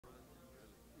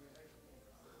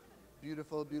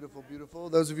Beautiful, beautiful, beautiful.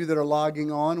 Those of you that are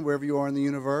logging on, wherever you are in the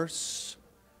universe,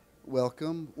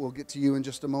 welcome. We'll get to you in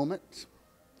just a moment.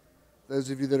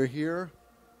 Those of you that are here,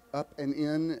 up and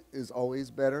in is always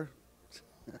better.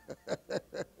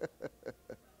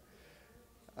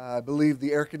 I believe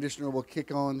the air conditioner will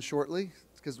kick on shortly,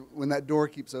 because when that door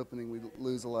keeps opening, we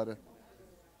lose a lot of...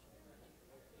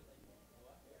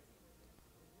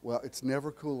 Well, it's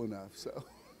never cool enough, so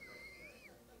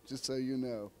just so you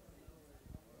know.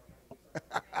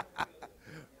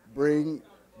 bring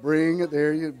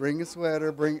a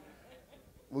sweater,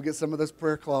 we'll get some of those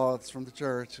prayer cloths from the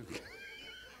church.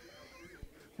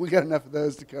 We got enough of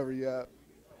those to cover you up.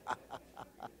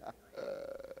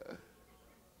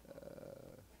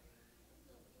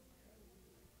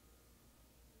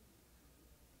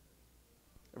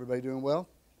 Everybody doing well?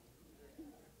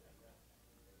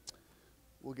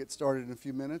 We'll get started in a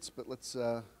few minutes, but let's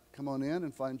come on in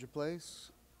and find your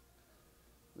place.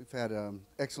 We've had an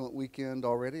excellent weekend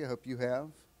already. I hope you have.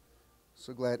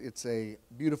 So glad it's a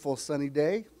beautiful sunny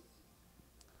day.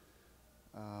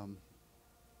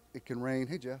 It can rain.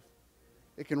 Hey, Jeff.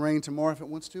 It can rain tomorrow if it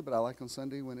wants to, but I like on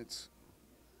Sunday when it's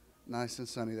nice and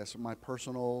sunny. That's my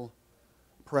personal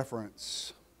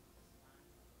preference.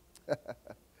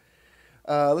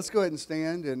 Let's go ahead and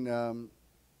stand, and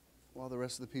while the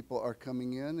rest of the people are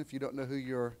coming in, if you don't know who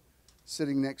you're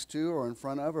sitting next to or in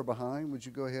front of or behind, would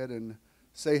you go ahead and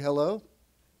say hello?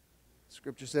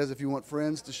 Scripture says if you want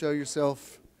friends, to show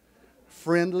yourself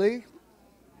friendly.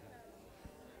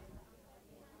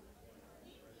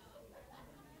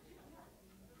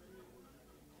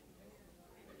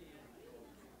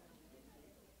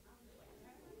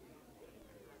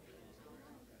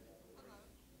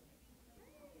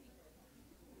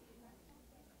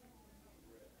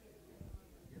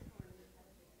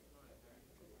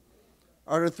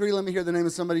 Order three, let me hear the name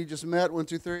of somebody you just met. 1,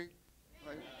 2, 3.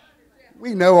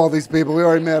 We know all these people. We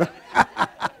already met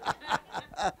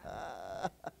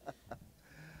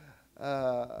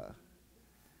them.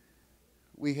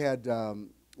 We had a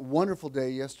wonderful day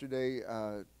yesterday.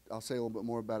 I'll say a little bit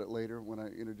more about it later when I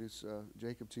introduce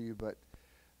Jacob to you. But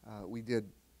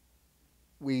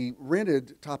we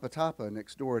rented Tapa Tapa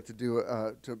next door to do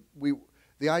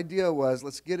the idea was,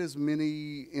 let's get as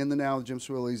many In the Now with Jim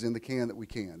Swilley's in the can that we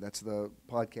can. That's the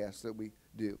podcast that we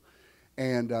do.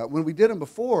 And when we did them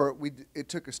before, it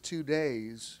took us 2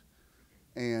 days,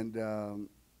 and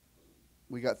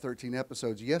we got 13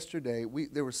 episodes. Yesterday,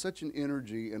 there was such an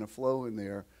energy and a flow in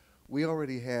there. We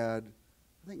already had,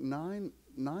 I think, 9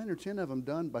 or 10 of them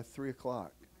done by 3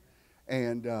 o'clock.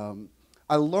 And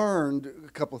I learned a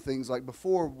couple of things. Like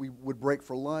before, we would break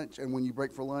for lunch, and when you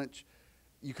break for lunch,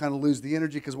 you kind of lose the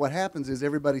energy, because what happens is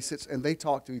everybody sits and they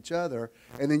talk to each other,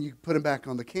 and then you put them back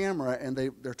on the camera and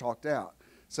they're talked out.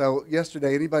 So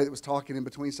yesterday, anybody that was talking in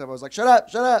between stuff, I was like, shut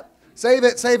up, save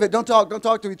it, don't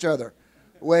talk to each other.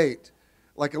 Wait.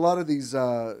 Like a lot of these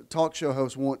talk show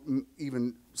hosts won't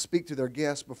even speak to their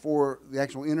guests before the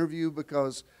actual interview,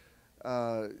 because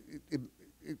it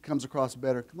comes across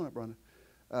better. Come on up,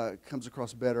 Rhonda. It comes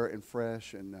across better and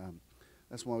fresh, and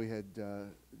that's why we had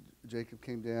Jacob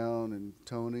came down, and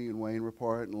Tony and Wayne were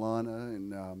part, and Lana,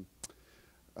 and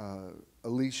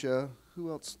Alicia. Who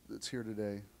else that's here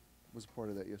today was a part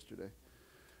of that yesterday?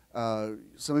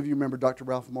 Some of you remember Dr.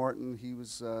 Ralph Martin. He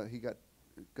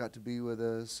got to be with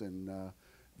us, and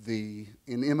the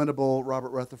inimitable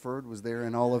Robert Rutherford was there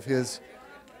in all of his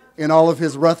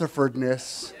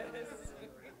Rutherfordness.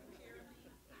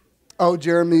 Oh,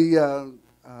 Jeremy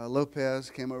Lopez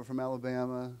came over from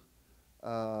Alabama.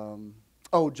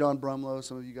 John Brumlow,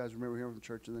 some of you guys remember him from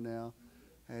Church in the Now,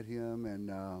 had him,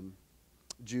 and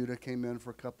Judah came in for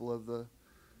a couple of the,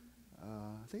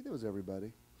 I think that was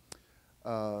everybody.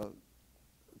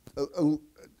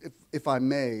 If I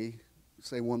may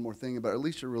say one more thing about her,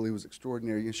 Alicia really was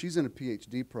extraordinary. And she's in a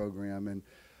PhD program, and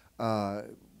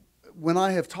when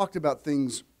I have talked about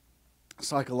things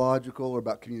psychological or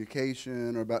about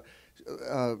communication or about,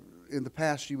 in the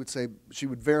past she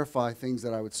would verify things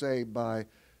that I would say by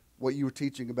what you were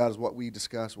teaching about is what we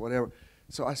discussed, whatever.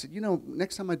 So I said,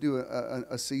 next time I do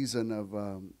a season of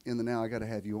In the Now, I got to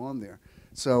have you on there.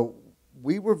 So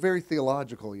we were very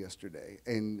theological yesterday,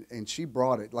 and she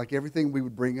brought it. Like everything we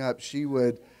would bring up, she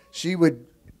would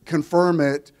confirm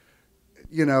it.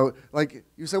 Like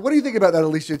you say, what do you think about that,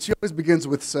 Alicia? She always begins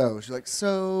with so. She's like,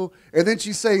 so, and then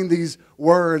she's saying these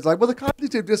words like, well, the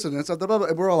cognitive dissonance, blah, blah, blah.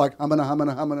 And we're all like,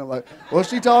 humming. Like, what's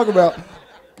she talking about?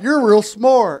 You're real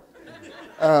smart.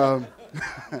 But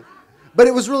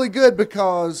it was really good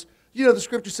because, the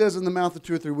Scripture says in the mouth of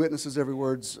 2 or 3 witnesses, every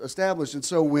word's established. And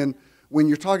so when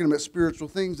you're talking about spiritual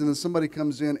things and then somebody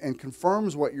comes in and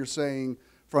confirms what you're saying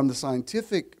from the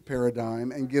scientific paradigm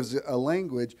and gives it a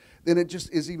language, then it just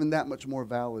is even that much more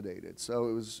validated. So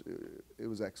it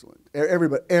was excellent.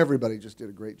 Everybody just did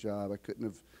a great job. I couldn't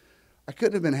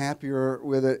have been happier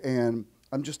with it, and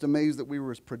I'm just amazed that we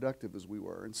were as productive as we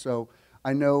were. And so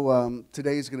I know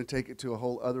today is going to take it to a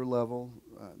whole other level.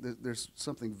 There's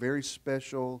something very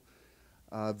special,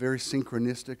 very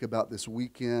synchronistic about this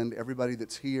weekend. Everybody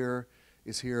that's here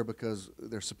is here because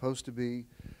they're supposed to be.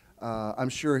 I'm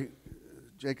sure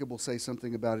Jacob will say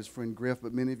something about his friend Griff,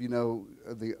 but many of you know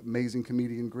the amazing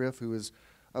comedian Griff, who is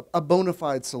a bona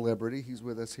fide celebrity. He's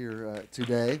with us here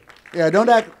today. Yeah, don't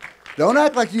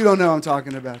act like you don't know I'm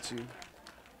talking about you.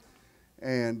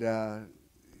 And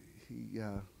he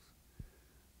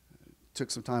took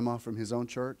some time off from his own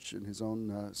church and his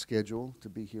own schedule to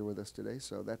be here with us today,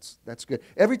 so that's good.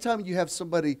 Every time you have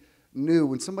somebody new,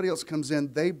 when somebody else comes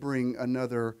in, they bring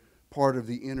another part of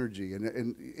the energy,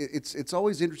 and it's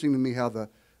always interesting to me how the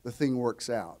thing works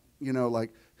out. You know,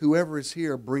 like whoever is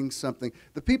here brings something.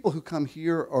 The people who come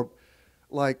here are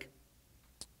like,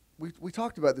 we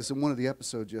talked about this in one of the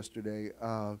episodes yesterday.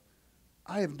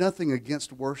 I have nothing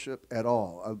against worship at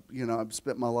all. I've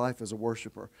spent my life as a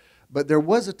worshiper, but there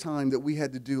was a time that we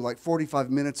had to do like 45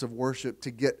 minutes of worship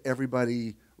to get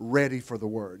everybody ready for the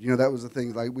word. That was the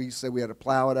thing. Like we said, we had to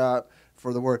plow it out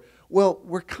for the word. Well,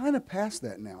 we're kind of past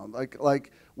that now.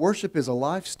 Like worship is a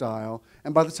lifestyle,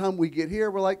 and by the time we get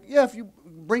here, we're like, yeah, if you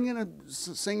bring in a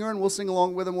singer and we'll sing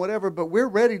along with them, whatever. But we're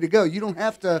ready to go. You don't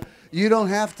have to. Do you know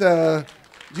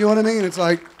what I mean? It's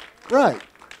like, right.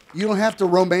 You don't have to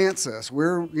romance us.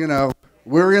 We're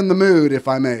in the mood, if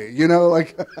I may.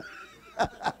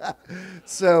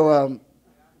 So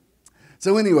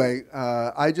anyway,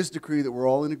 I just decree that we're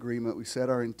all in agreement. We set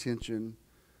our intention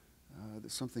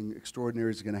that something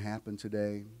extraordinary is going to happen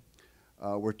today.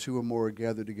 Where two or more are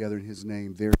gathered together in his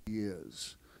name, there he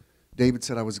is. David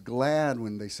said, I was glad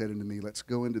when they said unto me, let's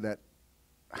go into that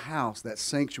house, that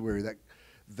sanctuary,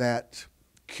 that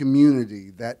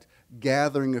community, that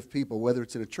gathering of people, whether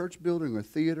it's in a church building or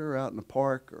theater, out in a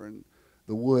park or in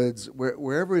the woods,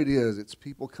 wherever it is, it's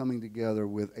people coming together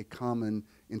with a common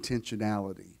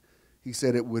intentionality. He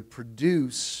said it would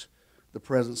produce the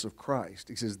presence of Christ.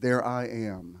 He says, there I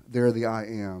am, there the I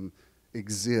am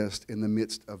exist in the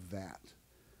midst of that.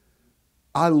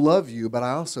 I love you, but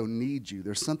I also need you.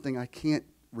 There's something I can't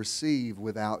receive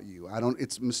without you.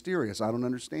 It's mysterious. I don't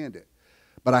understand it.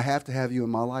 But I have to have you in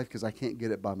my life because I can't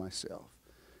get it by myself.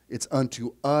 It's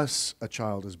unto us a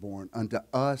child is born, unto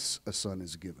us a son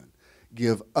is given.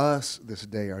 Give us this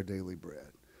day our daily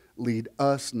bread. Lead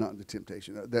us not into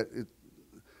temptation.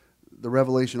 The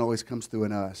revelation always comes through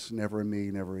an us, never a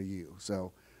me, never a you.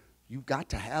 So you've got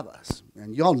to have us.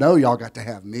 And y'all know y'all got to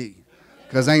have me.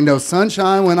 Because ain't no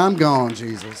sunshine when I'm gone,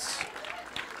 Jesus.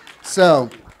 So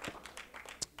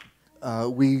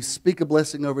we speak a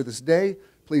blessing over this day.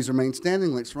 Please remain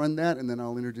standing. Let's run that, and then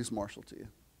I'll introduce Marshall to you.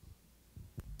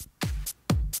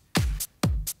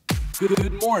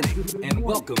 Good morning, and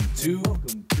welcome to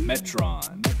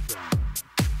Metron.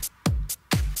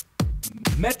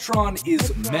 Metron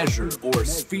is measure or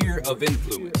sphere of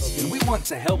influence, and we want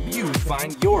to help you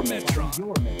find your Metron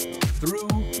through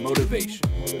motivation,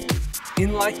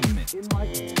 enlightenment,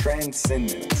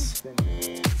 transcendence,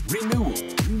 renewal,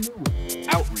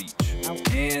 outreach,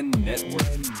 and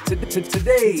networking.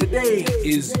 Today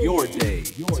is your day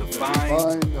to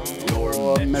find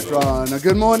your Metron. Now,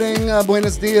 good morning,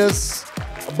 buenos dias,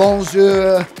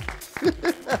 bonjour.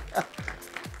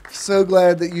 So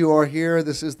glad that you are here.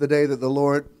 This is the day that the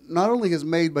Lord not only has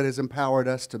made, but has empowered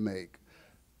us to make.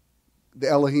 The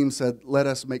Elohim said, let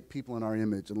us make people in our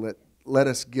image, and let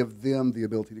us give them the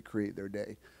ability to create their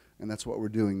day. And that's what we're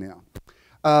doing now.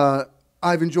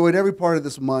 I've enjoyed every part of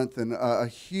this month, and a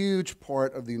huge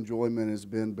part of the enjoyment has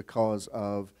been because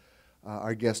of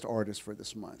our guest artist for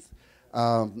this month.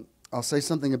 I'll say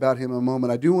something about him in a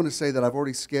moment. I do want to say that I've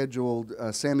already scheduled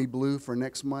Sammy Blue for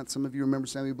next month. Some of you remember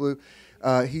Sammy Blue.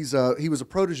 He was a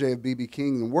protege of B.B.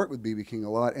 King and worked with B.B. King a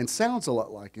lot and sounds a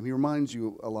lot like him. He reminds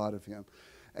you a lot of him.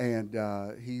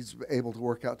 And he's able to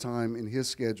work out time in his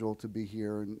schedule to be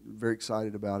here, and very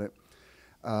excited about it.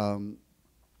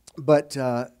 But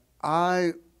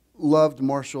I loved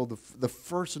Marshall, the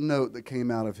first note that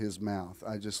came out of his mouth.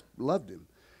 I just loved him.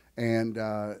 And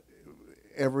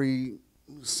every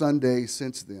Sunday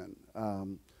since then,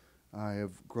 I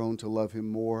have grown to love him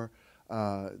more.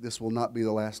 This will not be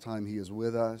the last time he is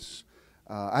with us.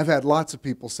 I've had lots of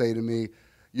people say to me,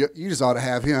 you just ought to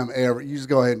have him you just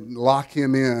go ahead and lock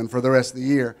him in for the rest of the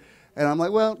year. And I'm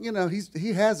like, well,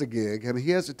 he has a gig. I mean,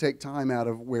 he has to take time out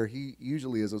of where he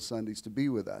usually is on Sundays to be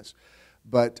with us.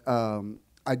 But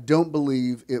I don't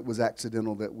believe it was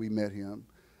accidental that we met him.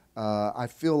 I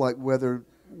feel like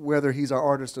whether he's our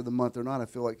artist of the month or not, I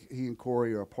feel like he and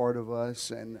Corey are a part of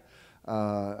us, and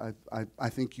I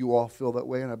think you all feel that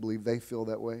way, and I believe they feel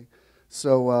that way.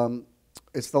 So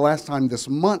it's the last time this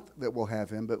month that we'll have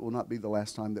him, but it will not be the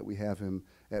last time that we have him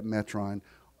at Metron.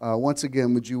 Once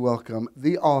again, would you welcome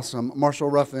the awesome Marshall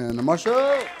Ruffin.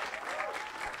 Marshall!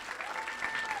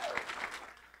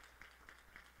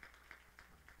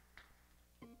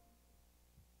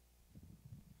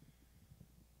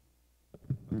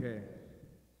 Okay.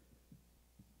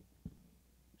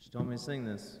 She told me to sing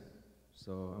this,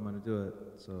 so I'm gonna do it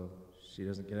so she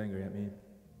doesn't get angry at me.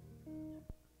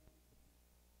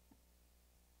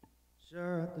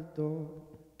 Shut the door,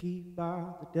 keep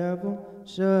out the devil.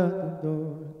 Shut the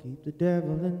door, keep the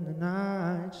devil in the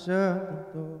night.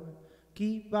 Shut the door,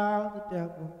 keep out the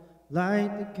devil.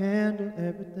 Light the candle,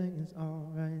 everything is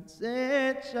alright.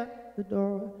 Said shut the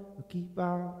door, keep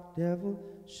out the devil.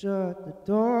 Shut the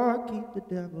door, keep the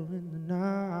devil in the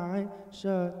night.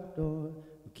 Shut the door,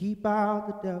 keep out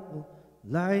the devil.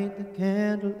 Light the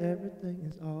candle, everything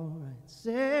is alright.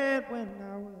 Said when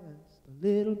I was a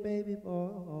little baby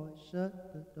boy,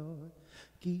 shut the door,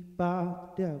 keep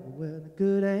out the devil. Well, the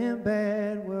good and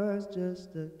bad was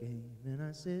just a game. And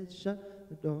I said shut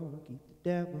the door, keep the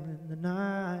devil in the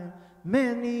night.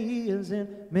 Many years and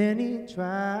many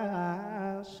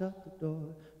trials, shut the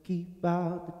door, keep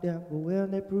out the devil. Well,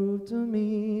 they proved to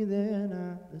me they're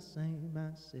not the same.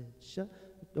 I said shut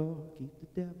the door, keep the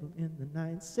devil in the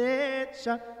night. Said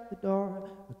shut the door,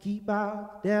 keep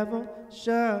out the devil.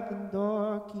 Shut the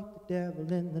door, keep the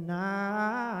devil in the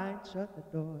night. Shut the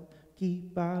door,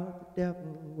 keep out the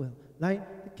devil. Well,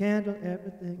 light the candle,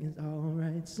 everything is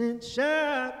alright. Since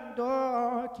shut the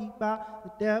door, keep out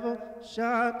the devil.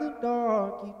 Shut the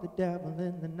door, keep the devil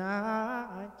in the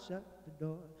night. Shut the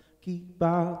door, keep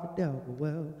out the devil.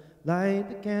 Well, light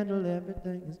the candle,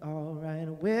 everything is alright.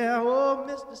 Well, oh,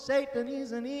 Mr. Satan,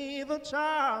 he's an evil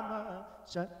charmer.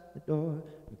 Shut the door,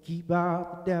 keep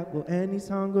out the devil, and he's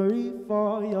hungry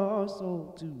for your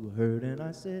soul to hurt. And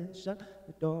I said, shut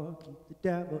the door, keep the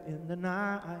devil in the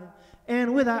night.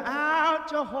 And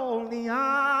without your holy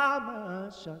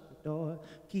armor, shut the door,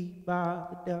 keep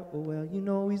out the devil. Well, you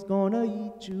know he's gonna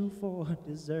eat you for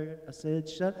dessert. I said,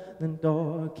 shut the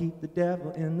door, keep the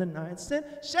devil in the night. I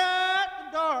said, shut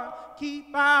the door,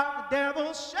 keep out the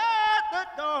devil. Shut the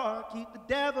door, keep the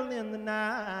devil in the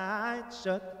night.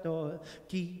 Shut the door,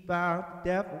 keep out the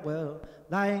devil. Well,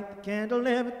 light the candle,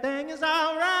 everything is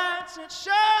alright. Said,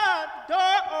 shut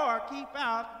the door, keep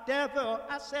out the devil.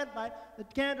 I said, light the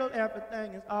candle,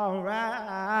 everything is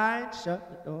alright. Shut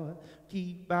the door,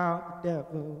 keep out the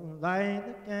devil. Light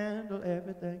the candle,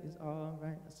 everything is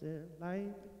alright. I said,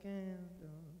 light the candle.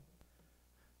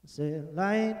 I said,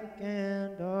 light the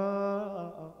candle.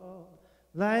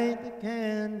 Light the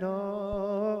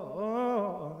candle.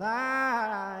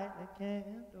 Light the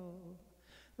candle.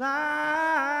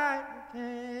 Light the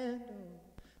candle.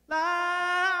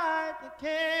 Light the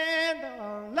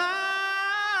candle.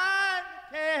 Light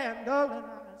the candle. And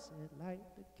I said, light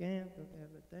the candle,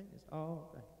 everything is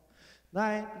alright.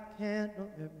 Light the candle,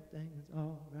 everything is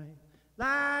alright.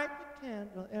 Light the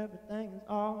candle, everything is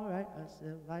alright. I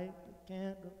said, light the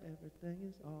candle, everything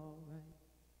is alright.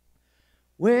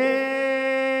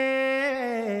 Well,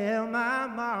 my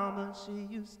mama, she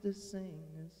used to sing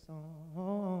this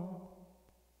song.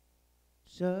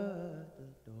 Shut the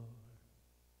door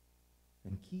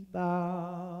and keep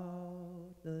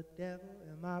out the devil.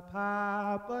 And my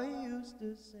papa used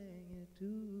to sing it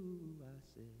too. I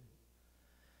said,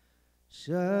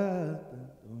 shut the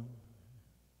door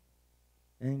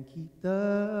and keep the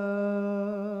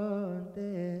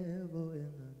devil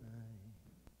in the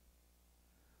night.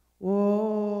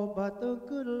 Oh, but the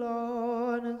good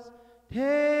Lord is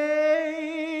taking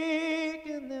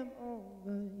them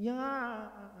over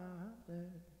yonder.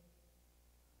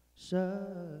 Shut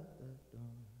the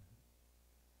door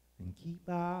and keep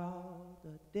out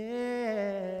the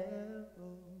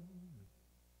devil.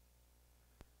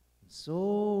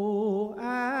 So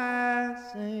I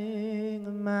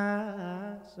sing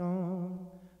my song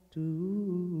to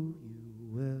you.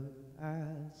 Well,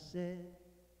 I said,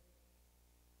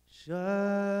 shut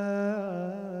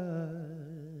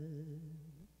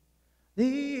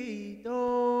the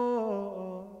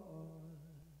door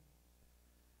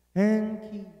and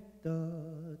keep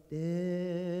the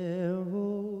devil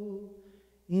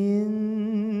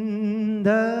in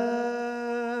the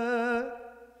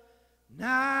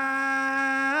night.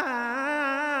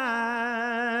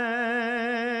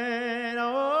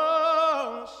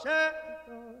 Oh, shut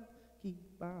the door,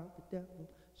 keep out the devil.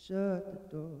 Shut the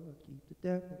door, keep the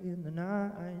devil in the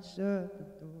night, shut the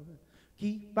door.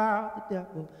 Keep out the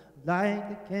devil, light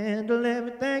the candle,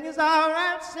 everything is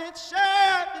alright since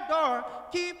shut the door.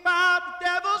 Keep out the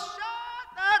devil, shut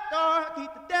that door.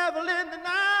 Keep the devil in the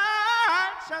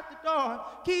night, shut the door.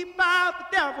 Keep out the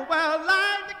devil, well,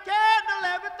 light the candle,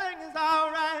 everything is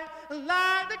alright.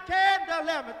 Light the candle,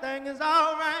 everything is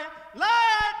alright.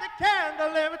 Light the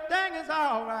candle, everything is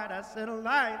alright. I said,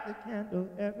 light the candle,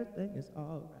 everything is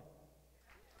alright.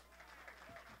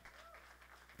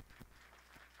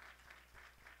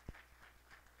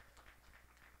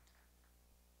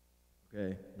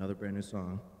 Okay, another brand new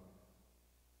song.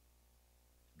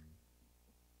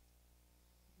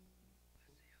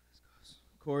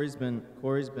 Corey's been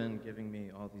giving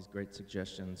me all these great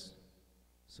suggestions,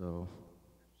 so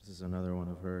this is another one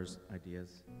of her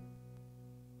ideas.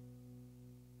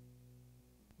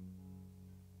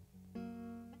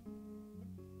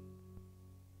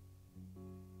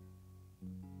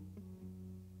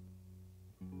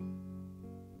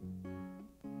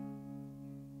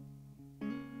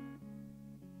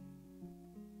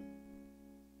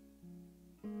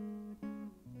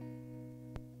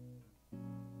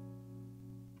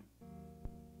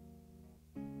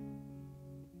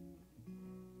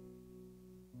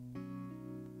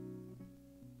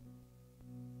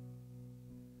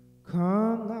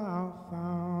 Come thou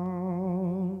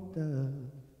fount of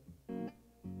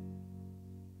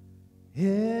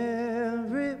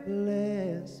every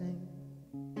blessing,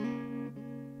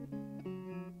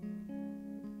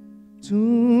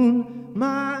 tune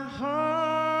my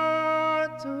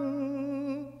heart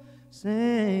to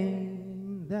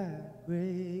sing thy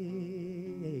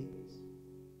grace.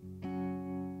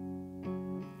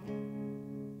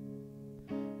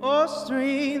 Oh,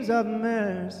 streams of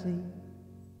mercy,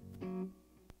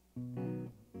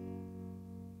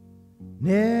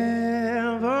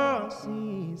 never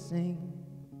ceasing,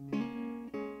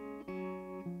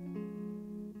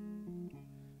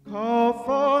 call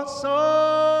for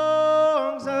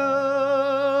songs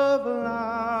of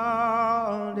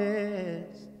loudest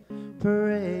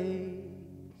praise.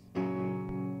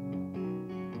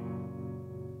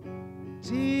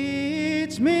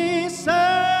 Teach me some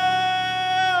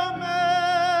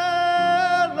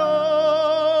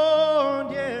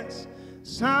melodious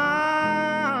sound,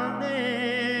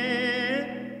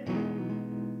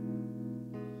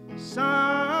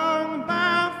 sung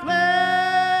by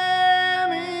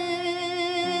flaming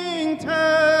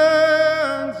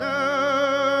tongues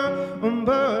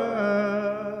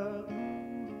above.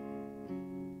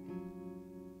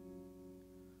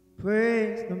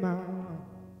 Praise the Mount.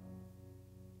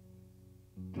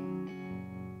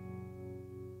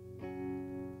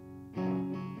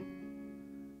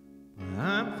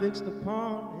 I'm fixed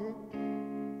upon it,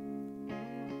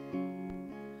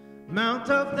 Mount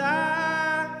of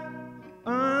thy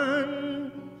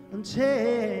unchanging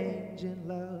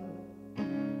love.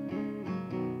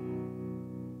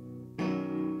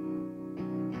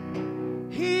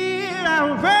 Here I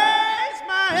raise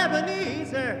my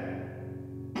Ebenezer,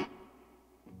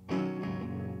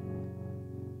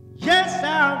 yes,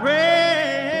 I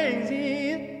raise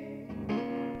it.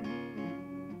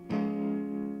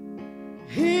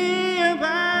 Here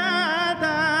by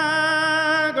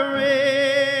thy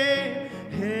grave,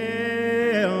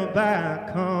 held by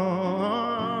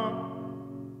come,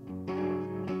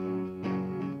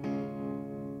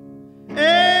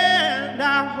 and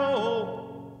I hope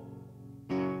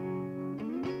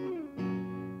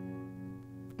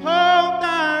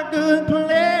thy good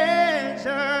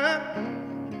pleasure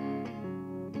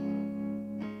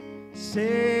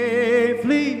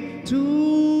safely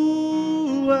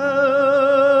to arrive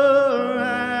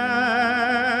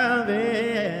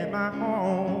at my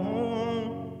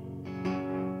home.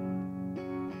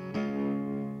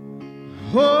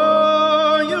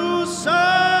 Oh, you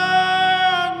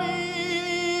sought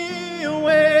me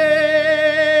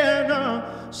when a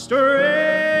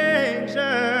stranger,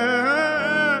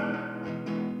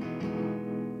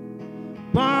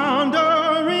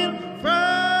 wandering from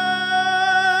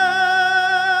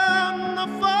the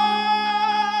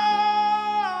fawn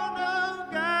of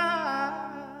God,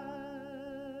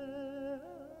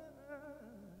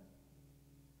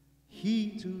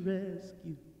 he to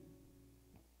rescue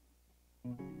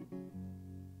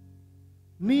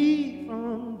me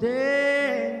from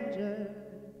danger,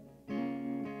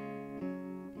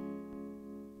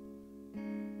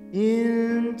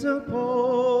 interposed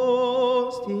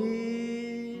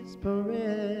his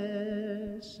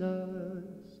precious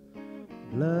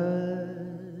blood.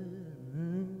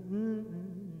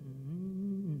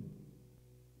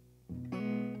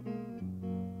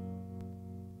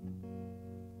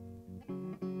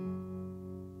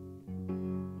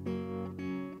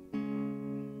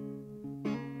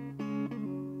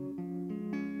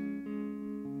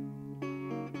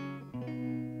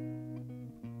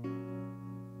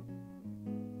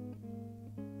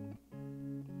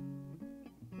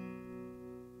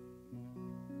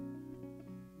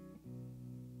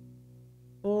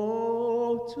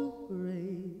 to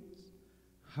praise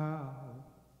how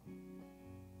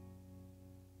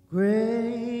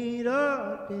great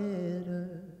a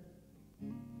debtor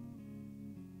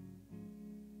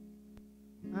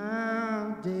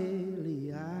how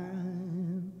daily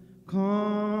I'm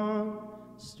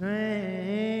constrained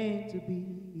to be.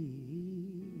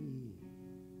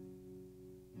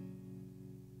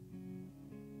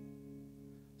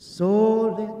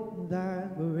 So let thy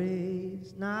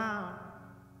grace now,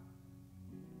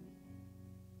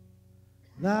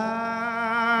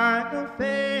 like a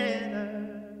feather,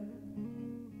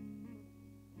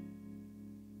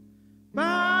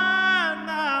 bind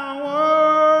my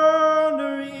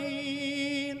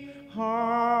wandering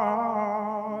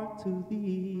heart to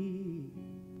thee.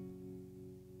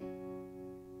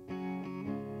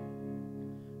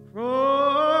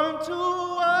 Prone to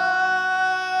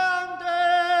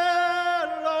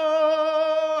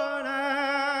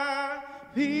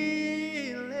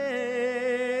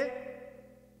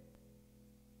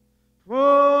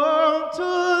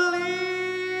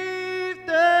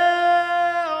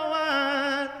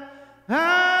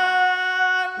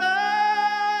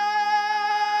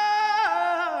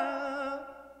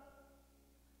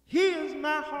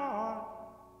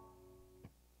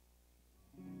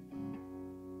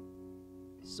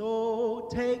so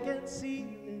take and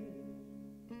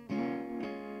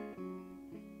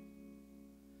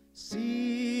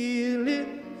seal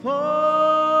it for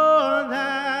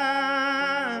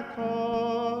thy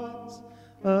cause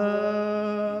above.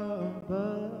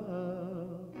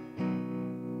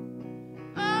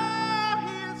 Oh,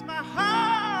 here's my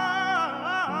heart.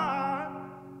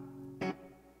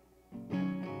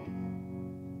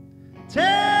 Take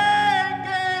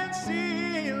and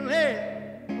seal it.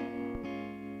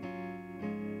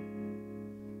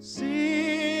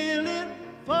 Seal it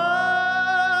for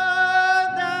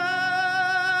thy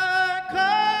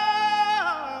cause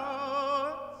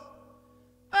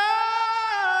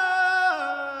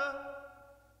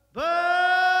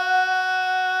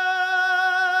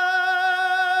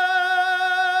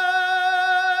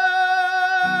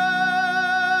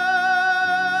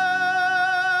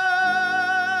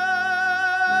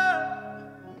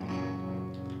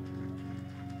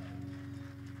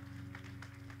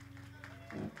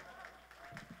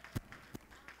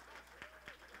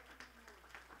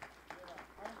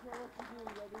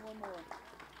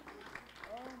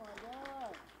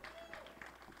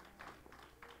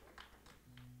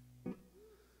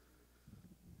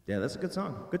Yeah, that's a good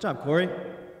song. Good job, Corey.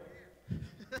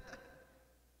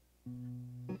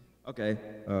 Okay,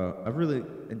 I've really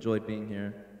enjoyed being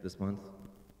here this month,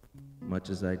 much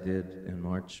as I did in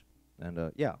March,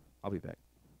 and yeah, I'll be back.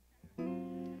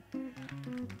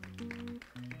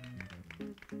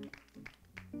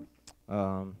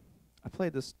 I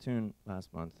played this tune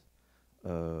last month.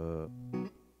 I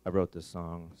wrote this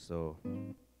song, so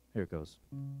here it goes.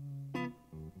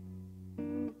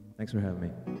 Thanks for having me.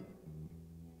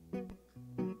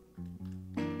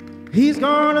 He's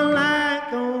gonna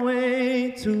light the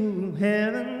way to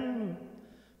heaven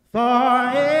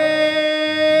forever.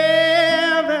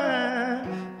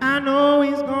 I know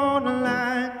he's gonna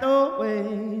light the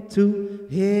way to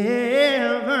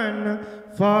heaven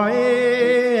forever.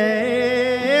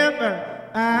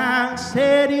 I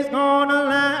said he's gonna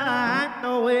light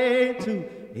the way to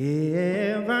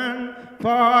heaven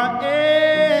forever.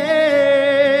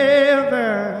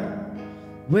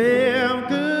 Well,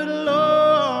 good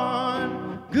Lord,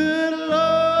 good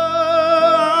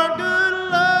Lord, good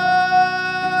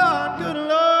Lord, good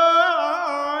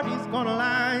Lord, he's gonna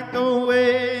light the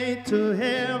way to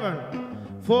heaven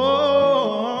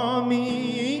for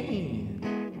me.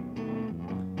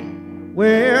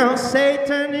 Well,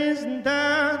 Satan is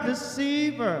the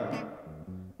deceiver,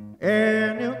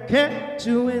 and he'll catch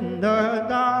you in the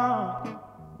dark,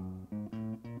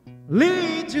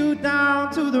 lead you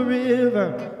down to the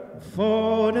river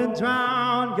for to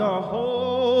drown your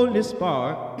holy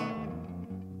spark.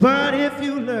 But if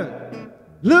you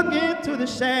look into the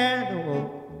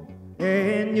shadow,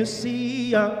 and you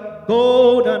see a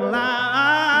golden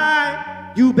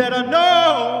light, you better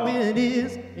know it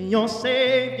is your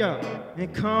Savior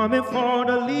and coming for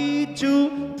to lead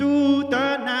you through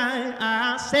the night.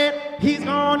 I said he's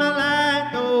gonna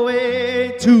light the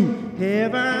way to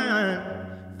heaven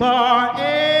forever.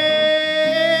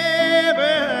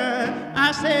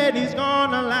 I said he's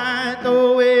gonna light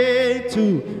the way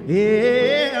to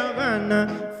heaven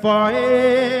forever.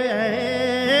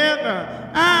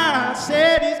 I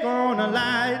said he's gonna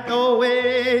light the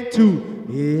way to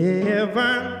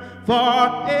heaven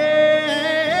forever.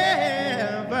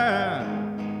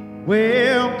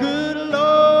 Well, good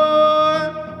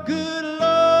Lord, good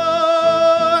Lord.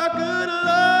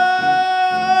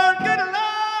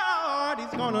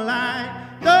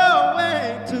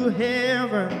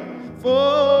 heaven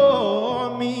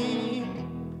for me.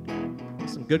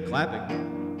 Some good clapping.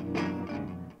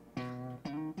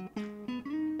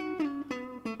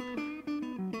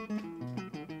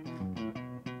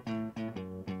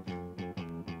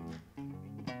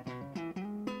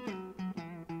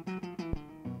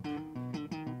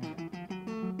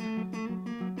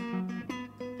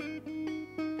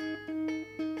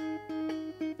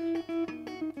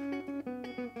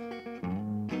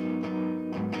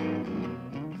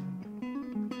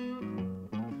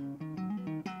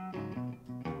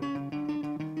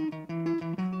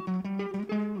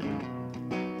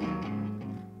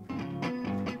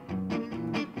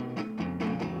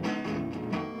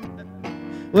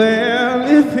 Well,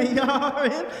 if you're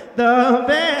in the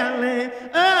valley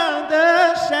of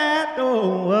the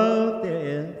shadow of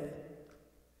death,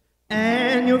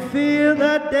 and you feel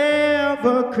the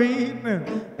devil creeping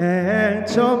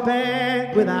at your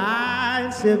back with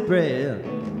icy breath,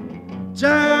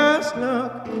 just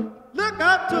look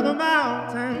up to the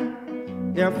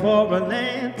mountain, therefore a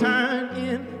lantern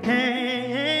in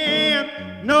hand.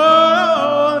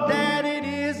 Know that it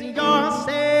is your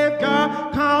Savior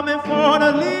coming for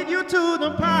to lead you to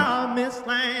the promised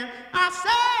land. I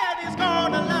said he's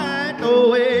gonna light the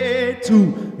way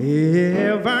to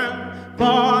heaven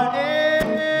forever.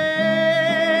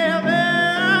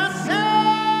 I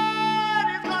said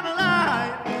he's gonna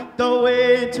light the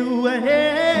way to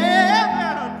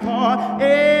heaven forever.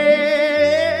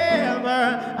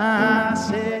 I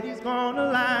said he's gonna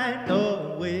light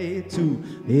the way to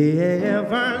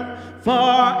heaven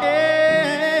forever.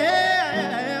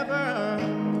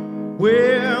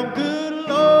 Well, good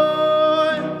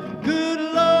Lord, good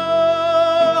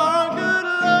Lord, good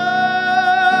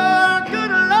Lord,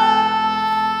 good Lord.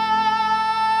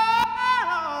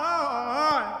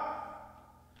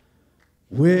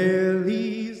 Well,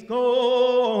 he's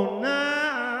gonna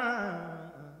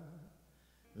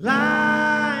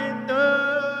light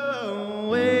the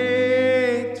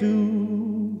way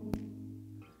to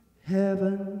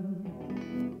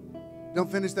heaven. Don't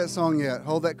finish that song yet.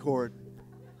 Hold that chord.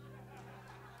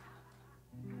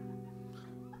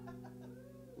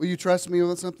 Will you trust me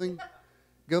with something?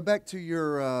 Go back to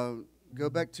your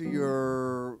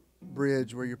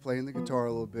bridge where you're playing the guitar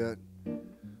a little bit.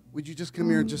 Would you just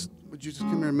come here? Would you just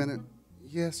come here a minute?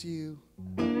 Yes, you,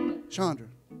 Chandra.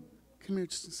 Come here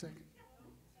just a second.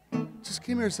 Just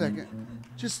come here a second.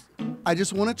 I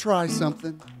just want to try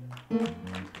something.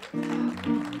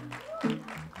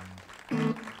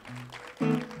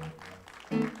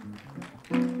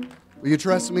 Will you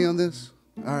trust me on this?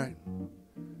 All right.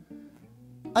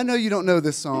 I know you don't know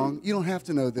this song. You don't have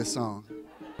to know this song.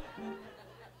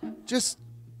 Just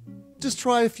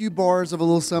try a few bars of a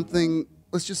little something.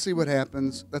 Let's just see what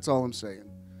happens. That's all I'm saying.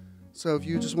 So if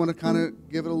you just want to kind of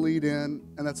give it a lead in,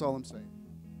 and that's all I'm saying.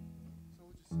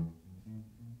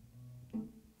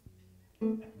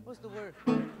 What's the word?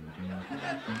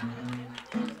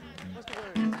 What's the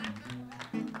word?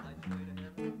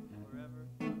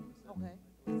 Okay.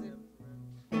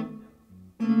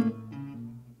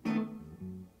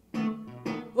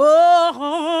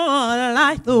 Oh,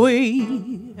 light the way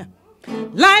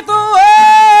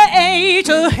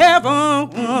to heaven.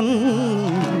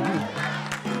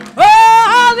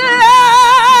 Oh,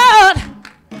 Lord,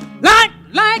 light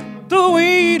the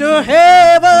way to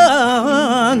heaven.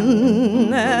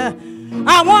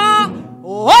 I wanna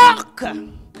walk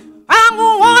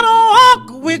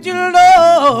with you,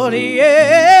 Lord,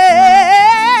 yeah.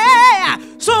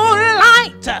 So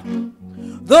light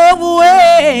the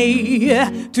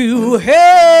way to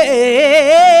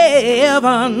heaven.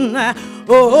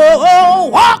 Oh,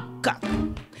 walk.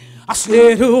 I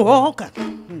said walk.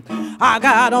 I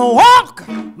gotta walk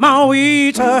my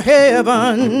way to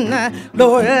heaven.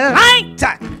 Lord, light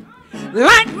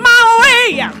my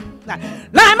way.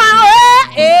 Light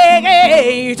my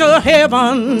way to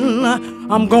heaven.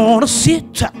 I'm gonna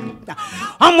sit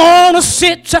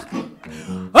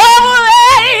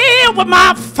away with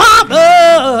my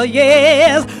Father,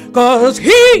 yes, 'cause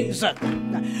He's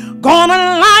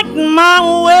gonna light my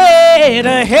way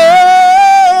to heaven.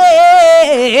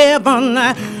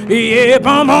 Yeah,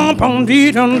 bum bum bum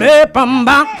dee dum de bum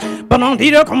bum bum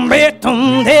dee dum de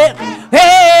dum de.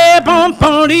 Hey, bum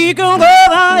bum dee dum de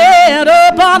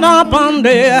bum bum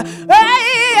de.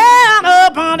 Hey,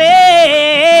 bum de.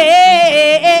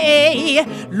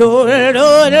 Lord,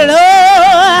 Lord,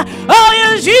 Lord, oh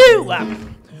yes you,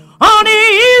 only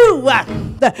you,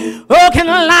 oh can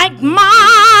light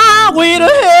my way to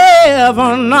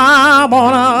heaven. I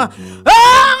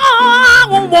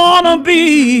wanna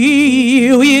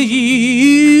be with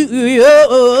you,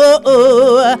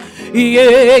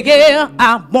 Yeah, yeah,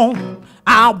 I want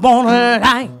a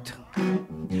light.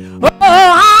 Oh,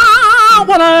 I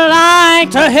want a light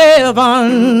to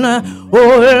heaven.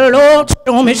 Oh, Lord,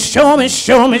 show me, show me,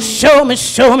 show me, show me,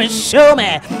 show me, show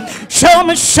me. Show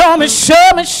me, show me,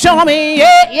 show me, show me,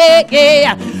 yeah, yeah,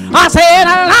 yeah. I said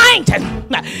a light.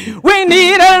 We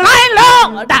need a light,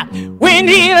 Lord. We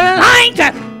need a light.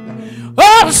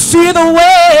 Oh, see the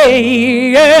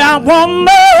way, yeah, I want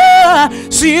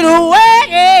to see the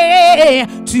way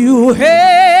to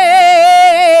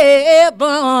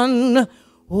heaven.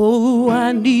 Oh,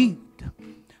 I need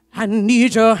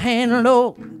your hand,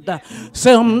 Lord.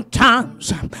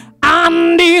 Sometimes I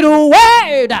need a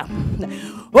word,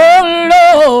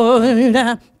 oh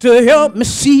Lord, to help me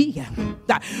see,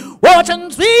 watch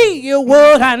and see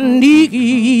what I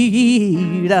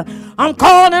need. I'm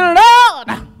calling, Lord,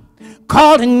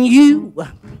 calling you,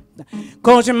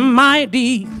 'cause you're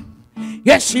mighty.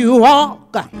 Yes, you are.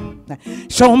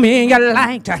 Show me a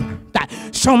light.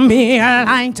 Show me a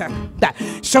light.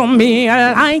 Show me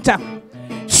a light.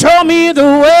 Show me the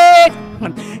way.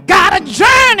 Got a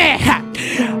journey.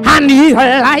 I need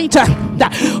a light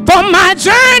for my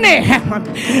journey.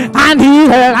 I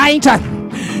need a light.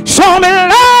 Show me,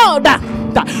 Lord,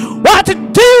 what to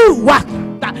do, what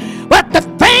to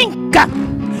think.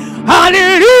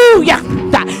 Hallelujah.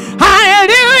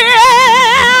 Hallelujah.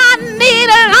 I need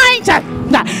a light.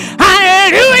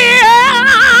 Hallelujah.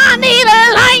 I need a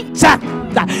light.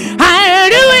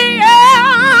 Hallelujah.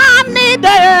 I need a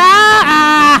light.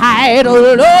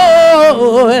 Oh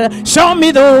Lord, show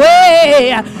me the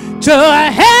way to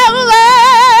heaven.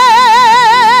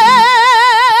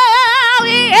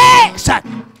 Yes.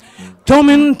 Show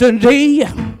me today.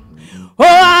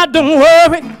 Oh, don't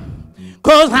worry,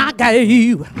 'cause I got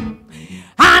you.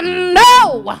 I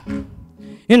know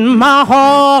in my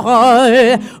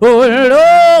heart,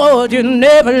 oh Lord, you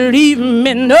never leave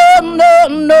me. No, no,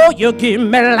 no, you give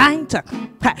me light.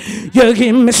 You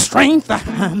give me strength.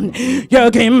 You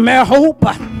give me hope.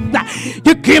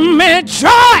 You give me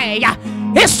joy.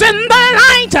 It's in the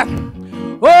light.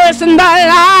 Oh, it's in the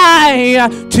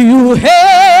light to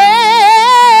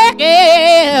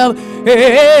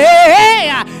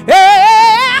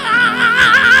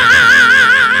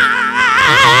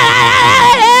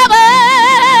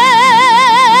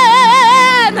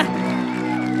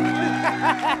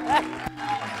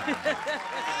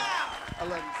I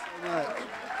love you so much.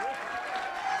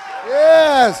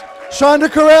 Yes, Shonda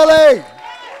Currelley,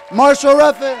 Marshall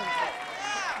Ruffin.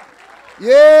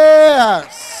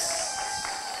 Yes.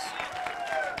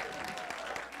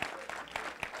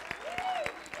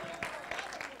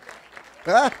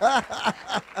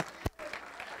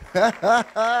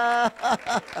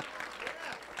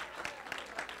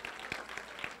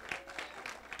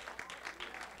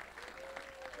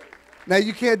 Now,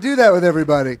 you can't do that with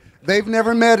everybody. They've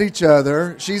never met each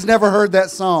other. She's never heard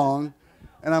that song.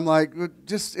 And I'm like,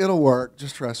 just, it'll work.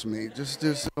 Just trust me. Just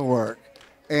it'll work.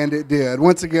 And it did.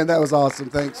 Once again, that was awesome.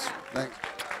 Thanks. Thanks.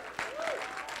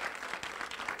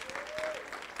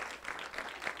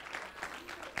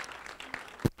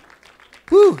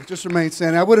 Whew, just remain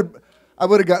standing. I would have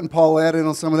gotten Paulette in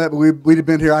on some of that, but we'd have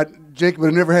been here. Jacob would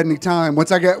have never had any time.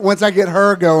 Once I get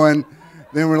her going,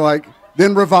 then we're like,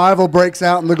 then revival breaks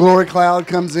out and the glory cloud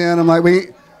comes in. I'm like,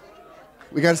 we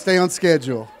got to stay on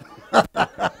schedule.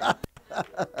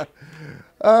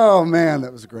 Oh man,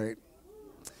 that was great.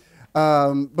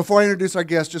 Before I introduce our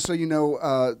guest, just so you know,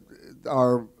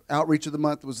 our outreach of the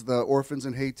month was the orphans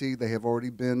in Haiti. They have already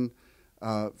been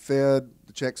fed.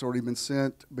 The check's already been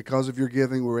sent. Because of your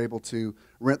giving, we were able to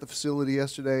rent the facility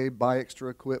yesterday, buy extra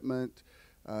equipment,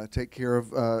 take care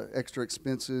of extra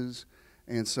expenses,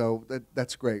 and so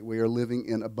that's great. We are living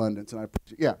in abundance, and I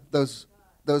appreciate those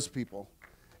people,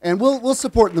 and we'll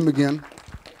support them again.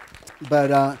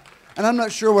 But and I'm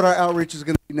not sure what our outreach is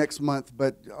going to be next month,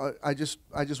 but I just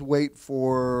wait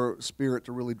for Spirit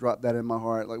to really drop that in my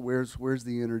heart. Like where's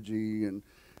the energy and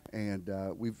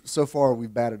so far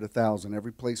we've batted 1,000.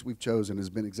 Every place we've chosen has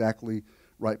been exactly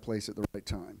right place at the right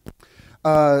time.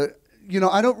 I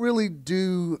don't really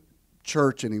do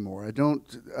church anymore. I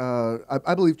don't.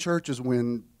 I believe church is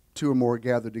when two or more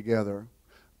gather together.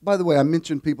 By the way, I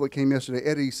mentioned people that came yesterday.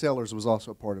 Eddie Sellers was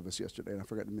also a part of us yesterday, and I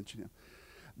forgot to mention him.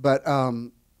 But I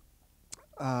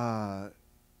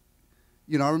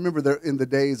remember there in the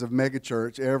days of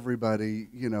megachurch, everybody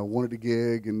wanted a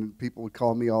gig, and people would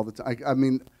call me all the time. I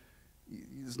mean,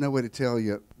 there's no way to tell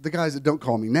you the guys that don't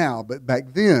call me now, but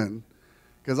back then,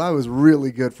 because I was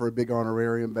really good for a big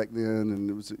honorarium back then, and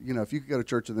it was if you could go to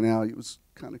church with an hour, it was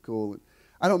kind of cool. And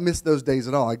I don't miss those days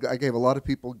at all. I gave a lot of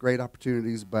people great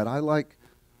opportunities, but I like,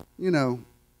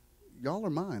 y'all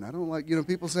are mine. I don't like,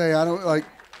 people say, I don't like,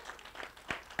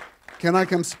 can I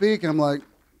come speak? And I'm like,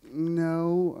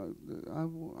 no,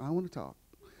 I want to talk.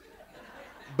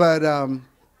 But,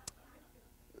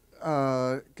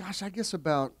 gosh, I guess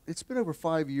it's been over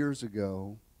 5 years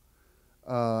ago,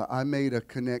 I made a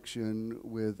connection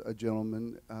with a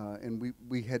gentleman, and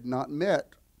we had not met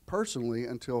personally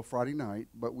until Friday night,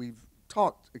 but we've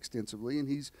talked extensively, and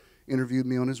he's interviewed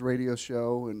me on his radio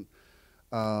show,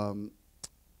 and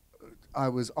I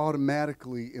was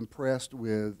automatically impressed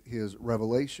with his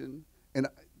revelation. And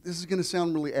this is going to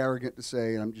sound really arrogant to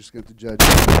say, and I'm just going to judge.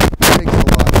 It takes a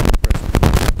lot to impress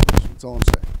me. That's all I'm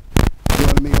saying. You know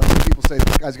what I mean? Like when people say,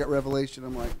 this guy's got revelation,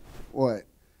 I'm like, what?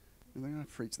 And they're going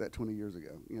to preach that 20 years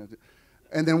ago.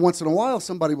 And then once in a while,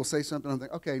 somebody will say something, I'm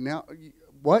like, okay, now,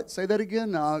 what? Say that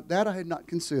again? No, that I had not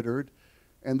considered,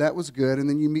 and that was good. And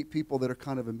then you meet people that are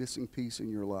kind of a missing piece in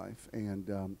your life,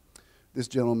 and this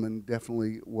gentleman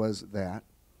definitely was that.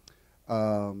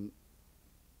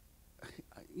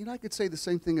 I could say the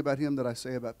same thing about him that I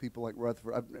say about people like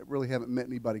Rutherford. I really haven't met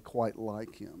anybody quite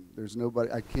like him. There's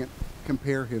nobody, I can't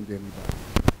compare him to anybody,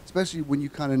 especially when you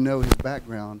kind of know his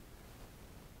background.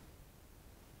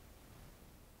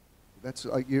 That's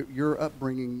like your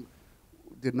upbringing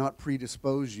did not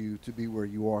predispose you to be where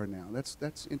you are now.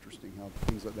 That's interesting how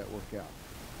things like that work out.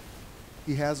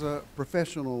 He has a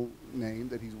professional name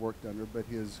that he's worked under, but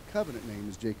his covenant name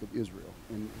is Jacob Israel,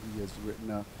 and he has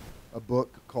written a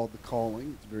book called The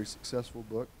Calling. It's a very successful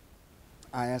book.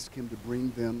 I asked him to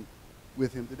bring them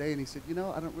with him today, and he said, I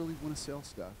don't really want to sell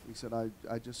stuff. He said,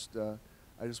 I just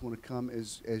want to come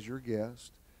as your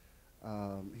guest.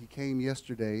 He came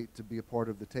yesterday to be a part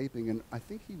of the taping, and I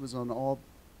think he was on all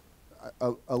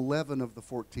 11 of the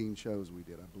 14 shows we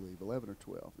did, I believe, 11 or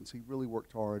 12. And so he really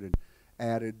worked hard and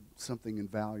added something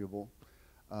invaluable.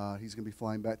 He's going to be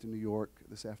flying back to New York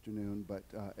this afternoon, but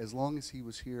as long as he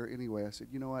was here anyway, I said,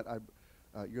 you know what,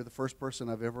 you're the first person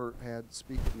I've ever had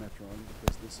speak at Metron,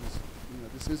 because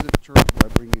this isn't a church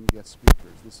where I bring in guest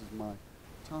speakers. This is my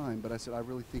time, but I said, I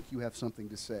really think you have something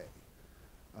to say.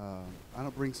 I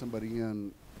don't bring somebody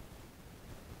in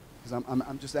because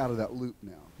I'm just out of that loop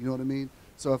now. You know what I mean?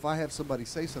 So if I have somebody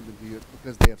say something to you, it's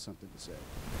because they have something to say.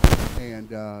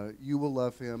 And you will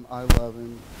love him. I love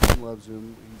him. He loves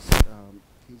him.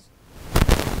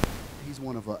 He's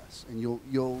one of us, and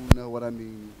you'll know what I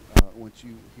mean once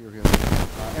you hear him.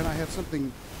 And I have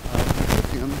something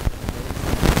with him,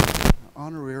 an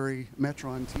honorary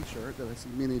Metron T-shirt that I see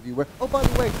many of you wear. Oh, by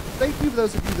the way, thank you for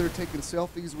those of you that are taking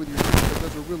selfies with your t-shirts.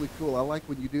 Those are really cool. I like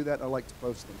when you do that. I like to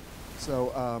post them.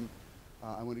 So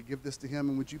I want to give this to him,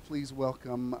 and would you please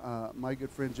welcome my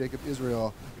good friend Jacob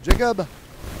Israel. Jacob. There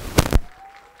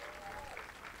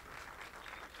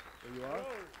you are.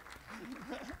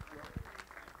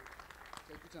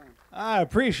 Take your time. I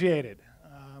appreciate it.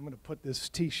 I'm going to put this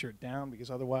T-shirt down because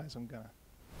otherwise I'm going to...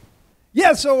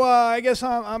 Yeah, so I guess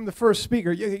I'm the first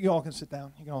speaker. You all can sit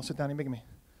down. You can all sit down. You're making me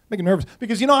nervous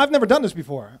because, I've never done this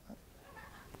before.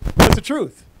 That's the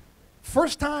truth.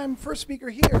 First speaker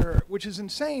here, which is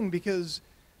insane because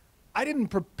I didn't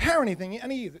prepare anything.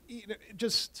 I'm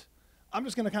just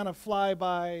going to kind of fly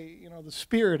by, the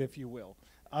spirit, if you will.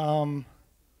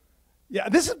 Yeah,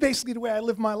 this is basically the way I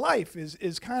live my life,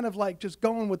 is kind of like just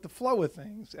going with the flow of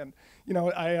things. And,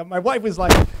 my wife was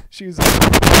like, she was like, you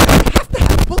have to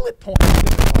have bullet points. I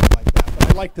didn't talk like that, but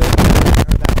I like to her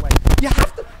that way.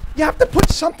 You have to put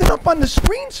something up on the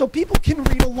screen so people can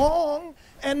read along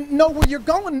and know where you're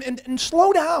going and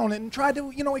slow down and try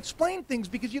to, explain things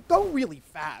because you go really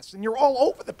fast and you're all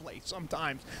over the place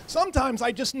sometimes. Sometimes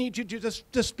I just need you to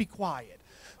just be quiet.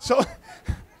 So...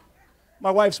 My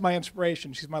wife's my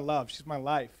inspiration. She's my love. She's my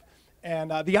life.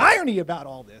 And the irony about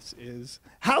all this is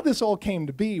how this all came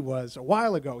to be was a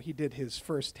while ago he did his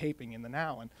first taping in the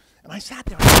Now. And I sat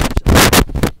there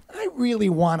and I really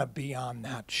want to be on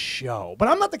that show. But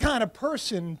I'm not the kind of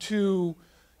person to,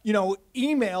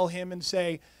 email him and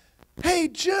say, hey,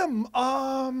 Jim,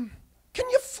 can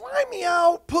you fly me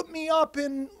out, put me up,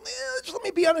 and just let me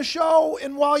be on a show?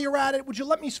 And while you're at it, would you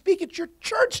let me speak at your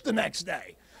church the next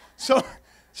day? So...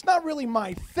 it's not really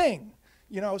my thing,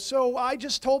 so I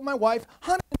just told my wife,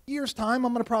 honey, in a year's time,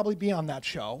 I'm going to probably be on that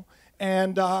show.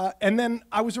 And then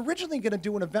I was originally going to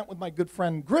do an event with my good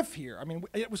friend Griff here. I mean,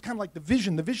 it was kind of like the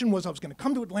vision. The vision was I was going to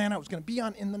come to Atlanta. I was going to be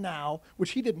on In the Now,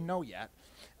 which he didn't know yet.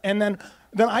 And then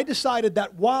I decided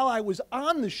that while I was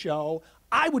on the show,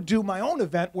 I would do my own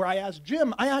event where I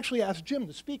actually asked Jim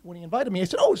to speak when he invited me. I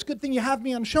said, oh, it's a good thing you have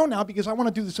me on the show now because I want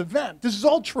to do this event. This is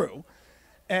all true.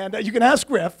 And you can ask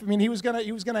Griff. I mean, he was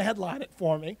gonna headline it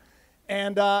for me.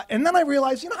 And then I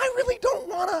realized, I really don't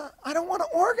want to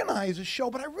organize a show,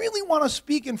 but I really want to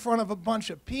speak in front of a bunch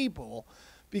of people,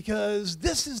 because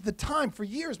this is the time. For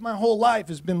years, my whole life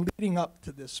has been leading up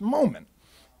to this moment.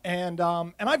 And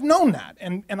I've known that.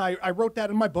 And I wrote that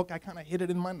in my book. I kind of hid it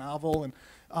in my novel.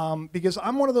 And because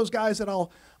I'm one of those guys that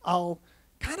I'll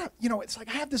kind of, it's like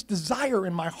I have this desire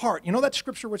in my heart. You know that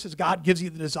scripture where it says God gives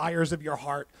you the desires of your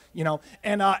heart,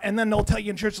 and then they'll tell you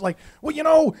in church, like,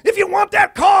 well, if you want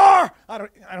that car, I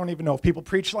don't even know if people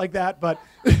preach like that, but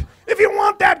if you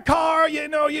want that car,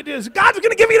 God's going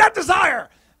to give you that desire.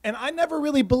 And I never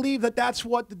really believed that that's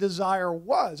what the desire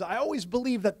was. I always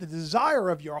believed that the desire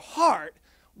of your heart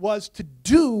was to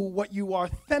do what you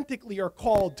authentically are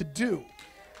called to do,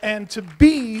 and to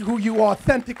be who you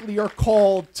authentically are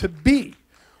called to be.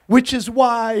 Which is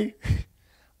why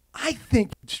I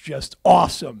think it's just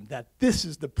awesome that this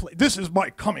is the place. This is my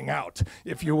coming out,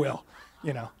 if you will.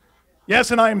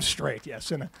 Yes, and I am straight.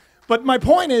 Yes, but my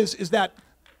point is that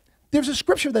there's a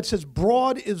scripture that says,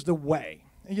 "Broad is the way."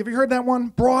 Have you ever heard that one?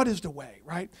 Broad is the way,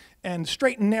 right? And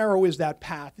straight and narrow is that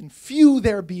path, and few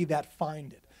there be that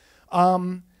find it.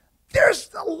 There's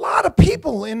a lot of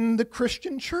people in the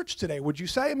Christian church today. Would you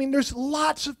say? I mean, there's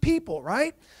lots of people,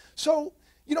 right? So.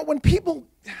 When people,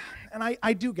 and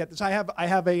I do get this. I have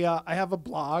a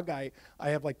blog. I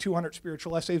have like 200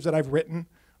 spiritual essays that I've written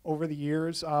over the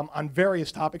years on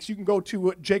various topics. You can go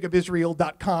to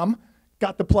jacobisrael.com.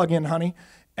 Got the plug in, honey,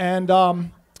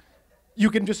 and you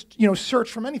can just search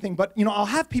from anything. But I'll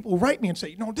have people write me and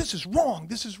say, this is wrong,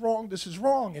 this is wrong, this is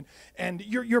wrong, and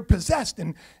you're possessed,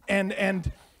 and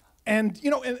the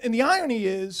irony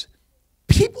is,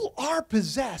 people are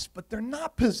possessed, but they're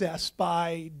not possessed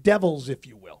by devils, if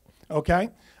you will, okay?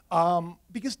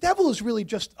 Because devil is really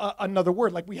just another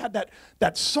word. Like we had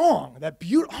that song, that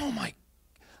beautiful, oh my,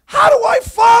 how do I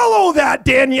follow that,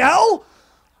 Danielle?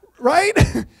 Right?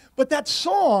 But that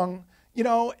song,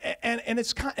 and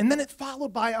it's and then it's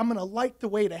followed by, I'm going to light the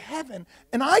way to heaven.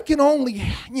 And I can only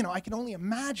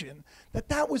imagine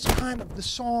that was kind of the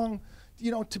song,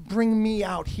 to bring me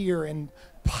out here and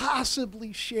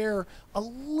possibly share a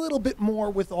little bit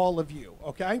more with all of you,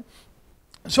 okay?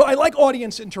 So I like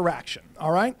audience interaction,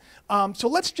 all right? So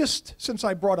let's just, since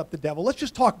I brought up the devil, let's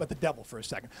just talk about the devil for a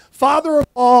second. Father of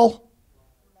all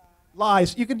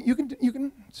lies. You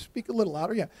can speak a little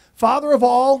louder, yeah. Father of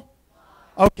all,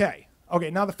 okay.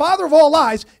 Now the father of all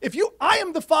lies, I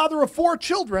am the father of 4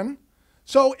 children.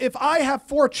 So if I have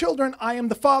 4 children, I am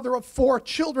the father of 4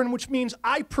 children, which means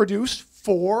I produce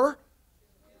 4.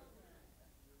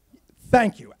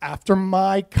 Thank you. After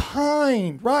my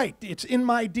kind. Right. It's in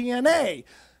my DNA.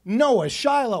 Noah,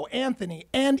 Shiloh, Anthony,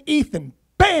 and Ethan.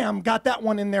 Bam! Got that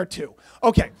one in there too.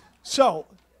 Okay. So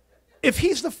if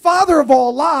he's the father of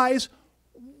all lies,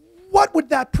 what would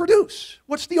that produce?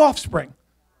 What's the offspring?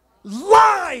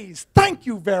 Lies. Thank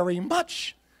you very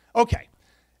much. Okay.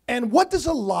 And what does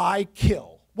a lie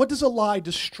kill? What does a lie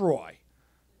destroy?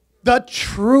 The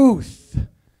truth.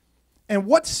 And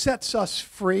what sets us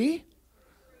free?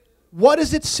 What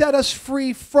does it set us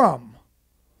free from?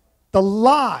 The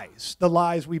lies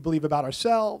we believe about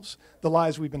ourselves, the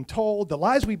lies we've been told, the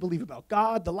lies we believe about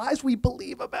God, the lies we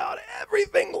believe about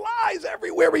everything, lies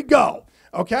everywhere we go,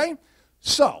 okay?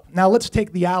 So, now let's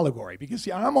take the allegory, because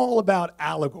see, I'm all about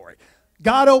allegory.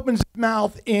 God opens his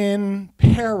mouth in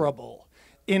parable,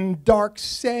 in dark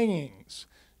sayings.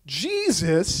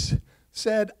 Jesus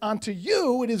said, unto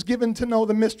you it is given to know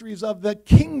the mysteries of the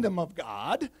kingdom of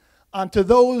God. Unto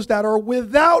those that are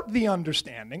without the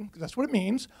understanding, because that's what it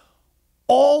means,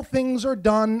 all things are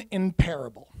done in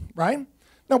parable, right?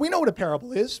 Now, we know what a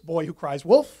parable is, boy who cries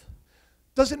wolf.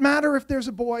 Does it matter if there's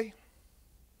a boy?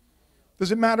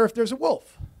 Does it matter if there's a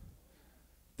wolf?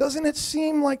 Doesn't it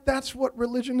seem like that's what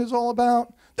religion is all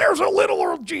about? There's a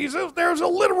literal Jesus, there's a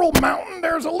literal mountain,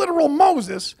 there's a literal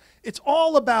Moses. It's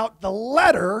all about the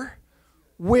letter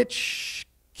which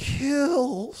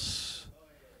kills,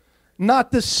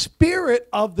 not the spirit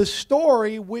of the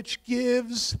story, which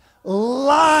gives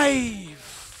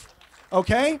life.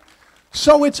 Okay?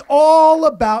 So it's all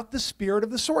about the spirit of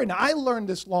the story. Now, I learned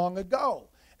this long ago,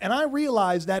 and I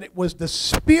realized that it was the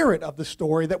spirit of the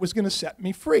story that was going to set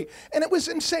me free. And it was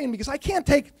insane, because I can't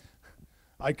take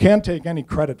any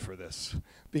credit for this,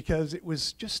 because it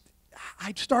was just,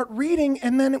 I'd start reading,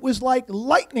 and then it was like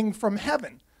lightning from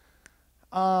heaven.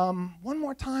 One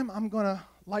more time, I'm going to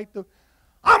light the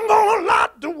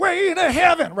way to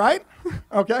heaven, right?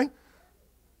 Okay?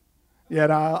 Yeah,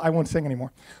 I won't sing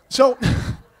anymore. So,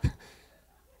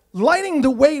 lighting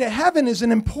the way to heaven is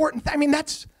an important thing. I mean,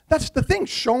 that's the thing.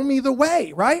 Show me the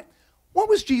way, right? What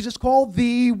was Jesus called?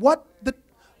 The what?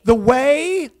 The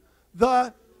way,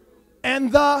 the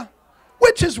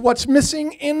which is what's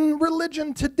missing in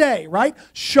religion today, right?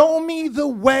 Show me the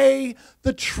way,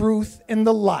 the truth, and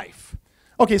the life.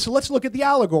 Okay, so let's look at the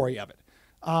allegory of it.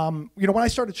 When I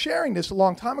started sharing this a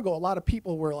long time ago, a lot of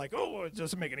people were like, "Oh, it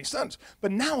doesn't make any sense."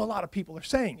 But now a lot of people are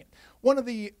saying it. One of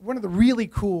the really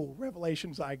cool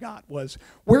revelations I got was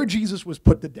where Jesus was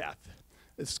put to death.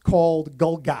 It's called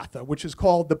Golgotha, which is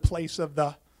called the place of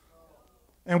the.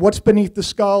 And what's beneath the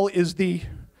skull is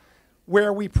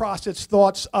where we process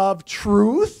thoughts of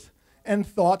truth and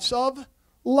thoughts of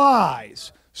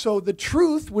lies. So the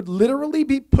truth would literally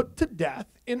be put to death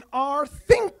in our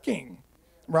thinking,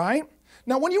 right?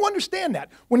 Now, when you understand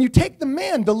that, when you take the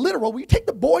man, the literal, when you take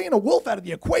the boy and a wolf out of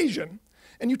the equation,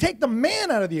 and you take the man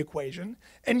out of the equation,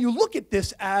 and you look at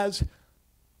this as,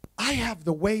 I have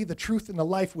the way, the truth, and the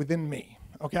life within me,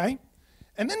 okay?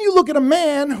 And then you look at a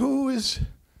man who is,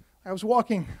 I was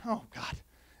walking, oh God,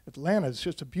 Atlanta is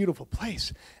just a beautiful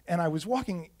place. And I was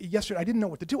walking yesterday, I didn't know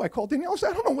what to do. I called Danielle and said,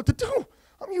 I don't know what to do.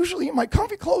 I'm usually in my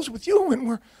comfy clothes with you,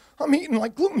 and I'm eating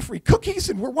like gluten-free cookies,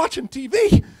 and we're watching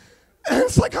TV. And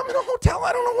it's like I'm in a hotel.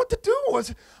 I don't know what to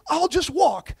do. I'll just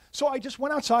walk. So I just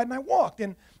went outside and I walked.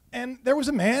 And there was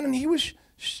a man, and he was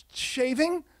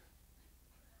shaving.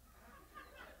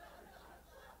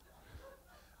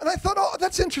 And I thought, oh,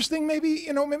 that's interesting. Maybe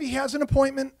he has an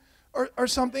appointment or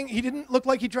something. He didn't look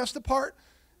like he dressed the part.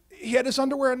 He had his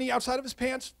underwear on the outside of his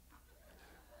pants.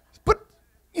 But,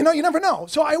 you never know.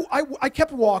 So I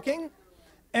kept walking.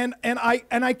 And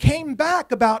I came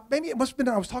back about, maybe it must have been,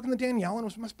 I was talking to Danielle, and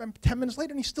it must have been 10 minutes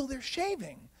later, and he's still there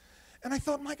shaving. And I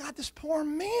thought, my God, this poor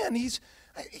man,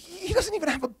 he doesn't even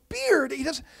have a beard.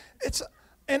 And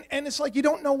it's like you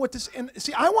don't know what this, and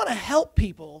see, I want to help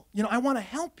people, I want to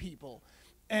help people.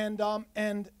 And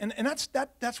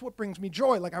that's what brings me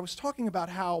joy. Like I was talking about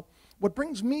how what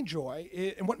brings me joy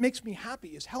and what makes me happy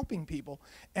is helping people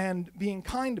and being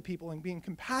kind to people and being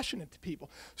compassionate to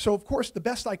people. So, of course, the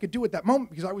best I could do at that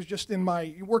moment, because I was just in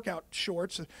my workout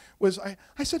shorts, was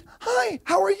I said, "Hi,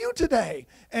 how are you today?"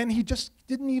 And he just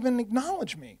didn't even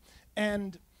acknowledge me.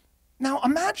 And now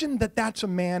imagine that that's a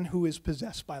man who is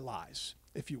possessed by lies,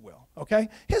 if you will, okay?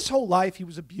 His whole life he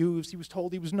was abused. He was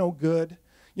told he was no good.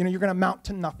 You're going to amount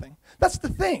to nothing. That's the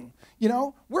thing,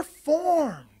 we're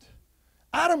formed.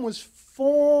 Adam was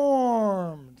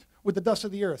formed with the dust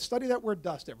of the earth. Study that word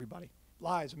dust, everybody.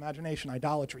 Lies, imagination,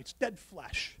 idolatry. It's dead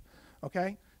flesh,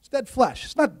 okay? It's dead flesh.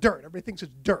 It's not dirt. Everybody thinks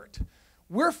it's dirt.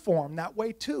 We're formed that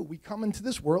way too. We come into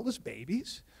this world as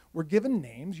babies. We're given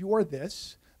names. You are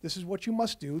this. This is what you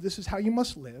must do. This is how you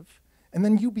must live. And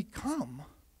then you become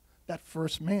that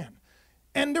first man.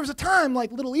 And there was a time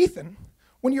like little Ethan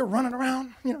when you're running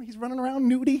around, he's running around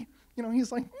nudie.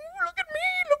 He's like, look at me.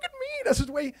 That's his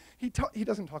way. He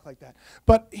doesn't talk like that.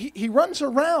 But he runs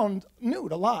around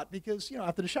nude a lot because,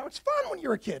 after the shower, it's fun when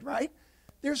you're a kid, right?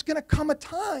 There's going to come a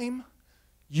time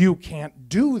you can't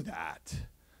do that.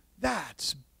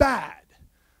 That's bad.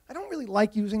 I don't really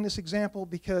like using this example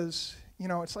because,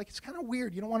 it's kind of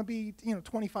weird. You don't want to be,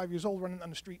 25 years old running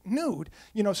on the street nude.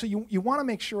 So you want to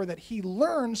make sure that he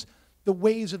learns the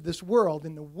ways of this world,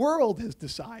 and the world has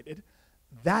decided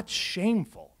that's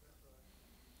shameful.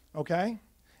 Okay?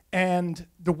 And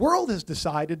the world has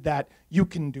decided that you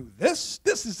can do this.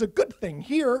 This is a good thing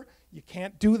here. You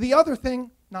can't do the other thing,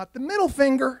 not the middle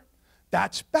finger.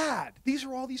 That's bad. These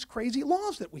are all these crazy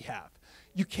laws that we have.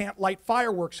 You can't light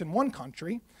fireworks in one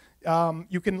country.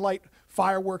 You can light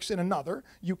fireworks in another.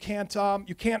 You can't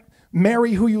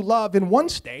marry who you love in one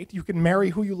state. You can marry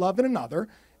who you love in another.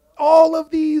 All of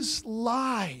these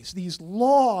lies, these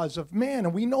laws of man,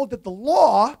 and we know that the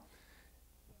law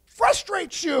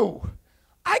frustrates you.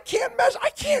 I can't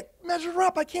measure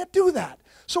up. I can't do that.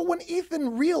 So when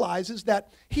Ethan realizes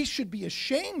that he should be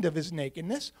ashamed of his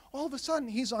nakedness, all of a sudden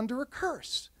he's under a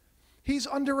curse. He's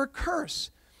under a curse.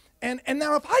 And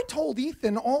now if I told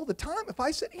Ethan all the time, if I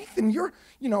said, Ethan, you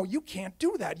can't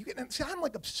do that. See, I'm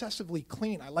like obsessively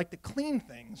clean. I like to clean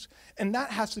things. And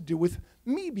that has to do with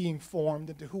me being formed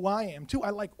into who I am too.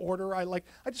 I like order. I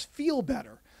just feel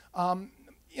better. And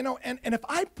if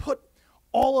I put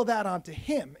all of that onto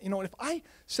him, and if I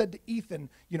said to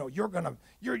Ethan,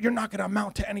 you're not gonna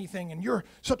amount to anything, and you're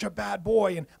such a bad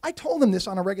boy, and I told him this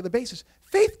on a regular basis.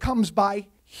 Faith comes by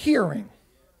hearing,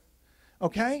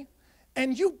 okay?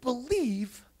 And you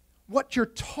believe what you're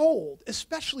told,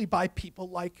 especially by people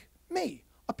like me,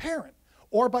 a parent,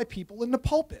 or by people in the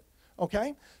pulpit,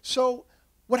 okay? So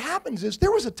what happens is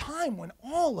there was a time when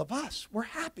all of us were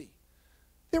happy.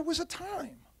 There was a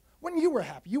time when you were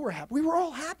happy, we were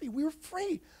all happy, we were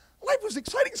free. Life was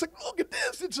exciting. It's like, look at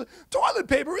this, it's a toilet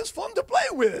paper, it's fun to play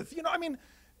with.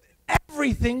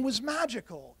 everything was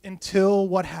magical until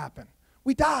what happened?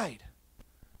 We died.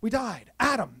 We died.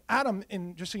 Adam,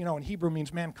 just so you know, in Hebrew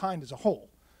means mankind as a whole.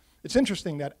 It's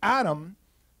interesting that Adam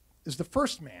is the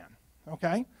first man,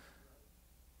 okay?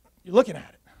 You're looking at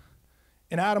it.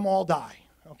 And Adam all die,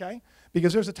 okay?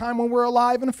 Because there's a time when we're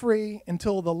alive and free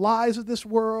until the lies of this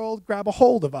world grab a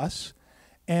hold of us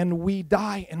and we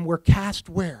die and we're cast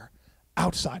where?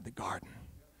 Outside the garden.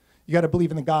 You got to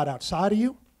believe in the God outside of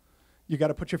you. You got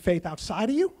to put your faith outside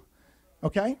of you,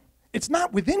 okay? It's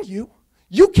not within you.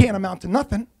 You can't amount to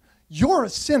nothing. You're a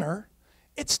sinner.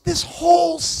 It's this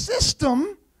whole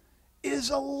system is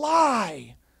a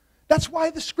lie. That's why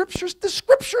the scriptures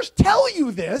tell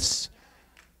you this,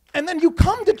 and then you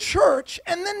come to church,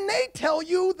 and then they tell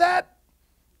you that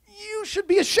you should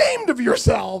be ashamed of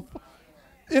yourself.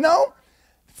 You know?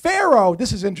 Pharaoh,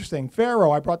 this is interesting.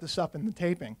 Pharaoh, I brought this up in the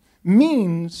taping,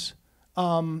 means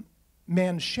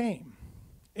man's shame.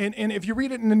 And if you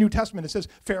read it in the New Testament, it says,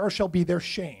 Pharaoh shall be their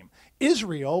shame.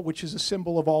 Israel, which is a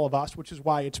symbol of all of us, which is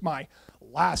why it's my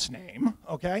last name,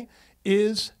 okay,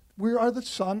 is we are the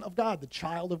son of God, the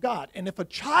child of God. And if a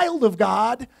child of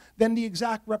God, then the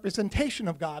exact representation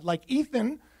of God. Like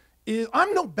Ethan,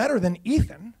 I'm no better than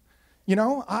Ethan. You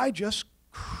know, I just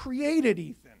created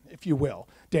Ethan, if you will.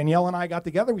 Danielle and I got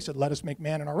together. We said, let us make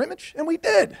man in our image. And we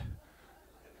did.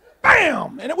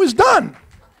 Bam! And it was done.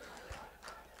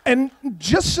 And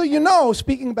just so you know,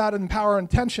 speaking about in Power and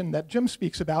Tension that Jim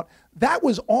speaks about, that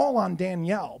was all on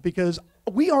Danielle because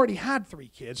we already had 3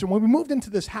 kids. And when we moved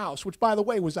into this house, which, by the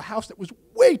way, was a house that was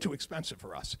way too expensive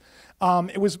for us.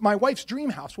 It was my wife's dream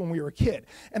house when we were a kid.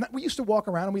 And we used to walk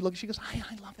around and we look, she goes, I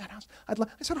love that house. I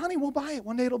said, honey, we'll buy it.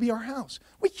 One day it'll be our house.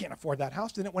 We can't afford that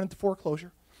house. Then it went into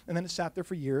foreclosure. And then it sat there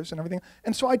for years and everything.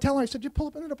 And so I tell her, I said, you pull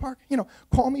up into the park, you know,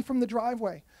 call me from the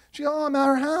driveway. She goes, oh, I'm at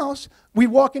our house. We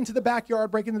walk into the backyard,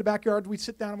 break into the backyard. We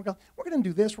sit down and we go, we're going to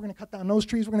do this. We're going to cut down those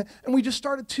trees. And we just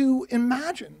started to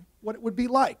imagine what it would be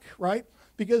like, right?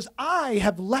 Because I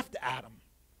have left Adam.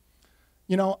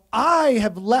 You know, I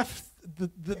have left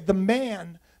the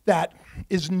man that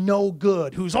is no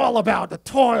good, who's all about the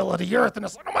toil of the earth. And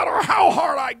it's like, no matter how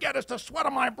hard I get, it's the sweat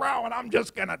on my brow and I'm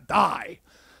just going to die.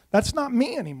 That's not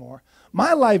me anymore.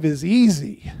 My life is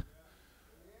easy.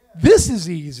 This is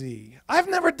easy. I've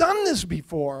never done this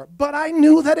before, but I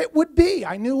knew that it would be.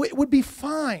 I knew it would be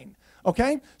fine,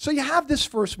 okay? So you have this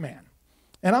first man,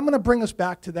 and I'm going to bring us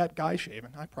back to that guy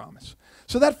shaving, I promise.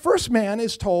 So that first man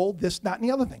is told this, that, and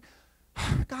the other thing.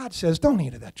 God says, don't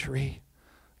eat of that tree.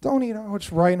 Don't eat of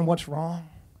what's right and what's wrong.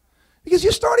 Because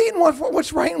you start eating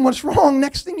what's right and what's wrong,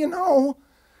 next thing you know,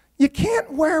 you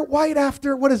can't wear white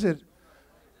after, what is it?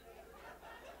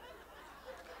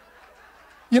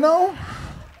 You know?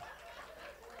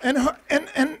 And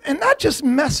that just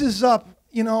messes up,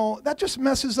 you know, that just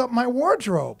messes up my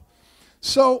wardrobe.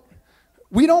 So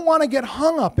we don't want to get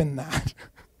hung up in that.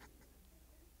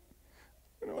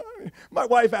 My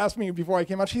wife asked me before I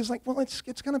came out, she's like, well, it's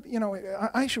going to be, you know,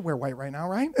 I should wear white right now,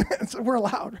 right? So we're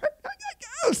allowed,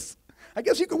 right? I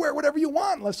guess you can wear whatever you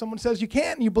want unless someone says you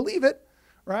can't and you believe it,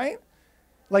 right?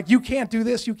 Like you can't do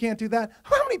this, you can't do that.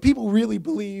 How many people really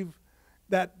believe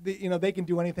that, you know, they can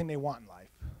do anything they want in life?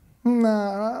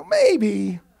 Nah,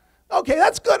 maybe. Okay,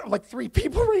 that's good. Like 3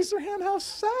 people raise their hand. How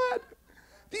sad.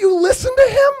 Do you listen to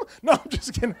him? No, I'm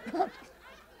just kidding.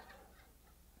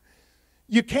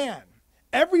 You can.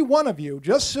 Every one of you,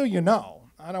 just so you know,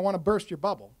 I don't want to burst your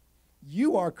bubble,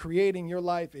 you are creating your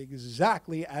life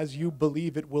exactly as you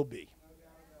believe it will be.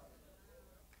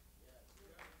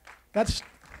 That's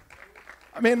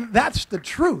the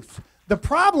truth. The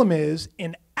problem is,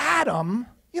 in Adam,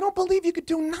 you don't believe you could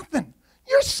do nothing.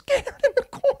 You're scared in the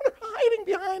corner, hiding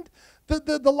behind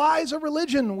the lies of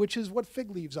religion, which is what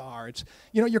fig leaves are. It's,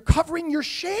 you know, you're covering your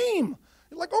shame.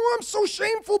 You're like, oh, I'm so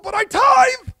shameful, but I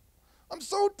tithe. I'm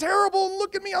so terrible, and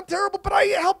look at me, I'm terrible, but I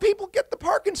help people get the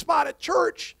parking spot at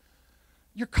church.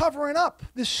 You're covering up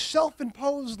this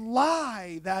self-imposed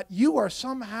lie that you are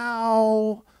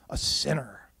somehow a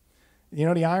sinner. You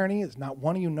know the irony is not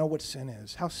one of you know what sin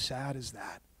is. How sad is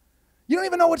that? You don't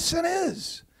even know what sin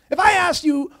is. If I asked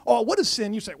you, oh, what is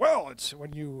sin? You say, well, it's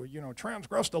when you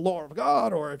transgress the law of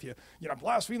God, or if you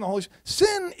blaspheme the Holy Spirit.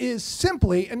 Sin is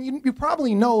simply, and you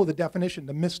probably know the definition,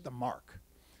 to miss the mark.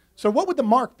 So what would the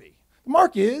mark be? The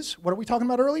mark is, what are we talking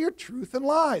about earlier? Truth and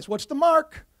lies. What's the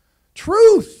mark?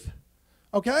 Truth.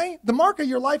 Okay? The mark of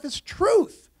your life is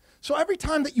truth. So every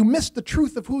time that you miss the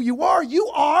truth of who you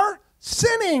are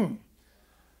sinning.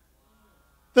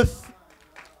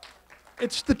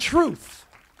 It's the truth.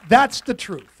 That's the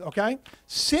truth, okay?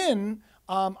 Sin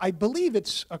I believe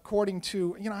it's according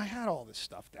to, I had all this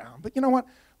stuff down. But you know what?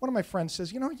 One of my friends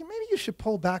says, maybe you should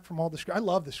pull back from all the scriptures. I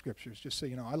love the scriptures, just so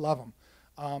you know. I love them.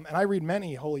 And I read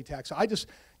many holy texts. I just,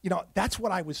 that's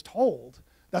what I was told.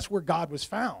 That's where God was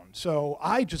found. So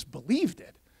I just believed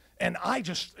it. And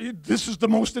this is the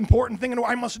most important thing, and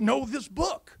I must know this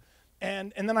book.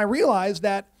 And then I realized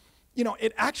that,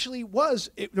 it actually was,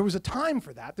 there was a time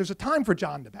for that. There's a time for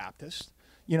John the Baptist.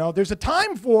 There's a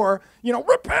time for,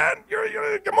 repent,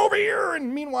 come over here.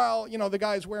 And meanwhile, the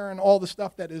guy's wearing all the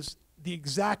stuff that is the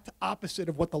exact opposite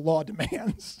of what the law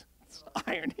demands. It's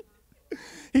irony.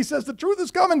 He says the truth is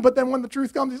coming, but then when the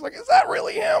truth comes, he's like, is that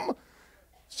really him?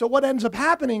 So what ends up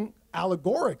happening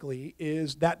allegorically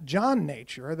is that John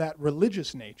nature, that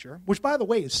religious nature, which by the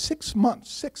way is 6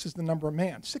 months. 6 is the number of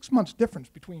man. 6 months difference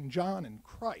between John and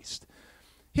Christ.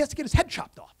 He has to get his head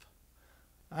chopped off.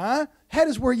 Head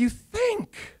is where you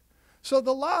think. So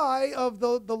the lie of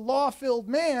the law-filled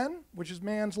man, which is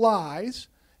man's lies,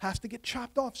 has to get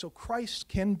chopped off so Christ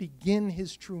can begin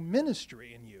his true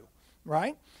ministry in you,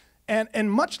 right?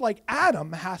 And much like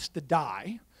Adam has to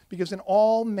die, because in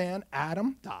all men,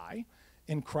 Adam die.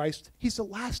 In Christ, he's the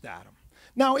last Adam.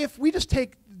 Now, if we just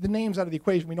take the names out of the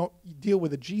equation, we don't deal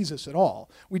with a Jesus at all.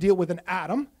 We deal with an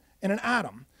Adam and an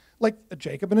Adam, like a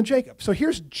Jacob and a Jacob. So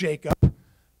here's Jacob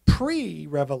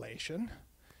pre-revelation.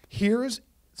 Here's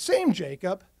same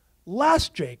Jacob,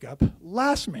 last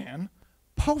man,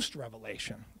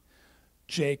 post-revelation.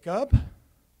 Jacob,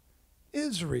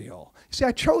 Israel. See,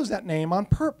 I chose that name on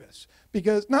purpose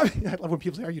because now I love when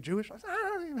people say, "Are you Jewish?" I say, "I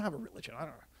don't even have a religion. I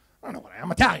don't know what I am.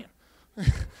 I'm Italian."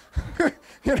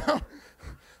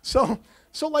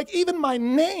 So like even my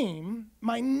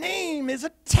name is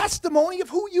a testimony of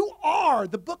who you are.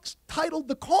 The book's titled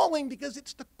The Calling because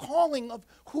it's the calling of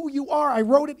who you are. I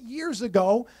wrote it years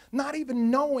ago, not even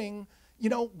knowing,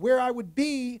 where I would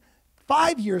be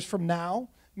 5 years from now,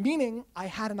 meaning I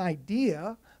had an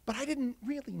idea, but I didn't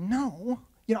really know.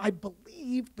 I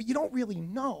believed, but you don't really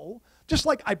know. Just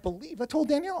like I believe. I told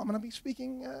Danielle I'm going to be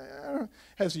speaking.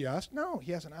 Has he asked? No,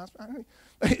 he hasn't asked.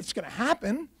 It's going to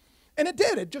happen. And it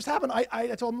did. It just happened. I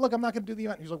told him, look, I'm not going to do the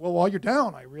event. He's like, well, while you're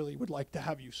down, I really would like to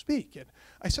have you speak. And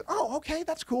I said, oh, okay,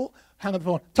 that's cool. Hang up the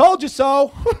phone. Told you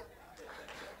so.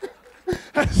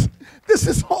 This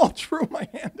is all true, my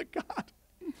hand to God.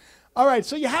 All right,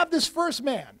 so you have this first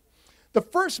man. The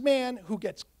first man who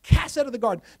gets cast out of the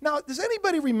garden. Now, does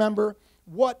anybody remember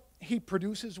what he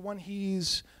produces when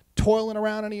he's toiling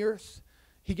around on the earth?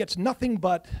 He gets nothing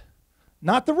but,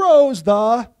 not the rose,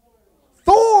 the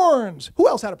thorns. Who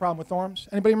else had a problem with thorns?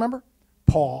 Anybody remember?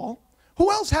 Paul. Who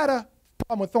else had a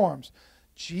problem with thorns?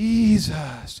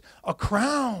 Jesus. A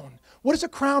crown. What does a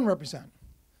crown represent?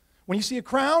 When you see a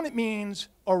crown, it means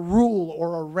a rule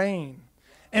or a reign.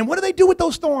 And what do they do with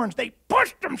those thorns? They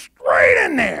push them straight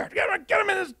in there. Get them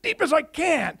in as deep as I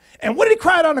can. And what did he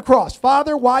cry out on the cross?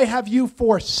 Father, why have you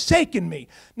forsaken me?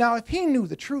 Now, if he knew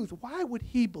the truth, why would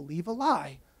he believe a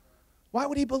lie? Why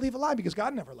would he believe a lie? Because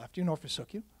God never left you nor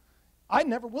forsook you. I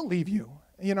never will leave you.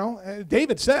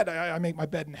 David said, I make my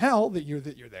bed in hell that you're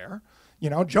there.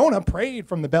 Jonah prayed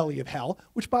from the belly of hell,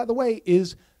 which, by the way,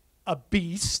 is a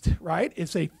beast, right?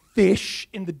 It's a fish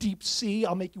in the deep sea.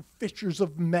 I'll make you fishers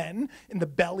of men. In the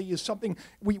belly is something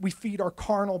we feed our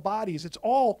carnal bodies.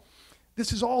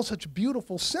 This is all such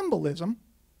beautiful symbolism.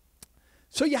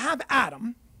 So you have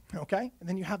Adam, okay? And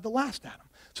then you have the last Adam.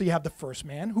 So you have the first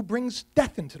man who brings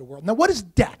death into the world. Now, what is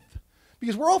death?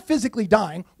 Because we're all physically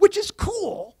dying, which is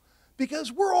cool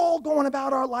because we're all going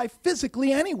about our life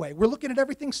physically anyway. We're looking at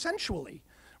everything sensually.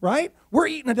 Right? We're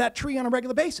eating at that tree on a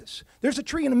regular basis. There's a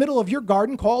tree in the middle of your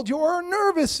garden called your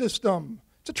nervous system.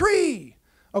 It's a tree,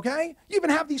 okay? You even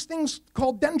have these things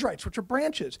called dendrites, which are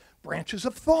branches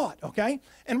of thought, okay?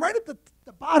 And right at the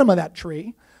bottom of that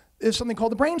tree is something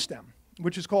called the brainstem,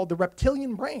 which is called the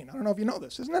reptilian brain. I don't know if you know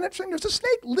this. Isn't that interesting? There's a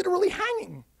snake literally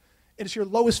hanging. It is your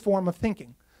lowest form of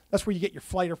thinking. That's where you get your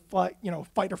fight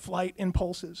or flight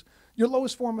impulses, your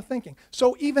lowest form of thinking.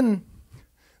 So even...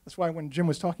 That's why when Jim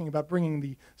was talking about bringing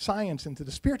the science into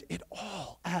the spirit, it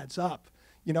all adds up.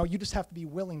 You just have to be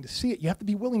willing to see it. You have to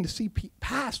be willing to see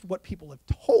past what people have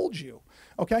told you,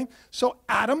 okay? So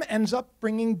Adam ends up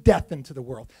bringing death into the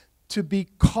world. To be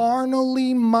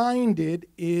carnally minded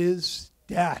is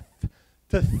death.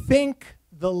 To think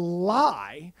the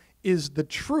lie is the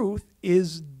truth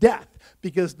is death,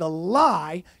 because the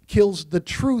lie kills the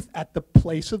truth at the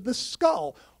place of the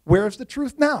skull. Where's the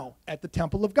truth now? At the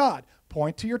temple of God.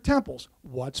 Point to your temples.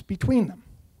 What's between them?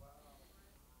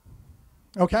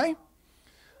 Okay?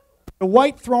 The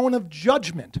white throne of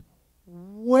judgment.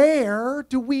 Where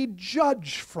do we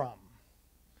judge from?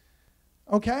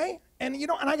 Okay? And, you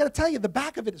know, and I got to tell you, the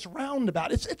back of it is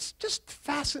roundabout. It's just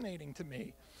fascinating to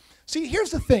me. See, here's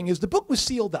the thing, is the book was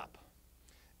sealed up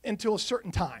until a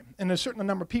certain time, and a certain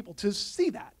number of people to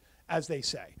see that, as they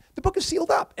say. The book is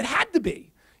sealed up. It had to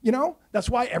be. You know, that's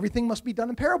why everything must be done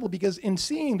in parable, because in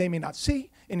seeing they may not see,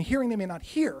 in hearing they may not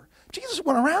hear. Jesus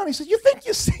went around, he said, you think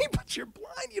you see, but you're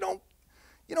blind. You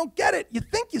don't get it. You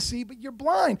think you see, but you're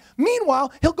blind.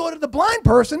 Meanwhile, he'll go to the blind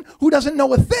person who doesn't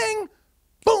know a thing.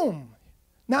 Boom.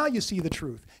 Now you see the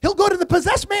truth. He'll go to the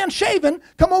possessed man shaven,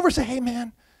 come over and say, hey,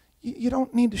 man, you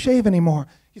don't need to shave anymore.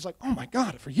 He's like, oh, my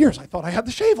God, for years I thought I had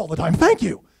to shave all the time. Thank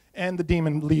you. And the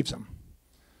demon leaves him.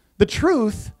 The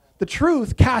truth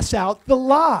casts out the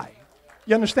lie.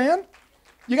 You understand?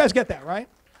 You guys get that, right?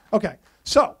 Okay.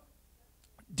 So,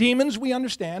 demons, we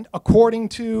understand, according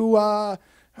to, I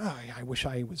wish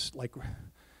I was like,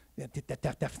 that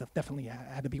definitely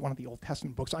had to be one of the Old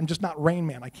Testament books. I'm just not Rain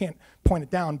Man. I can't point it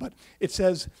down, but it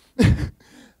says,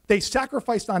 they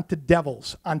sacrificed unto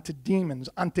devils, unto demons,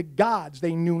 unto gods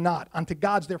they knew not, unto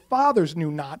gods their fathers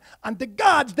knew not, unto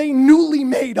gods they newly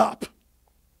made up.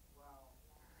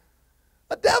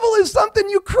 A devil is something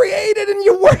you created and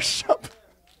you worship.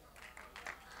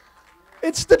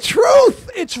 It's the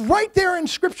truth. It's right there in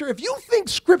Scripture. If you think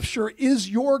Scripture is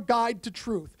your guide to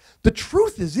truth, the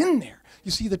truth is in there.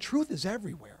 You see, the truth is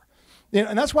everywhere. You know,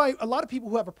 and that's why a lot of people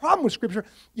who have a problem with Scripture,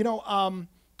 you know, I'm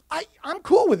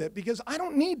cool with it because I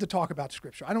don't need to talk about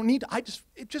Scripture. I don't need to.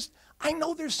 I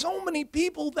know there's so many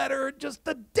people that are just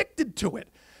addicted to it,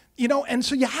 you know, and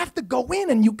so you have to go in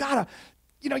and you gotta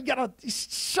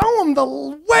show them the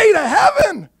way to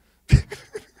heaven.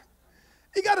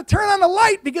 You got to turn on the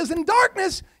light because in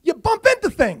darkness, you bump into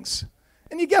things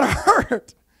and you get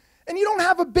hurt. And you don't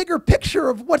have a bigger picture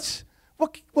of what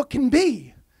can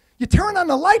be. You turn on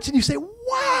the lights and you say,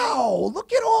 wow,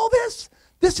 look at all this.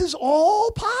 This is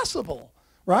all possible,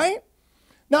 right?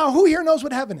 Now, who here knows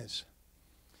what heaven is?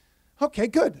 Okay,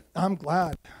 good. I'm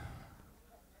glad.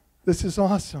 This is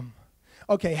awesome.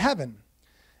 Okay, heaven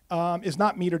is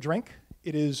not meat or drink.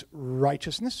 It is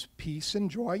righteousness, peace, and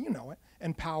joy, you know it,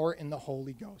 and power in the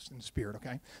Holy Ghost and Spirit,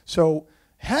 okay? So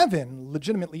heaven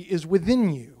legitimately is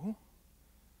within you.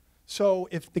 So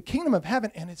if the kingdom of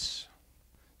heaven, and it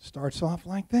starts off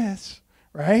like this,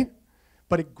 right?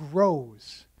 But it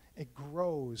grows. It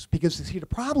grows. Because, see, the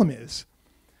problem is,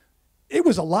 it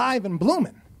was alive and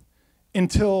blooming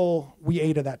until we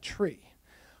ate of that tree.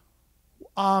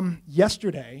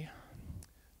 Yesterday,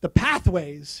 the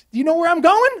pathways, do you know where I'm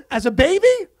going? As a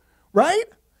baby, right?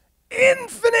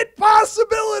 Infinite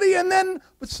possibility. And then,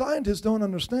 but scientists don't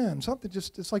understand. Something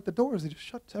just, it's like the doors, they just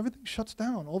shut, everything shuts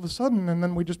down all of a sudden, and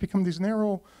then we just become these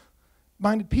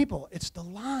narrow-minded people. It's the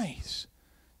lies.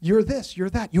 You're this,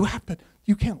 you're that.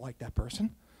 You can't like that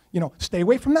person. You know, stay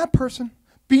away from that person.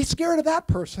 Be scared of that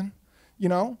person, you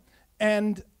know.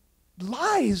 And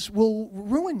lies will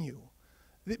ruin you.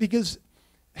 Because,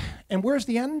 and where's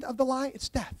the end of the lie? It's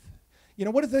death. You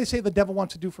know, what did they say the devil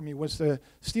wants to do from you? Was to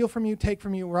steal from you, take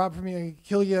from you, rob from you,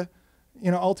 kill you,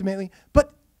 you know, ultimately.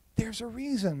 But there's a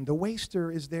reason. The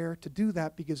waster is there to do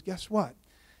that because guess what?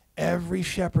 Every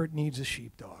shepherd needs a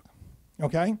sheepdog,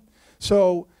 okay?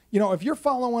 So, you know, if you're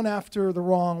following after the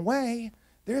wrong way,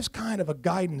 there's kind of a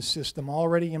guidance system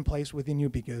already in place within you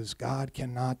because God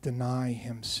cannot deny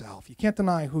himself. You can't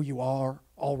deny who you are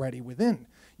already within.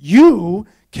 You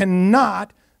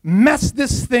cannot mess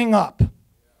this thing up.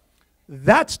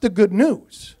 That's the good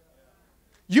news.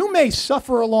 You may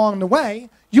suffer along the way.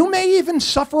 You may even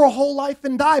suffer a whole life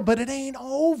and die, but it ain't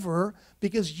over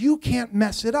because you can't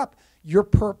mess it up. Your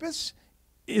purpose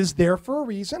is there for a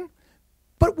reason,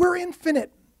 but we're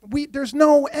infinite. There's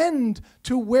no end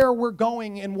to where we're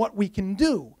going and what we can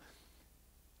do.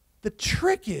 The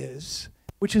trick is,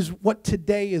 which is what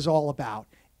today is all about,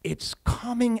 it's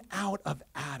coming out of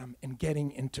Adam and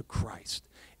getting into Christ.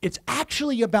 It's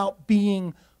actually about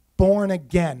being born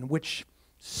again, which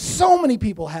so many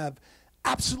people have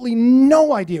absolutely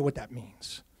no idea what that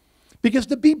means. Because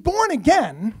to be born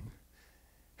again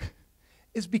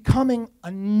is becoming a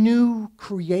new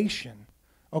creation,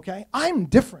 okay? I'm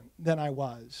different than I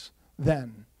was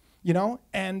then, you know?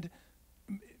 And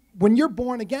when you're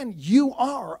born again, you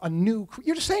are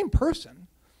you're the same person.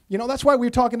 You know, that's why we're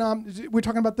talking about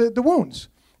the wounds.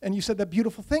 And you said that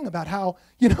beautiful thing about how,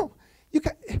 you know,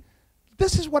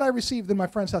 this is what I received in my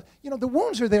friend's house. You know, the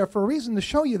wounds are there for a reason to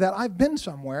show you that I've been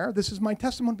somewhere. This is my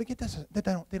testimony, but get this, they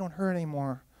don't hurt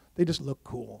anymore. They just look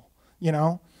cool, you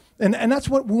know? And that's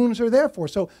what wounds are there for.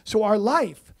 So our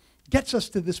life gets us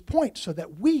to this point so that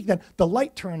then the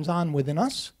light turns on within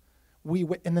us,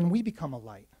 and then we become a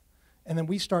light. And then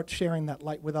we start sharing that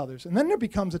light with others. And then there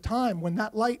becomes a time when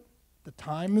that light the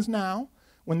time is now,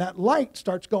 when that light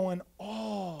starts going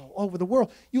all over the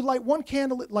world. You light one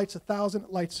candle, it lights 1,000,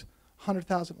 it lights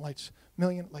 100,000, it lights a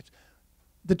million, it lights.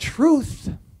 The truth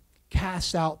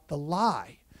casts out the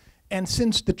lie. And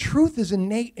since the truth is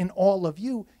innate in all of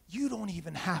you, you don't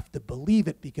even have to believe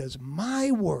it, because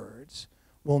my words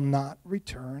will not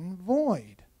return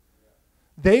void.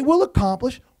 They will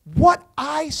accomplish what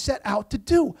I set out to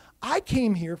do. I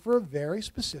came here for a very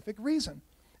specific reason,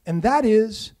 and that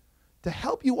is to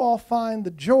help you all find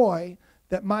the joy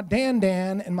that my Dan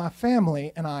and my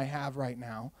family and I have right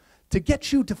now, to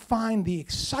get you to find the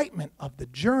excitement of the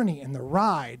journey and the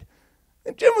ride.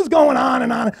 And Jim was going on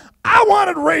and on. I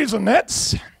wanted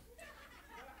Raisinets,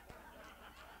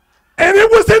 and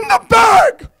it was in the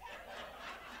bag.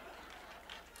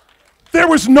 There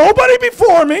was nobody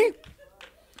before me.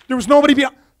 There was nobody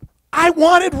behind. I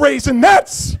wanted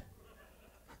Raisinets.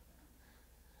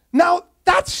 Now,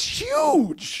 that's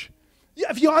huge.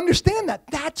 If you understand that,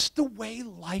 that's the way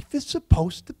life is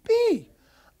supposed to be.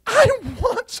 I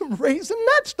want some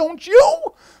Raisinets, don't you?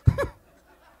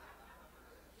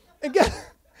 Again,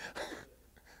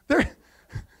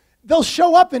 they'll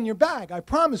show up in your bag, I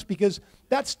promise, because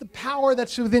that's the power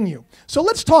that's within you. So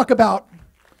let's talk about,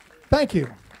 thank you.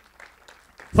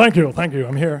 Thank you.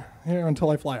 I'm here until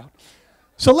I fly out.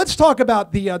 So let's talk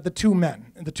about the two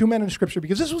men in Scripture,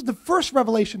 because this was the first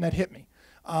revelation that hit me.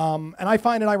 And I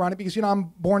find it ironic because, I'm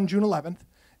born June 11th,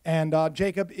 and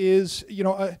Jacob is,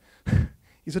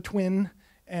 he's a twin,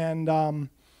 and,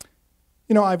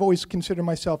 I've always considered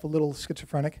myself a little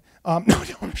schizophrenic.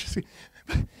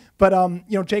 But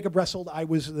Jacob wrestled. I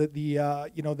was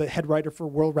the head writer for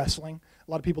World Wrestling.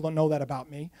 A lot of people don't know that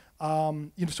about me.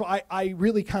 So I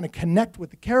really kind of connect with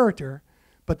the character.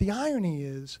 But the irony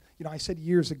is, I said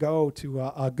years ago to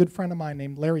a good friend of mine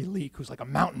named Larry Leake, who's like a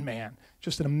mountain man,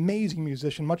 just an amazing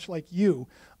musician, much like you.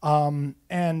 I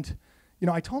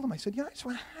told him, I said,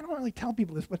 I don't really tell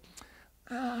people this, but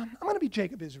I'm going to be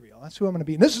Jacob Israel. That's who I'm going to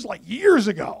be. And this is like years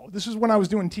ago. This is when I was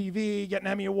doing TV, getting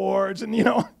Emmy Awards, and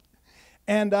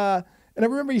And I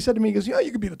remember he said to me, he goes,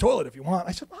 you could be the toilet if you want.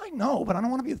 I said, well, I know, but I don't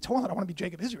want to be the toilet. I want to be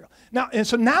Jacob Israel. Now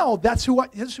that's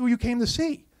who you came to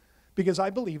see, because I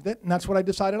believed it, and that's what I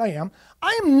decided I am.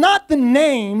 I am not the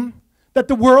name that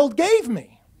the world gave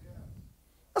me.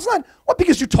 That's not, what,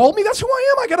 because you told me that's who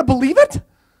I am? I got to believe it?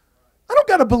 I don't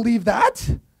got to believe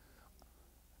that.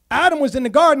 Adam was in the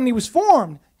garden, he was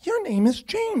formed. Your name is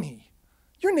Jamie.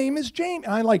 Your name is Jamie.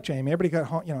 And I like Jamie. Everybody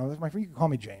got, my friend, you can call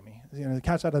me Jamie. The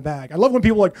cat's out of the bag. I love when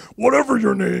people are like, whatever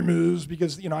your name is,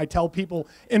 because, I tell people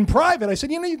in private, I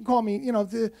said, you can call me,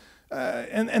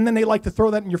 and then they like to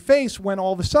throw that in your face when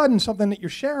all of a sudden something that you're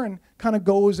sharing kind of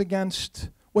goes against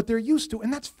what they're used to,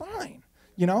 and that's fine,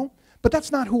 but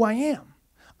that's not who I am.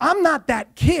 I'm not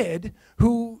that kid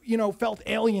who, felt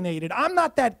alienated. I'm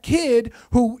not that kid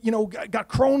who, got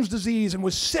Crohn's disease and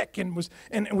was sick and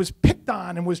was picked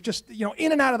on and was just,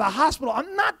 in and out of the hospital.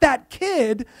 I'm not that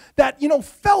kid that,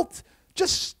 felt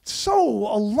just so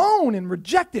alone and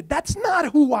rejected. That's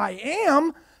not who I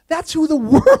am. That's who the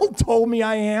world told me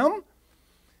I am.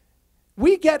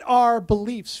 We get our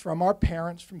beliefs from our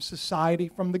parents, from society,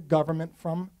 from the government,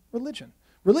 from religion.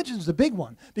 Religion's the big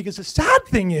one, because the sad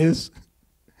thing is,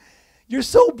 you're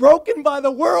so broken by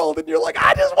the world, and you're like,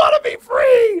 I just want to be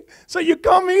free. So you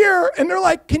come here, and they're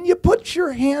like, can you put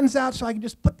your hands out so I can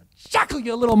just shackle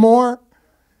you a little more?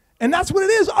 And that's what it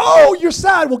is. Oh, you're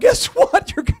sad. Well, guess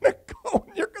what? You're going to go,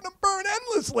 and you're going to burn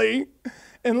endlessly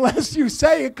unless you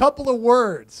say a couple of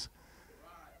words.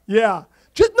 Yeah.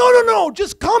 Just no.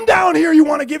 Just come down here. You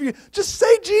want to give you. Just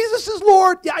say Jesus is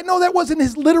Lord. Yeah, I know that wasn't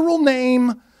his literal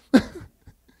name.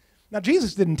 Now,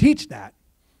 Jesus didn't teach that.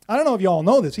 I don't know if you all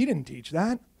know this. He didn't teach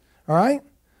that. All right?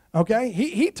 Okay?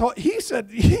 He said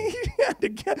he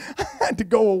had to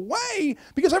go away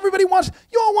because everybody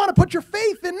you all want to put your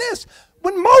faith in this.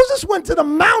 When Moses went to the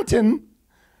mountain,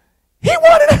 he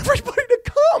wanted everybody to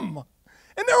come.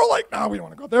 And they were like, no, we don't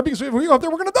want to go up there because if we go up there,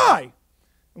 we're going to die.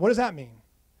 What does that mean?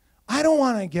 I don't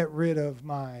want to get rid of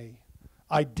my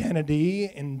identity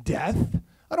in death.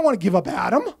 I don't want to give up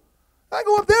Adam. I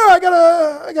go up there,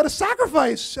 I gotta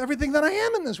sacrifice everything that I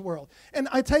am in this world. And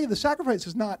I tell you, the sacrifice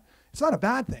it's not a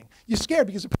bad thing. You're scared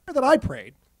because the prayer that I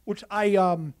prayed, which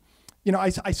I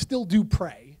still do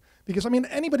pray, because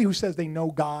anybody who says they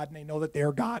know God and they know that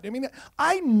they're God,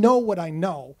 I know what I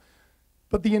know,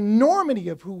 but the enormity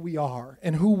of who we are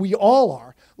and who we all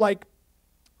are, like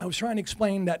I was trying to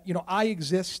explain that, I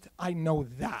exist, I know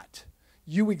that.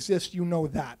 You exist, you know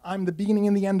that. I'm the beginning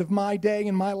and the end of my day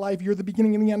and my life. You're the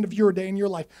beginning and the end of your day and your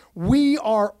life. We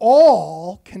are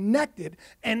all connected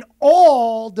and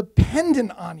all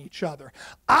dependent on each other.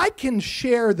 I can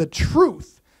share the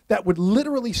truth that would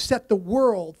literally set the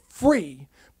world free,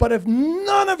 but if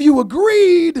none of you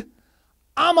agreed,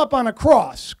 I'm up on a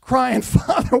cross crying,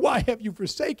 Father, why have you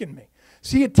forsaken me?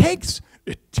 See, it takes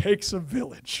a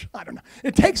village. I don't know.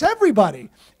 It takes everybody.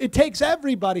 It takes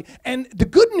everybody. And the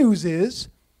good news is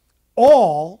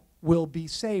all will be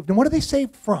saved. And what are they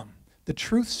saved from? The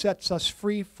truth sets us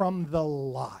free from the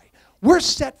lie. We're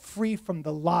set free from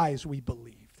the lies we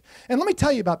believed. And let me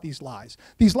tell you about these lies.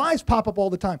 These lies pop up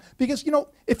all the time. Because,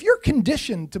 if you're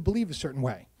conditioned to believe a certain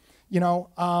way,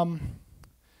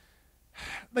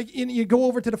 like you go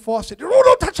over to the faucet, oh,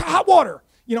 don't touch the hot water.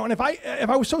 And if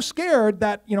I was so scared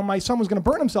that, my son was going to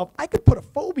burn himself, I could put a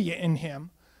phobia in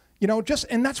him,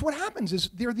 and that's what happens is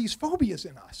there are these phobias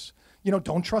in us.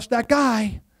 Don't trust that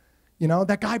guy.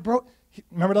 That guy broke,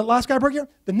 remember that last guy broke you?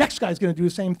 The next guy's going to do the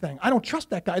same thing. I don't trust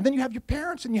that guy. And then you have your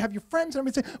parents and you have your friends and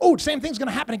everybody say, oh, the same thing's going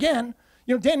to happen again.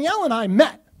 Danielle and I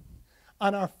met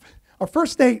on our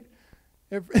first date.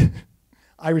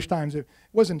 Irish times, it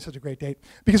wasn't such a great date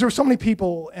because there were so many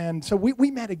people. And so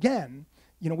we met again,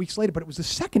 weeks later, but it was the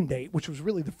second date, which was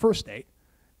really the first date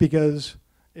because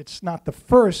it's not the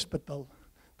first, but the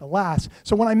last.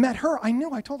 So when I met her,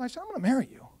 I told her, I said, I'm going to marry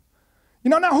you.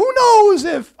 Now who knows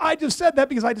if I just said that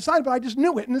because I decided, but I just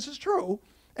knew it, and this is true.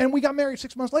 And we got married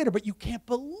 6 months later, but you can't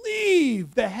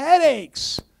believe the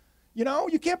headaches. You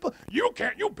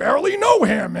barely know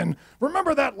him, and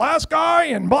remember that last guy,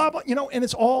 and blah, blah, and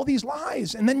it's all these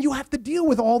lies. And then you have to deal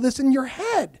with all this in your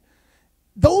head.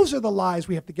 Those are the lies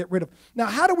we have to get rid of. Now,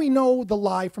 how do we know the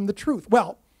lie from the truth?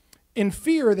 Well, in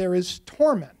fear, there is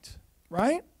torment,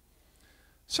 right?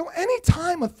 So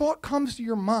anytime a thought comes to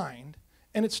your mind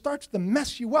and it starts to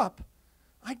mess you up,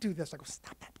 I do this. I go,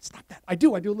 stop that. I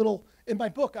do a little, in my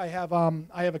book, I have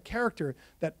a character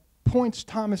that points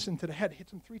Thomas into the head,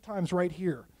 hits him 3 times right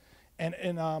here.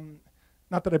 And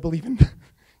not that I believe in,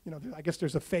 I guess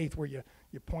there's a faith where you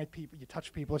point people, you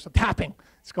touch people. It's tapping.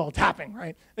 It's called tapping,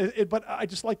 right? But I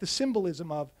just like the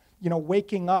symbolism of,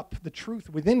 waking up the truth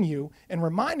within you and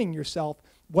reminding yourself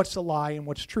what's a lie and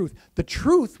what's truth. The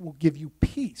truth will give you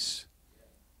peace,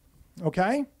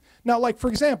 okay? Now, like, for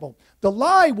example, the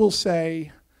lie will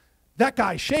say, that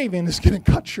guy shaving is going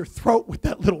to cut your throat with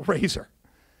that little razor.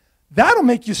 That'll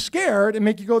make you scared and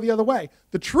make you go the other way.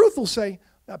 The truth will say,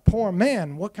 that poor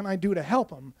man, what can I do to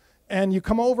help him? And you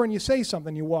come over and you say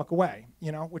something, you walk away,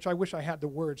 which I wish I had the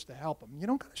words to help him. You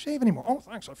don't got to shave anymore. Oh,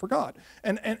 thanks, I forgot.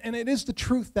 And it is the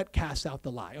truth that casts out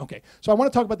the lie. Okay, so I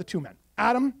want to talk about the 2 men.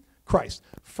 Adam, Christ.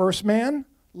 First man,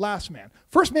 last man.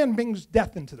 First man brings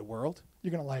death into the world.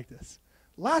 You're going to like this.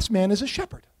 Last man is a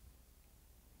shepherd.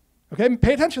 Okay,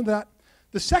 pay attention to that.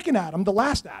 The second Adam, the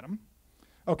last Adam,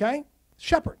 okay,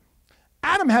 shepherd.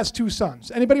 Adam has 2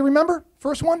 sons. Anybody remember?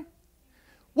 First one?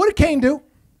 What did Cain do?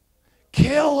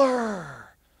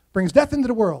 Killer. Brings death into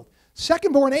the world.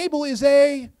 Second-born Abel is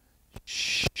a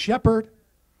shepherd.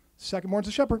 Second-born's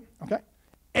a shepherd, okay?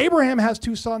 Abraham has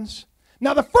 2 sons.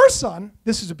 Now the first son,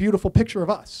 this is a beautiful picture of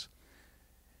us.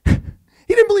 He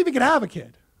didn't believe he could have a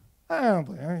kid. I don't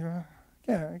believe I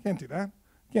can't do that.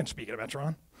 I can't speak at a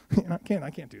Metron. I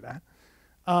can't do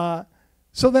that.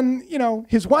 So then,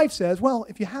 his wife says, well,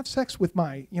 if you have sex with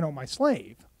my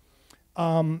slave,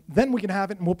 then we can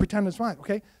have it and we'll pretend it's mine,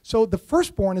 okay? So the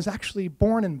firstborn is actually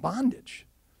born in bondage,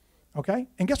 okay?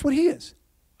 And guess what he is?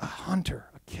 A hunter,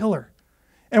 a killer.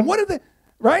 And what did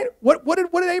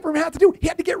Abraham have to do? He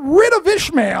had to get rid of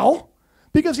Ishmael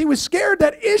because he was scared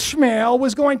that Ishmael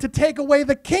was going to take away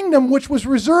the kingdom which was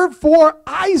reserved for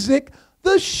Isaac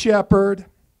the shepherd.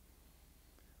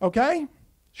 Okay?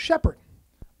 Shepherd.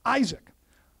 Isaac.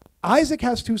 Isaac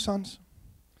has 2 sons.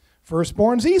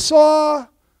 Firstborn's Esau.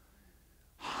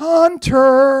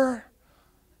 Hunter.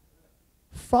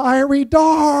 Fiery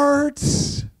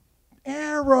darts.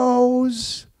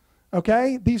 Arrows.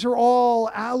 Okay? These are all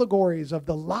allegories of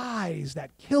the lies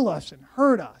that kill us and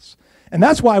hurt us. And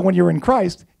that's why when you're in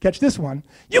Christ, catch this one,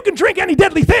 you can drink any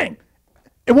deadly thing.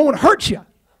 It won't hurt you.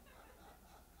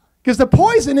 Because the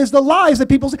poison is the lies that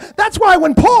people say. That's why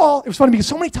when Paul, it was funny because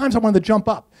so many times I wanted to jump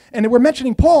up. And we're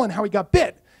mentioning Paul and how he got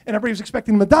bit. And everybody was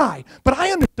expecting him to die. But I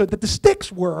understood that the sticks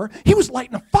he was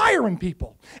lighting a fire in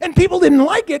people. And people didn't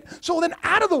like it. So then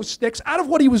out of those sticks, out of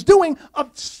what he was doing, a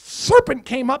serpent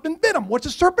came up and bit him. What's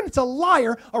a serpent? It's a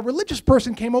liar. A religious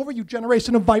person came over, you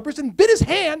generation of vipers, and bit his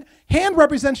hand. Hand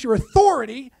represents your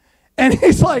authority. And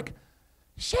he's like,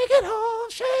 shake it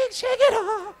off, shake it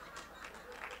off.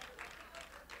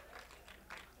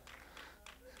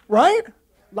 right?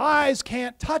 Lies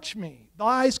can't touch me.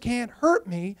 Lies can't hurt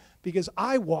me because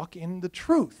I walk in the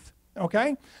truth,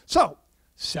 okay? So,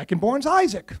 secondborn's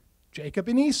Isaac, Jacob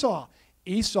and Esau.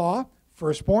 Esau,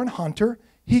 firstborn hunter,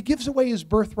 he gives away his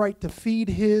birthright to feed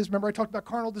his, remember I talked about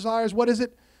carnal desires, what is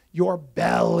it? Your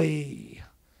belly.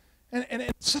 And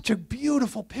it's such a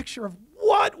beautiful picture of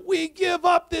what we give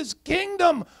up this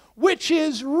kingdom, which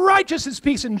is righteousness,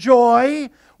 peace, and joy.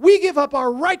 We give up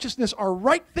our righteousness, our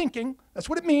right thinking. That's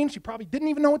what it means. You probably didn't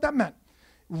even know what that meant.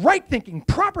 Right thinking,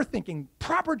 proper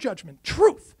judgment,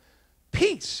 truth,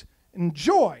 peace, and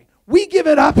joy. We give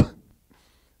it up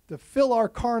to fill our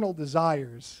carnal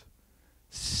desires.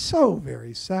 So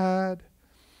very sad.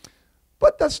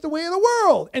 But that's the way of the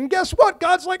world. And guess what?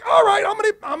 God's like, all right,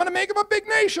 I'm gonna make him a big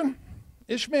nation.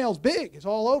 Ishmael's big. It's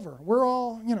all over. We're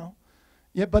all,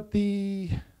 Yeah, but the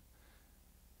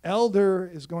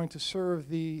elder is going to serve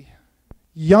the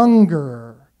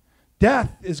younger.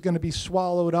 Death is going to be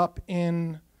swallowed up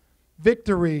in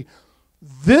victory.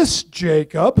 This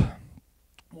Jacob,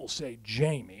 we'll say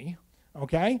Jamie,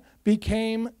 okay,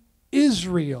 became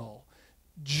Israel.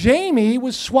 Jamie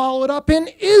was swallowed up in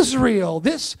Israel.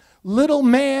 This little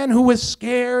man who was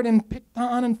scared and picked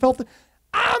on and felt,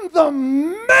 I'm the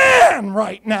man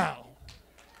right now.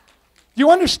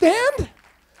 You understand?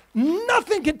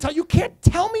 Nothing can tell. You can't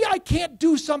tell me I can't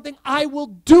do something. I will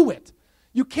do it.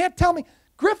 You can't tell me.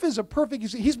 Griff is a perfect,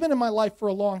 he's been in my life for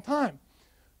a long time.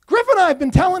 Griff and I have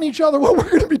been telling each other what we're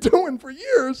going to be doing for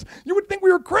years. You would think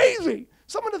we were crazy.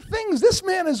 Some of the things this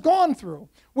man has gone through,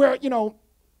 where,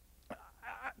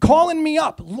 calling me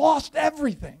up, lost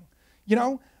everything,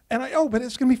 and but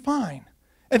it's going to be fine.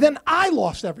 And then I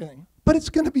lost everything, but it's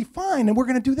going to be fine, and we're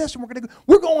going to do this, and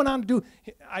we're going on to do,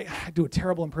 I do a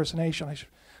terrible impersonation.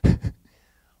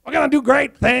 We're going to do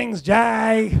great things,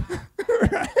 Jay.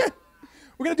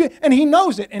 We're going to do it. And he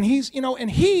knows it, and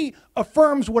and he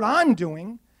affirms what I'm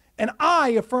doing, and I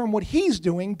affirm what he's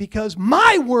doing, because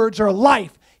my words are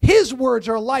life. His words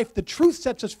are life. The truth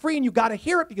sets us free, and you got to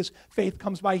hear it, because faith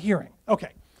comes by hearing.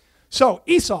 Okay. So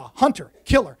Esau, hunter,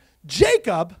 killer.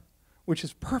 Jacob, which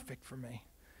is perfect for me,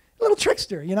 a little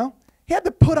trickster, He had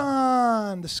to put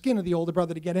on the skin of the older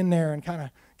brother to get in there and kind of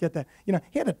get that, he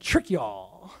had to trick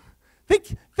y'all.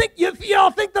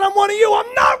 Y'all think that I'm one of you.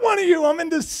 I'm not one of you. I'm in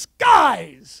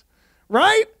disguise,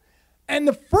 right? And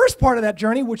the first part of that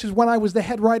journey, which is when I was the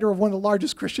head writer of one of the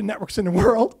largest Christian networks in the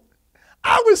world,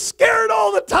 I was scared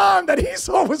all the time that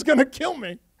Esau was going to kill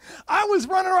me. I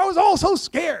was all so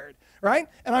scared, right?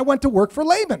 And I went to work for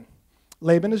Laban.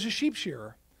 Laban is a sheep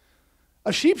shearer.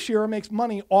 A sheep shearer makes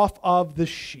money off of the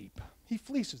sheep. He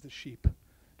fleeces the sheep.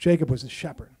 Jacob was a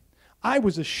shepherd. I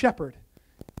was a shepherd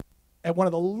at one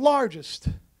of the largest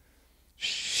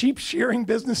sheep shearing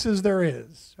businesses there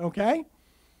is, okay?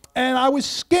 And I was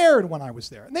scared when I was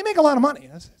there. And they make a lot of money.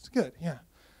 It's good, yeah.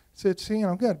 It's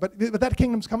good. But that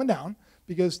kingdom's coming down,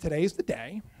 because today's the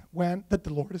day that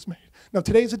the Lord has made. Now,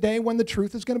 today's the day when the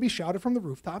truth is going to be shouted from the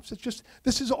rooftops. It's just,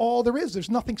 this is all there is. There's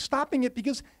nothing stopping it,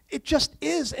 because it just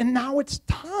is, and now it's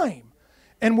time.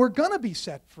 And we're going to be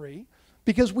set free,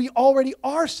 because we already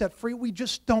are set free. We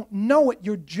just don't know it.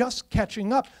 You're just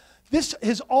catching up. This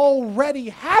has already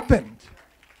happened.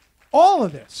 All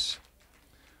of this.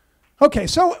 Okay,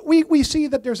 so we see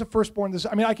that there's a firstborn.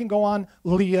 I can go on.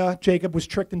 Leah, Jacob was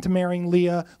tricked into marrying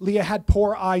Leah. Leah had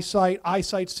poor eyesight.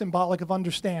 Eyesight's symbolic of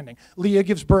understanding. Leah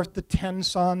gives birth to 10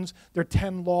 sons. There are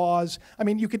 10 laws.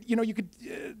 You could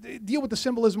deal with the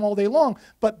symbolism all day long,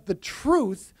 but the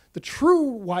true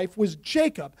wife was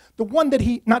Jacob, the one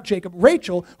that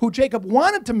Rachel, who Jacob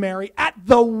wanted to marry at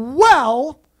the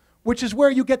well, which is where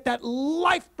you get that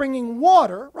life-bringing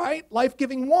water, right?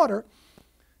 Life-giving water,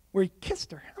 where he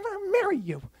kissed her. I'm going to marry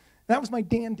you. And that was my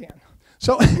Dan.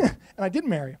 So, and I did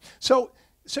marry him. So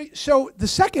the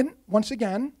second, once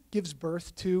again, gives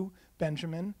birth to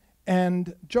Benjamin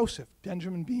and Joseph.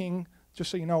 Benjamin being,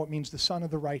 just so you know, it means the son of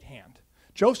the right hand.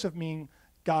 Joseph meaning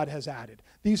God has added.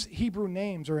 These Hebrew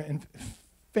names are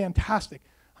fantastic.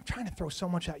 I'm trying to throw so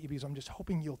much at you, because I'm just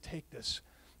hoping you'll take this.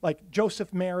 Like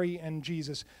Joseph, Mary, and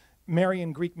Jesus. Mary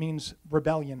in Greek means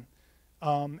rebellion.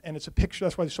 And it's a picture,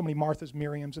 that's why there's so many Marthas,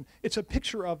 Miriams, and it's a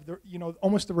picture of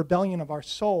almost the rebellion of our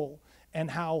soul, and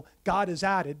how God has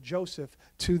added Joseph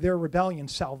to their rebellion,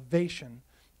 salvation,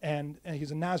 and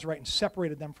he's a Nazarite and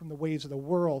separated them from the ways of the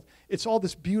world. It's all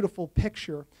this beautiful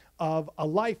picture of a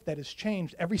life that has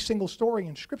changed. Every single story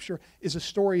in Scripture is a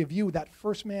story of you. That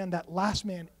first man, that last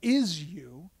man is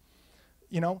you.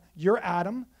 You're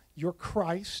Adam, you're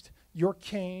Christ, you're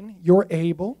Cain, you're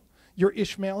Abel, you're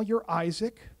Ishmael, you're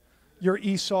Isaac, you're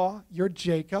Esau, you're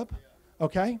Jacob,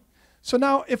 okay? So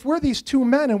now, if we're these two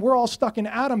men and we're all stuck in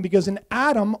Adam, because in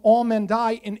Adam, all men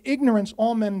die, in ignorance,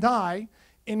 all men die,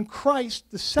 in Christ,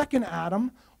 the second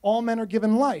Adam, all men are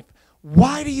given life.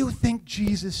 Why do you think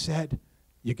Jesus said,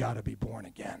 you got to be born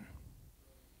again?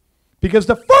 Because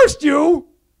the first you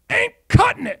ain't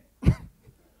cutting it.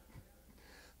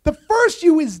 The first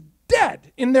you is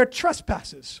dead in their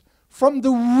trespasses from the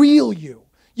real you.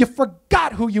 You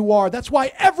forgot who you are. That's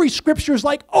why every scripture is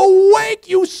like, awake,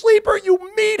 you sleeper, you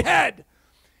meathead.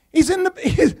 He's in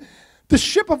the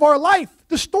ship of our life.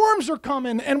 The storms are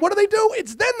coming. And what do?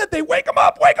 It's then that they wake him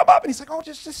up. And he's like, oh,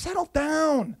 just settle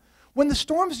down. When the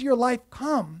storms of your life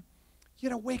come, you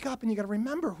got to wake up and you got to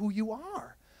remember who you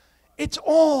are. It's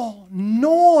all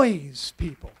noise,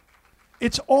 people.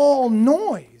 It's all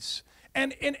noise.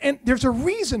 And there's a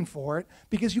reason for it,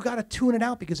 because you got to tune it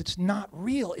out, because it's not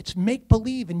real. It's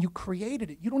make-believe, and you created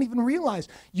it. You don't even realize.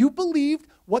 You believed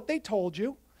what they told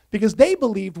you, because they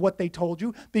believed what they told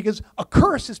you, because a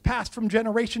curse is passed from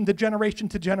generation to generation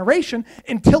to generation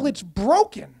until it's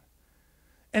broken.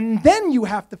 And then you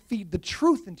have to feed the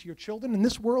truth into your children, and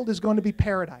this world is going to be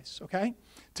paradise, okay?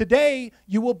 Today,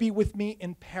 you will be with me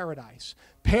in paradise.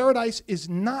 Paradise is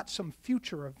not some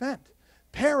future event.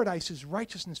 Paradise is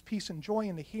righteousness, peace, and joy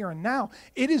in the here and now.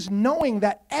 It is knowing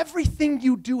that everything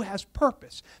you do has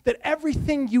purpose, that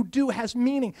everything you do has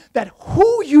meaning, that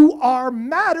who you are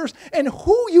matters, and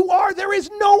who you are, there is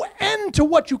no end to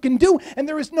what you can do, and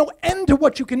there is no end to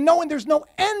what you can know, and there's no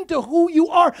end to who you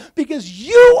are, because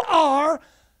you are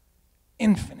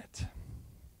infinite.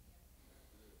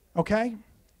 Okay?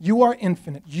 You are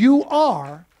infinite. You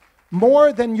are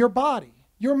more than your body.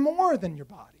 You're more than your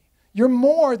body. You're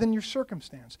more than your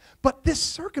circumstance. But this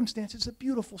circumstance is a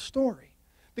beautiful story.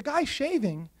 The guy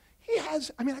shaving, I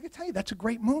can tell you, that's a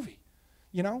great movie.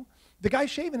 You know? The guy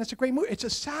shaving, that's a great movie. It's a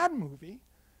sad movie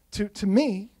to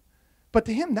me, but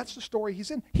to him, that's the story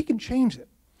he's in. He can change it.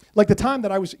 Like the time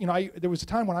that I was, there was a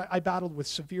time when I battled with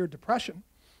severe depression,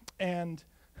 and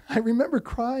I remember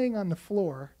crying on the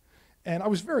floor, and I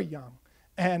was very young.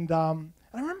 And I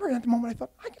remember at the moment I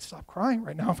thought, I can stop crying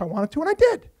right now if I wanted to, and I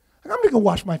did. I'm going to go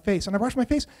wash my face. And I washed my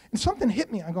face, and something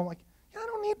hit me. I'm going like, I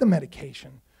don't need the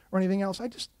medication or anything else. I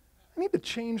need to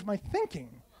change my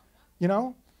thinking,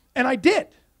 And I did.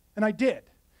 And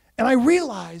I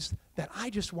realized that I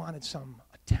just wanted some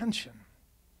attention.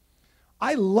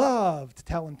 I loved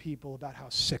telling people about how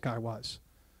sick I was.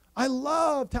 I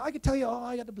could tell you,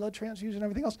 I got the blood transfusion and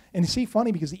everything else. And see,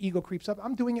 funny, because the ego creeps up.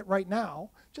 I'm doing it right now,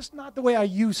 just not the way I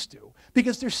used to.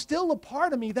 Because there's still a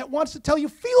part of me that wants to tell you,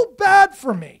 feel bad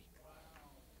for me.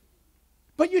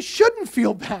 But you shouldn't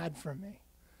feel bad for me.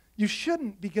 You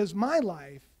shouldn't, because my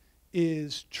life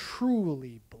is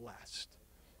truly blessed.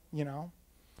 We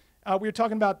were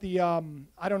talking about the,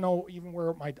 I don't know even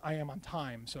where I am on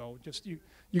time, so just you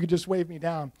could just wave me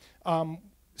down.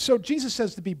 So Jesus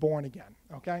says to be born again,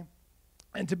 okay?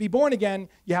 And to be born again,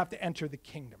 you have to enter the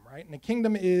kingdom, right? And the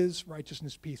kingdom is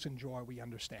righteousness, peace, and joy, we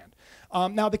understand.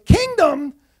 Now the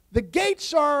kingdom, the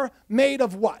gates are made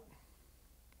of what?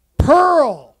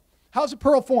 Pearl. How's a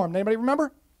pearl formed? Anybody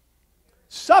remember?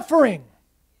 Suffering.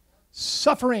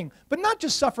 Suffering. But not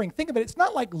just suffering. Think of it. It's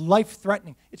not like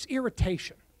life-threatening. It's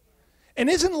irritation. And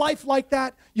isn't life like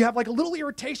that? You have like a little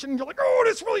irritation, and you're like, oh,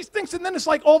 this really stinks. And then it's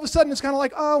like, all of a sudden, it's kind of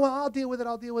like, oh, well, I'll deal with it.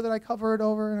 I cover it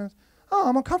over. And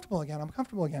I'm uncomfortable again.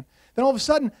 Then all of a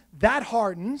sudden, that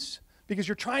hardens because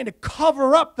you're trying to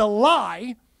cover up the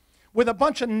lie with a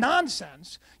bunch of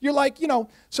nonsense. You're like,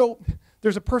 so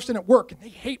there's a person at work, and they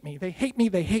hate me.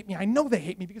 I know they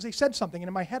hate me because they said something, and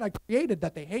in my head I created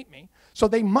that they hate me, so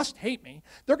they must hate me.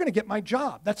 They're going to get my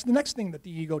job. That's the next thing that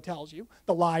the ego tells you.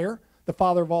 The liar, the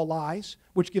father of all lies,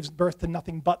 which gives birth to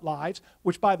nothing but lies,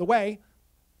 which, by the way,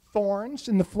 thorns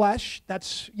in the flesh,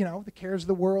 that's, the cares of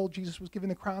the world. Jesus was given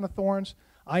the crown of thorns.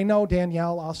 I know,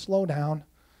 Danielle, I'll slow down.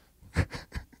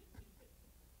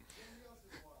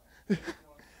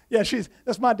 Yeah,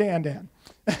 that's my Dan.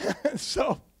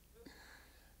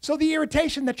 So the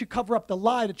irritation that you cover up, the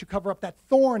lie that you cover up, that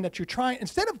thorn that you're trying,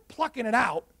 instead of plucking it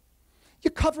out, you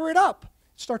cover it up.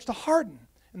 It starts to harden,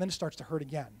 and then it starts to hurt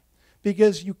again.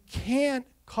 Because you can't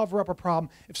cover up a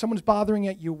problem. If someone's bothering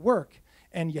at your work,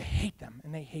 and you hate them,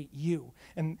 and they hate you,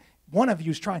 and one of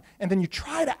you is trying, and then you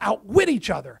try to outwit each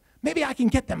other. Maybe I can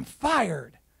get them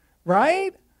fired,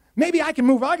 right? Maybe I can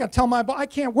move. I got to tell my boss, I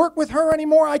can't work with her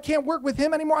anymore. I can't work with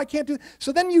him anymore. I can't do.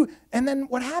 So then then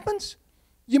what happens?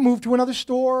 You move to another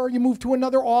store, you move to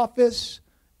another office.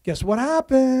 Guess what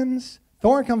happens?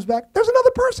 Thorn comes back. There's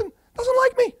another person. Doesn't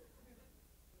like me.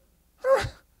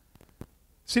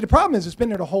 See, the problem is it's been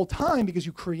there the whole time because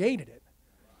you created it.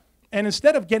 And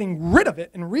instead of getting rid of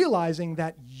it and realizing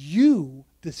that you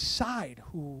decide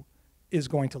who is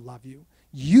going to love you.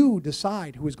 You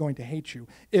decide who is going to hate you.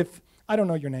 If, I don't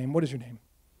know your name. What is your name?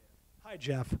 Hi,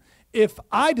 Jeff. If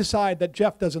I decide that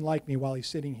Jeff doesn't like me while he's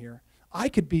sitting here, I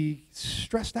could be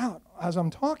stressed out as I'm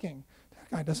talking.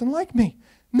 That guy doesn't like me.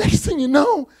 Next thing you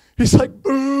know, he's like,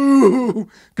 boo,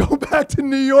 go back to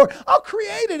New York. I'll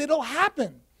create it. It'll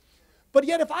happen. But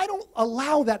yet if I don't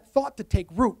allow that thought to take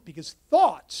root, because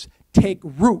thoughts take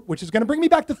root, which is going to bring me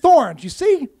back to thorns, you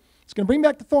see? It's going to bring me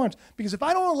back to thorns. Because if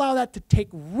I don't allow that to take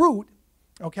root,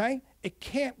 okay, it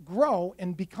can't grow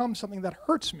and become something that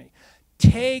hurts me.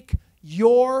 Take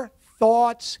your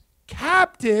thoughts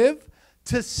captive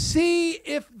to see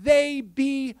if they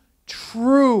be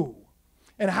true.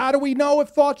 And how do we know if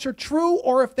thoughts are true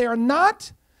or if they are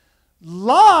not?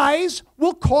 Lies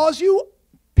will cause you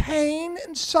pain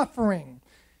and suffering.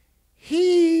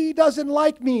 He doesn't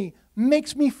like me,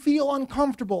 makes me feel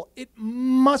uncomfortable. It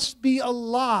must be a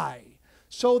lie.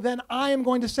 So then I am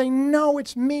going to say, no,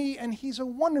 it's me, and he's a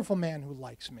wonderful man who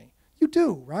likes me. You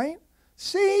do, right?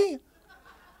 See?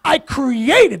 I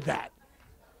created that.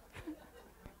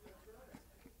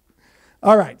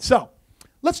 All right, so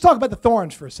let's talk about the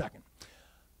thorns for a second.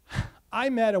 I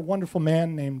met a wonderful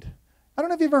man named, I don't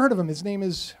know if you've ever heard of him. His name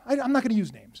is, I'm not going to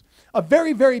use names. A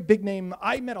very, very big name.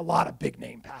 I met a lot of big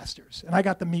name pastors, and I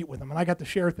got to meet with them, and I got to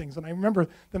share things, and I remember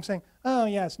them saying, oh,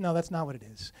 yes, no, that's not what it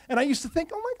is. And I used to think,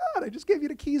 oh, my God, I just gave you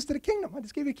the keys to the kingdom. I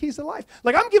just gave you the keys to life.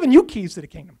 Like, I'm giving you keys to the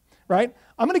kingdom, right?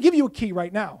 I'm going to give you a key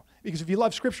right now, because if you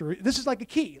love Scripture, this is like a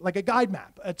key, like a guide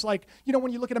map. It's like, you know,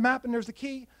 when you look at a map and there's the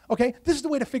key, okay, this is the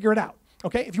way to figure it out,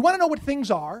 okay? If you want to know what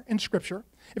things are in Scripture,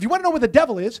 if you want to know where the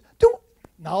devil is,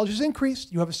 knowledge is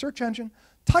increased. You have a search engine.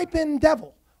 Type in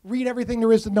devil. Read everything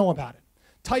there is to know about it.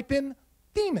 Type in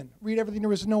demon. Read everything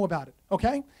there is to know about it.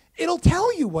 Okay? It'll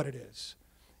tell you what it is.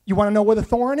 You want to know where the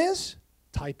thorn is?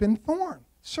 Type in thorn.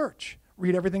 Search.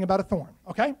 Read everything about a thorn.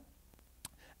 Okay?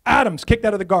 Adam's kicked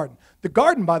out of the garden. The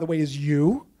garden, by the way, is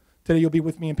you. Today you'll be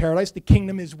with me in paradise. The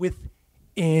kingdom is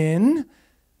within.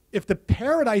 If the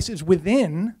paradise is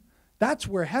within, that's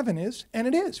where heaven is, and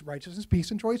it is. Righteousness,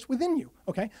 peace, and joy is within you,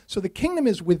 okay? So the kingdom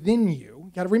is within you.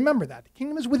 You got to remember that. The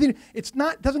kingdom is within you. It's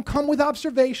not, doesn't come with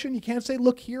observation. You can't say,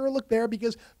 look here or look there,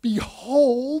 because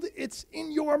behold, it's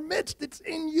in your midst. It's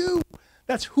in you.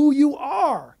 That's who you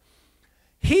are.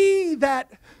 He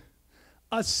that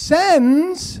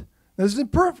ascends, this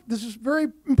is very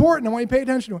important. I want you to pay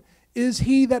attention to it, is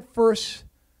he that first,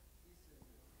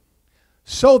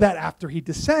 so that after he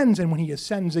descends and when he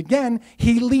ascends again,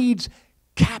 he leads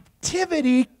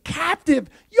captivity captive.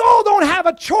 Y'all don't have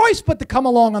a choice but to come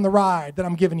along on the ride that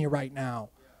I'm giving you right now.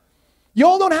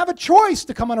 Y'all don't have a choice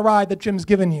to come on a ride that Jim's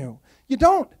giving you. You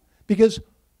don't, because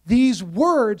these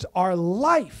words are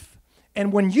life.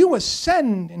 And when you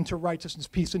ascend into righteousness,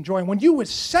 peace, and joy, and when you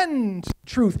ascend to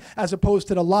truth as opposed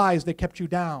to the lies that kept you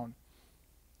down,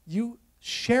 you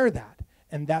share that,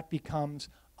 and that becomes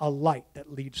a light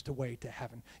that leads the way to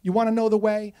heaven. You want to know the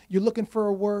way? You're looking for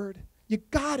a word? You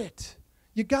got it.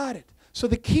 You got it. So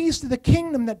the keys to the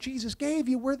kingdom that Jesus gave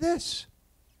you were this.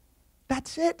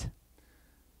 That's it.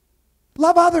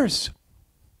 Love others.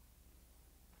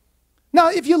 Now,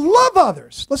 if you love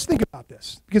others, let's think about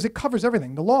this, because it covers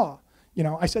everything. The law. You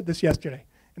know, I said this yesterday,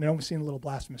 and it almost seemed a little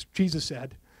blasphemous. Jesus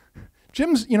said,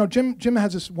 Jim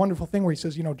has this wonderful thing where he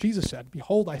says, Jesus said,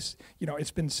 behold,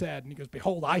 it's been said, and he goes,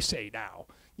 behold, I say now.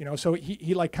 So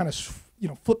he like kind of,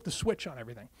 flipped the switch on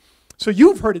everything. So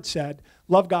you've heard it said,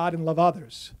 love God and love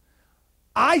others.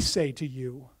 I say to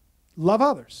you, love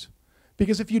others.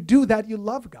 Because if you do that, you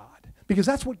love God. Because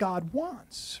that's what God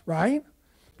wants, right?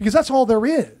 Because that's all there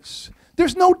is.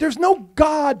 There's no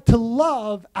God to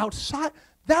love outside.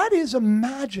 That is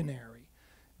imaginary.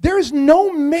 There is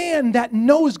no man that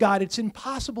knows God. It's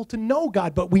impossible to know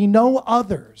God, but we know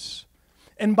others.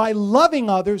 And by loving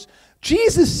others,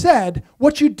 Jesus said,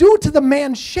 what you do to the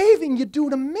man shaving, you do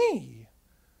to me.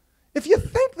 If you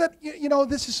think that,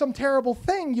 this is some terrible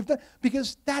thing, you've done,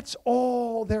 because that's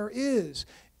all there is.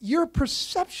 Your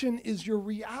perception is your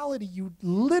reality. You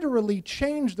literally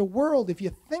change the world. If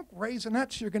you think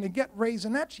raisinets, you're going to get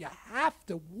raisinets. You have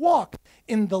to walk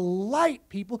in the light,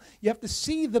 people. You have to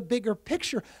see the bigger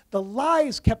picture. The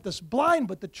lies kept us blind,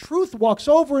 but the truth walks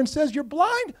over and says, you're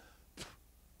blind.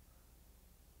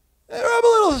 Rub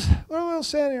a little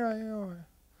sand here.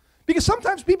 Because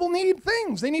sometimes people need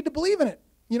things. They need to believe in it.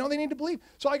 They need to believe.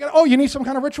 So you need some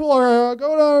kind of ritual, or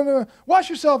go down, wash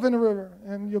yourself in the river,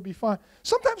 and you'll be fine.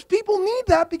 Sometimes people need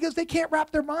that because they can't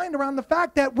wrap their mind around the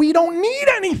fact that we don't need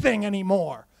anything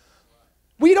anymore.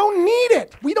 We don't need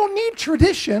it. We don't need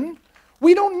tradition.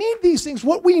 We don't need these things.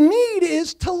 What we need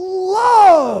is to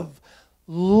love.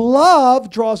 Love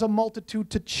draws a multitude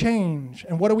to change.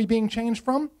 And what are we being changed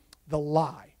from? The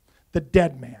lie, the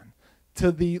dead man,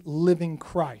 to the living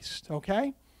Christ,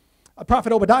 okay?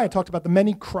 Prophet Obadiah talked about the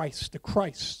many Christs, the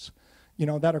Christs,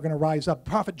 that are going to rise up.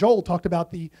 Prophet Joel talked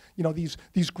about these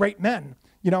great men,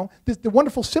 the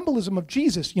wonderful symbolism of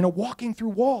Jesus, walking through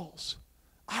walls.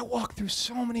 I walk through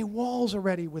so many walls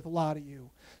already with a lot of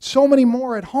you, so many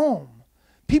more at home.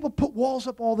 People put walls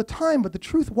up all the time, but the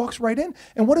truth walks right in.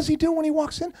 And what does he do when he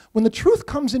walks in? When the truth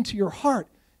comes into your heart,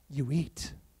 you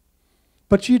eat.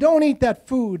 But you don't eat that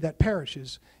food that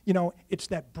perishes. It's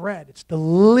that bread. It's the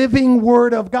living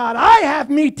word of God. I have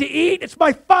meat to eat. It's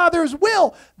my Father's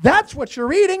will. That's what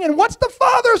you're eating. And what's the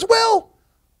Father's will?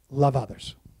 Love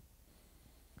others.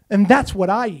 And that's what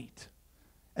I eat.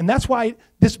 And that's why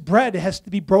this bread has to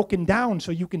be broken down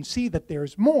so you can see that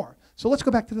there's more. So let's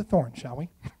go back to the thorn, shall we?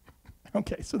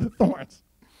 Okay, so the thorns.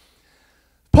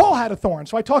 Paul had a thorn.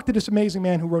 So I talked to this amazing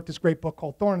man who wrote this great book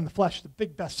called Thorn in the Flesh, the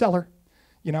big bestseller.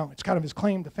 It's kind of his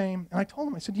claim to fame. And I told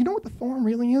him, I said, you know what the thorn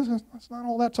really is? It's not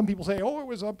all that. Some people say, oh, it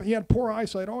was he had poor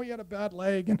eyesight. Oh, he had a bad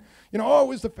leg. And, oh, it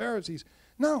was the Pharisees.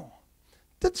 No.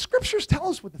 The scriptures tell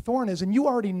us what the thorn is, and you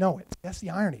already know it. That's the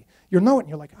irony. You know it, and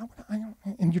you're like,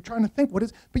 and you're trying to think what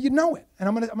is, but you know it. And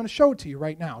I'm gonna show it to you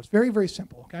right now. It's very, very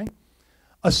simple, okay?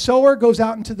 A sower goes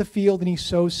out into the field and he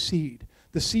sows seed.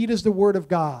 The seed is the word of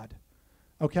God,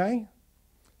 okay?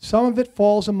 Some of it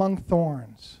falls among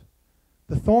thorns.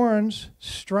 The thorns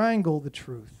strangle the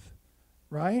truth,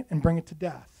 right? And bring it to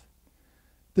death.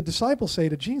 The disciples say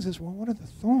to Jesus, well, what are the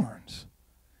thorns?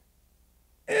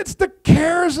 It's the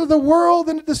cares of the world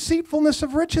and the deceitfulness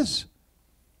of riches.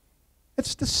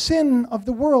 It's the sin of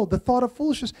the world, the thought of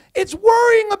foolishness. It's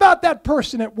worrying about that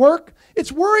person at work.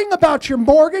 It's worrying about your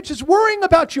mortgage. It's worrying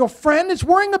about your friend. It's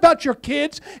worrying about your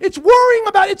kids. It's worrying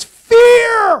about, it's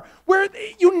fear, where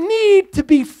you need to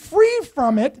be free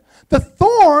from it. The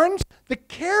thorns, the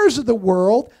cares of the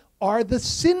world, are the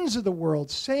sins of the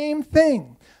world. Same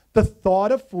thing. The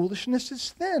thought of foolishness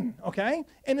is sin, okay?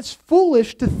 And it's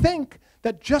foolish to think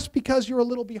that just because you're a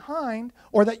little behind,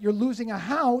 or that you're losing a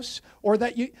house, or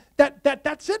that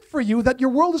that's it for you, that your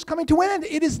world is coming to an end.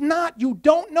 It is not. You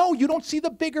don't know. You don't see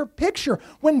the bigger picture.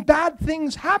 When bad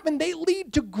things happen, they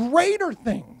lead to greater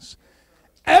things.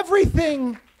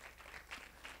 Everything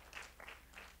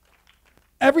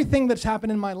that's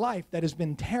happened in my life that has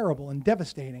been terrible and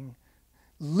devastating,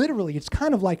 literally, it's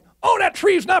kind of like, oh, that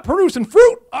tree's not producing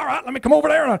fruit. All right, let me come over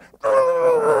there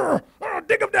and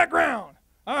dig up that ground.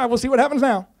 All right, we'll see what happens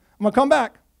now. I'm going to come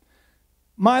back.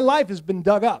 My life has been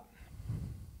dug up.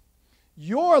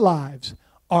 Your lives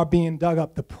are being dug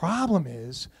up. The problem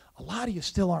is, a lot of you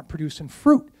still aren't producing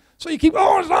fruit. So you keep,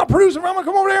 oh, it's not producing. I'm going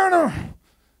to come over there and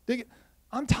dig it.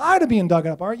 I'm tired of being dug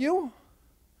up, aren't you?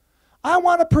 I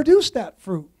want to produce that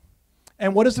fruit.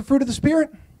 And what is the fruit of the Spirit?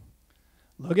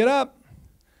 Look it up.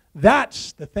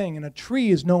 That's the thing. And a tree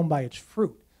is known by its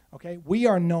fruit. Okay? We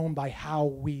are known by how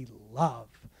we love.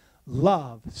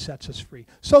 Love sets us free.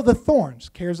 So the thorns,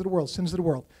 cares of the world, sins of the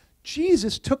world.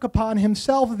 Jesus took upon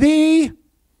himself the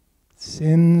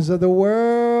sins of the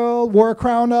world, wore a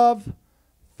crown of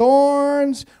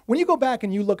thorns. When you go back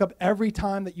and you look up every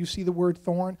time that you see the word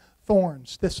thorn,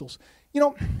 thorns, thistles,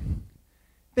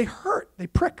 they hurt, they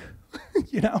prick,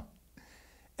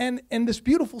 And this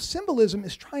beautiful symbolism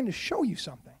is trying to show you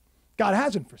something. God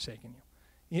hasn't forsaken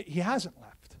you. He hasn't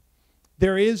left.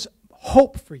 There is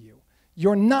hope for you.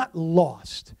 You're not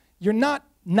lost. You're not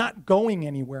going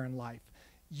anywhere in life.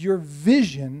 Your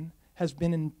vision has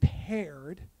been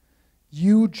impaired.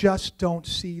 You just don't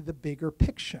see the bigger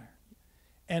picture.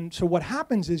 And so what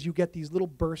happens is you get these little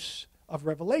bursts of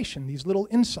revelation, these little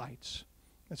insights.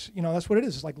 That's what it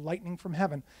is. It's like lightning from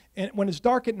heaven. And when it's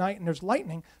dark at night and there's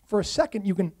lightning, for a second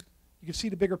you can see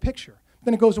the bigger picture.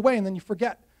 Then it goes away and then you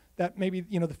forget that maybe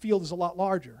the field is a lot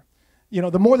larger.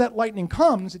 The more that lightning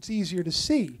comes, it's easier to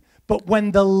see. But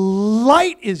when the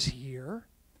light is here,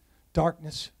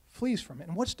 darkness flees from it.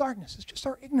 And what's darkness? It's just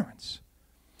our ignorance.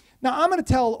 Now, I'm going to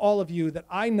tell all of you that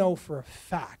I know for a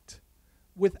fact,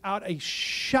 without a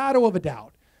shadow of a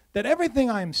doubt, that everything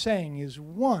I'm saying is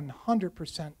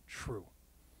 100% true.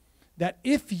 That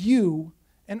if you,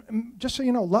 and just so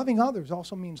you know, loving others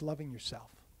also means loving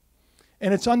yourself.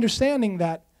 And it's understanding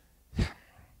that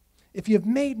if you've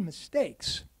made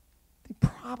mistakes, they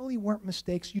probably weren't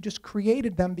mistakes. You just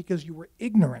created them because you were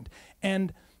ignorant.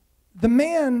 And the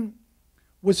man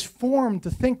was formed to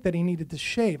think that he needed to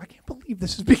shave. I can't believe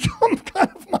this has become kind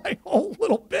of my whole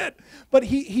little bit. But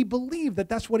he believed that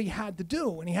that's what he had to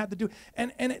do, and he had to do.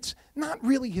 And it's not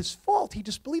really his fault. He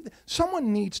just believed that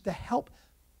someone needs to help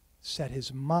set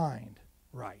his mind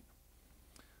right.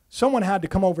 someone had to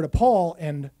come over to Paul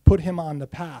and put him on the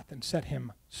path and set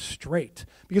him straight.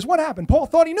 Because what happened? Paul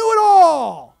thought he knew it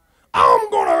all.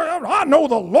 I know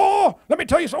the law. Let me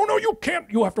tell you, oh no, you can't.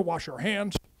 You have to wash your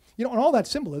hands. You know, and all that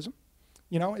symbolism.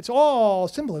 You know, it's all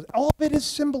symbolism. All of it is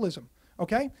symbolism,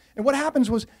 okay? And what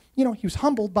happens was, you know, he was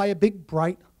humbled by a big,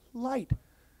 bright light.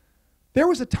 There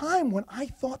was a time when I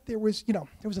thought there was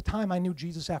a time I knew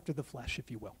Jesus after the flesh,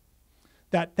 if you will.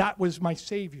 That was my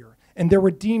Savior. And there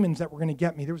were demons that were going to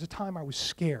get me. There was a time I was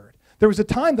scared. There was a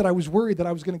time that I was worried that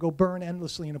I was going to go burn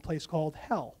endlessly in a place called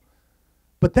hell.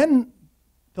 But then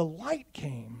the light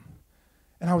came,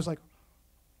 and I was like,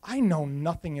 I know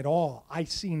nothing at all. I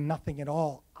see nothing at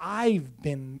all. I've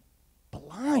been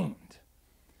blind,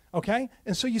 okay?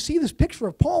 And so you see this picture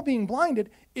of Paul being blinded.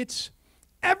 It's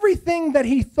everything that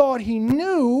he thought he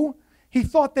knew, he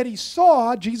thought that he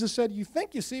saw. Jesus said, you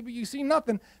think you see, but you see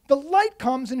nothing. The light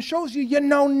comes and shows you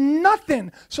know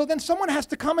nothing. So then someone has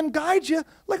to come and guide you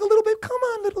like a little bit. Come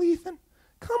on, little Ethan.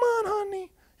 Come on,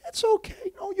 honey. It's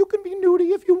okay. No, you can be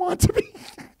nudie if you want to be.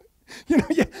 You know,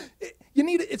 you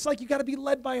need it. It's like you got to be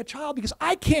led by a child, because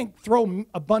I can't throw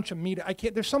a bunch of meat. I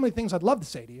can't. There's so many things I'd love to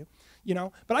say to you, you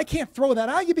know, but I can't throw that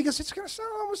at you because it's going to sound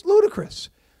almost ludicrous.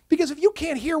 Because if you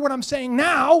can't hear what I'm saying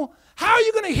now, how are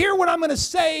you going to hear what I'm going to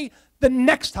say the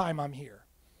next time I'm here?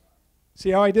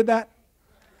 See how I did that?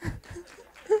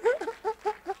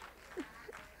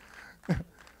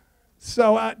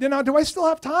 So, you know, do I still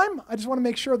have time? I just want to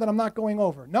make sure that I'm not going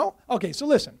over. No? Okay, so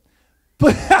listen.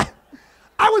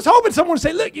 I was hoping someone would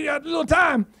say, look, you got a little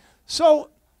time. So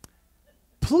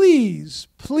please,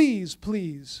 please,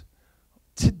 please,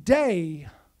 today,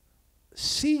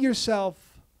 see yourself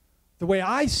the way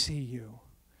I see you.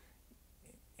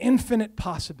 Infinite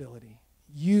possibility.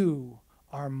 You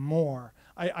are more.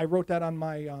 I wrote that on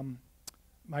my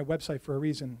website for a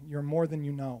reason. You're more than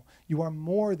you know. You are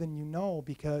more than you know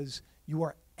because you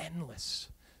are endless.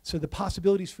 So the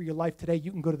possibilities for your life today,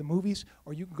 you can go to the movies,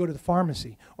 or you can go to the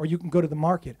pharmacy, or you can go to the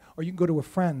market, or you can go to a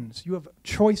friend's. You have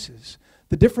choices.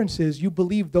 The difference is you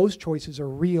believe those choices are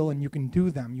real and you can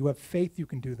do them. You have faith you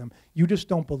can do them. You just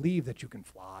don't believe that you can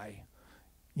fly.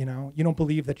 You know, you don't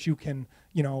believe that you can,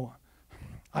 you know,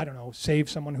 I don't know, save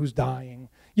someone who's dying.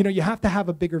 You know, you have to have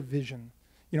a bigger vision.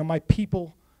 You know, my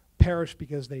people perish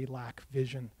because they lack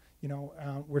vision. You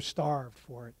know, we're starved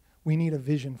for it. We need a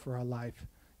vision for our life.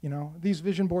 You know, these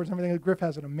vision boards and everything. Griff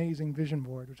has an amazing vision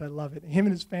board, which I love it. Him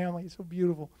and his family, it's so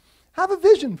beautiful. Have a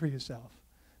vision for yourself,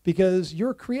 because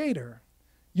you're a creator.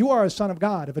 You are a son of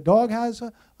God. If a dog has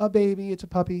a baby, it's a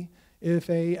puppy. If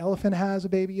an elephant has a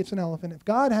baby, it's an elephant. If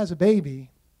God has a baby,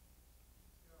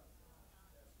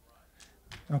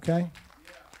 okay?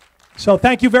 So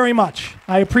thank you very much.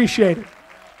 I appreciate it.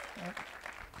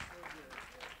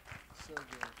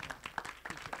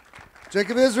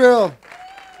 Jacob Israel.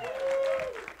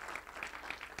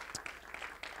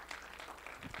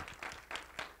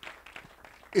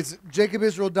 It's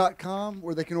jacobisrael.com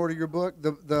where they can order your book.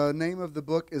 The name of the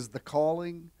book is The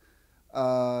Calling.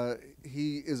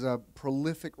 He is a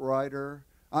prolific writer.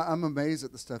 I'm amazed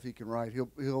at the stuff he can write.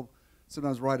 He'll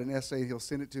sometimes write an essay and he'll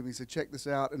send it to me. He said, check this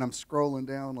out. And I'm scrolling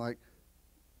down like,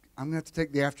 I'm going to have to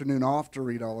take the afternoon off to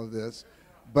read all of this.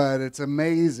 But it's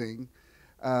amazing.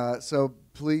 So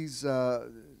please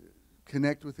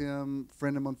connect with him,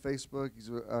 friend him on Facebook. He's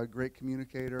a great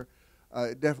communicator.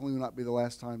 It definitely will not be the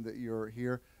last time that you're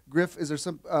here. Griff, is there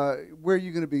some, where are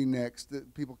you going to be next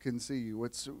that people can see you?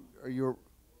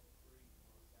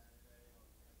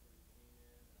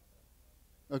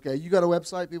 Okay, you got a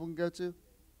website people can go to?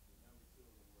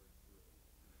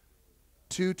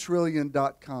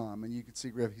 2trillion.com, and you can see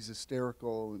Griff. He's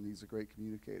hysterical, and he's a great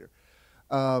communicator.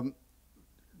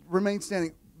 Remain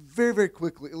standing very, very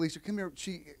quickly. Alicia, come here just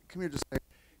a second.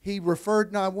 He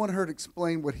referred, now I want her to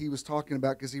explain what he was talking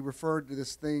about, because he referred to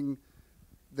this thing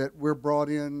that we're brought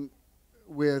in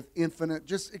with infinite.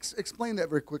 Just explain that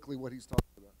very quickly, what he's talking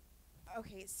about.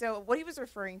 Okay, so what he was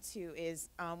referring to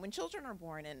is when children are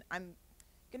born, and I'm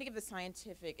going to give the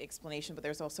scientific explanation, but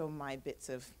there's also my bits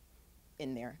of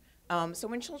in there. So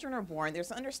when children are born,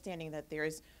 there's an understanding that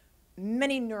there's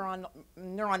many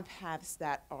neuron paths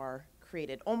that are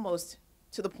created, almost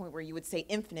to the point where you would say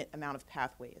infinite amount of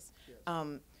pathways.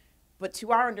 Yes. But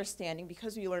to our understanding,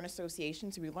 because we learn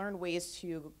associations, we learn ways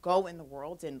to go in the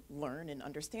world and learn and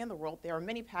understand the world, there are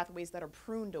many pathways that are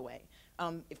pruned away.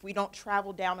 If we don't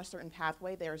travel down a certain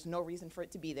pathway, there's no reason for it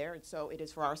to be there, and so it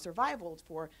is for our survival.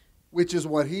 Which is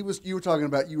what you were talking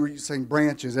about. You were saying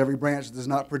branches. Every branch does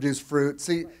not produce fruit.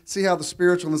 See how the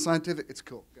spiritual and the scientific, it's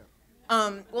cool. Yeah.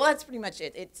 Well, that's pretty much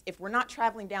it. It's if we're not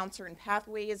traveling down certain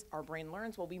pathways, our brain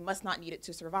learns, well, we must not need it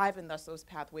to survive, and thus those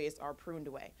pathways are pruned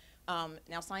away.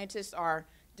 Now, scientists are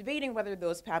debating whether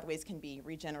those pathways can be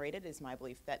regenerated. Is my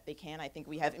belief that they can. I think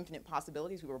we have infinite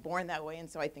possibilities. We were born that way, and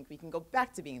so I think we can go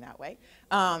back to being that way.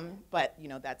 But you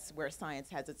know, that's where science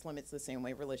has its limits, the same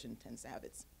way religion tends to have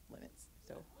its limits.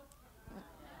 So.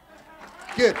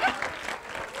 Good.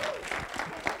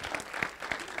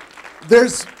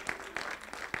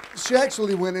 She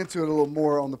actually went into it a little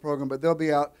more on the program, but they'll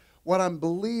be out. What I'm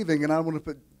believing, and I don't want to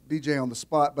put BJ on the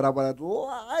spot, but I'd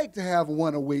like to have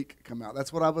one a week come out.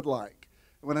 That's what I would like.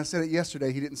 When I said it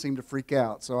yesterday, he didn't seem to freak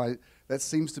out, so that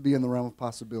seems to be in the realm of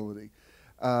possibility.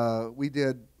 We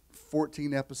did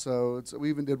 14 episodes. We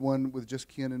even did one with just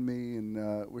Ken and me,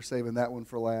 and we're saving that one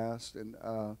for last. And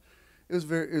it was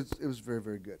very,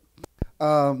 very good.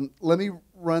 Let me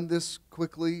run this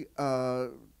quickly.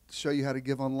 Show you how to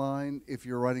give online. If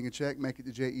you're writing a check, make it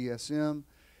to JESM.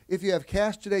 If you have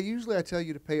cash today, usually I tell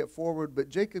you to pay it forward, but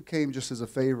Jacob came just as a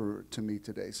favor to me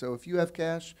today. So if you have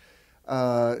cash,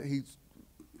 go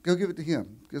give it to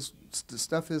him. Just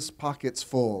stuff his pockets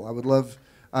full. I would love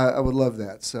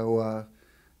that. So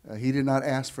he did not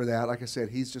ask for that. Like I said,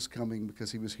 he's just coming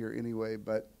because he was here anyway,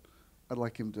 but I'd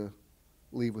like him to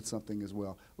leave with something as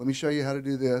well. Let me show you how to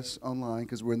do this online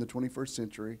because we're in the 21st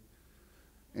century.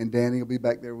 And Danny will be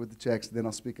back there with the checks. Then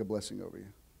I'll speak a blessing over you.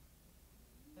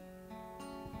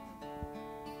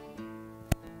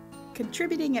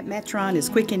 Contributing at Metron is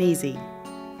quick and easy.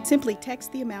 Simply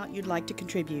text the amount you'd like to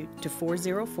contribute to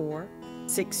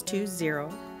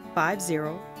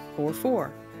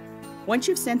 404-620-5044. Once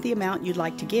you've sent the amount you'd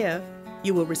like to give,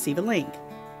 you will receive a link.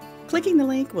 Clicking the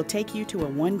link will take you to a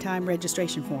one-time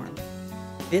registration form.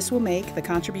 This will make the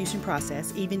contribution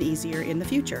process even easier in the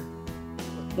future.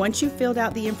 Once you've filled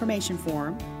out the information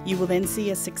form, you will then see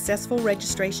a successful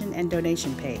registration and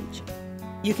donation page.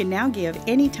 You can now give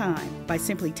any time by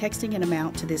simply texting an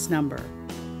amount to this number.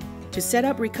 To set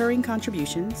up recurring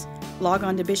contributions, log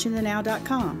on to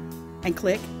bishopthenow.com and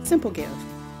click Simple Give.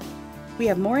 We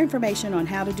have more information on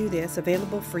how to do this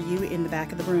available for you in the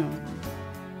back of the room.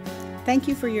 Thank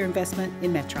you for your investment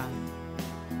in Metron.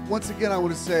 Once again, I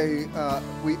want to say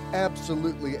we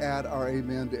absolutely add our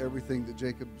amen to everything that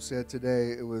Jacob said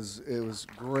today. It was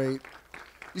great.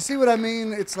 You see what I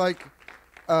mean? It's like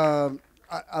I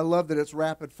love that it's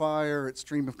rapid fire, it's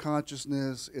stream of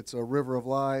consciousness, it's a river of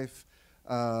life.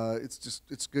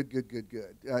 It's good.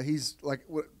 He's like,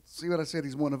 see what I said?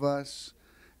 He's one of us,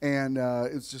 and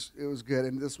it was good.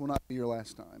 And this will not be your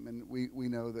last time. And we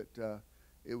know that.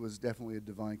 It was definitely a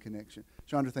divine connection.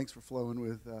 Chandra, thanks for flowing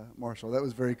with Marshall. That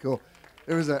was very cool.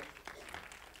 That was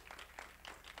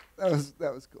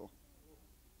cool.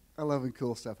 I love when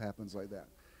cool stuff happens like that.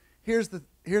 Here's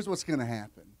what's going to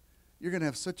happen. You're going to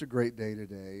have such a great day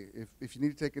today. If you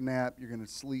need to take a nap, you're going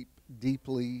to sleep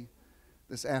deeply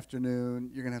this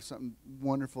afternoon. You're going to have something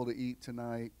wonderful to eat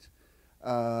tonight.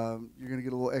 You're going to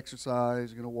get a little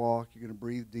exercise. You're going to walk. You're going to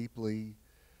breathe deeply.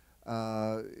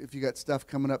 If you got stuff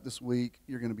coming up this week,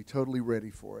 you're going to be totally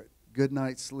ready for it. Good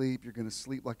night's sleep. You're going to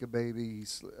sleep like a baby.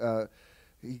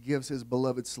 He gives his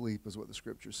beloved sleep, is what the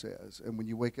scripture says. And when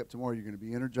you wake up tomorrow, you're going to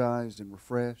be energized and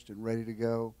refreshed and ready to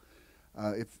go.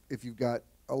 If you've got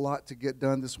a lot to get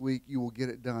done this week, you will get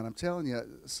it done. I'm telling you,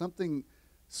 something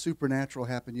supernatural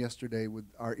happened yesterday with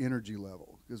our energy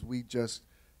level because we just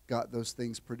got those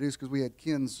things produced because we had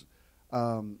Ken's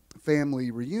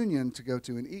family reunion to go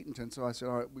to in Eatonton. So I said,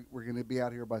 all right, we're going to be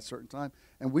out here by a certain time.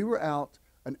 And we were out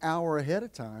an hour ahead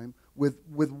of time with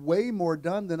way more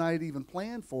done than I had even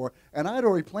planned for. And I had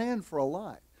already planned for a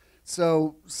lot.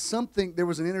 So there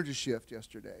was an energy shift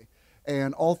yesterday.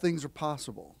 And all things are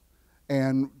possible.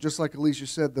 And just like Alicia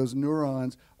said, those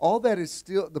neurons, all that is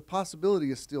still, the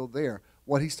possibility is still there.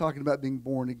 What he's talking about being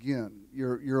born again,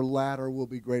 your latter will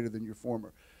be greater than your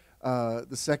former.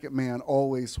 The second man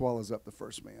always swallows up the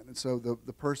first man. And so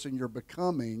the person you're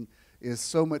becoming is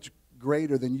so much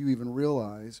greater than you even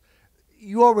realize.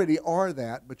 You already are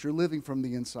that, but you're living from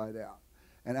the inside out.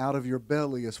 And out of your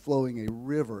belly is flowing a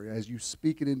river. As you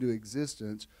speak it into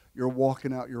existence, you're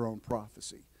walking out your own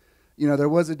prophecy. You know, there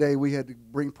was a day we had to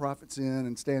bring prophets in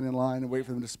and stand in line and wait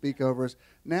for them to speak over us.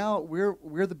 Now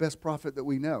we're the best prophet that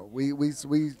we know. We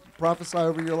prophesy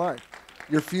over your life.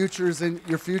 Your future's in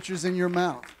your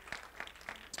mouth.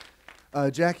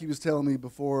 Jackie was telling me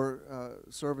before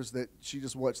service that she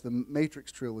just watched the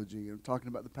Matrix trilogy and talking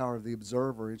about the power of the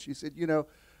observer. And she said,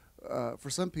 for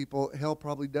some people, hell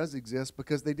probably does exist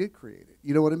because they did create it.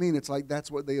 You know what I mean? It's like that's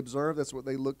what they observed, that's what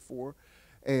they looked for.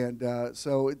 And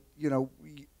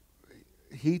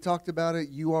he talked about it.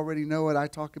 You already know it. I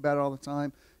talk about it all the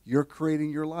time. You're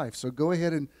creating your life. So go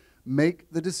ahead and make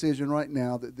the decision right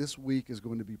now that this week is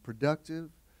going to be productive.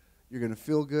 You're going to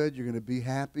feel good. You're going to be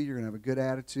happy. You're going to have a good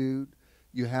attitude.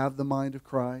 You have the mind of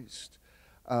Christ.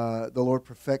 The Lord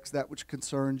perfects that which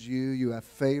concerns you. You have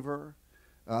favor.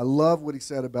 I love what he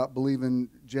said about believing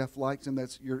Jeff likes him.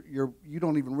 That's you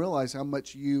don't even realize how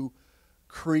much you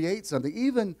create something.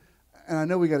 Even, and I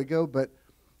know we got to go, but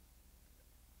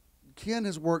Ken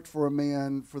has worked for a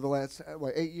man for the last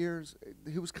 8 years.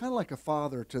 He was kind of like a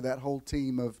father to that whole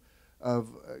team of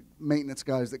maintenance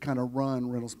guys that kind of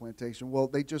run Reynolds Plantation. Well,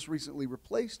 they just recently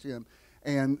replaced him,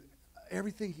 and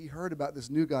everything he heard about this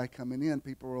new guy coming in,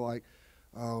 people were like,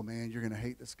 "Oh man, you're going to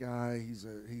hate this guy. He's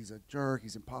a jerk.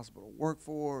 He's impossible to work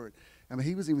for." I mean,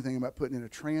 he was even thinking about putting in a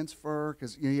transfer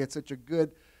because he had such a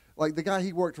good, like the guy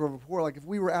he worked for before. Like if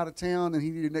we were out of town and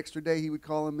he needed an extra day, he would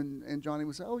call him and Johnny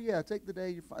would say, "Oh yeah, take the day.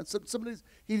 You're fine."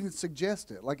 He even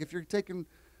suggest it. Like if you're taking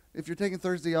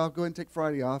Thursday off, go ahead and take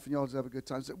Friday off, and y'all just have a good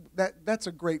time. So that's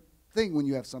a great thing when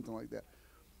you have something like that.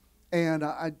 And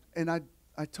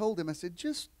I told him, I said,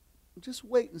 just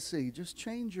wait and see. Just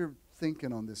change your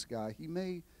thinking on this guy.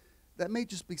 That may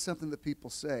just be something that people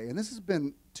say. And this has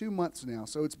been 2 months now,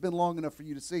 so it's been long enough for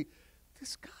you to see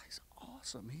this guy's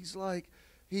awesome. He's like,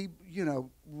 he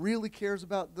really cares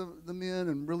about the men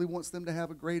and really wants them to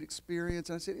have a great experience.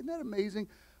 And I said, isn't that amazing?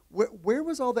 Where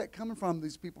was all that coming from?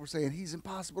 These people were saying he's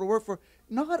impossible to work for.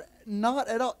 Not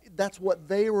at all. That's what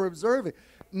they were observing.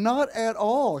 Not at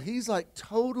all. He's like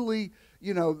totally,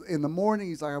 in the morning,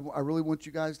 he's like, I really want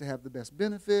you guys to have the best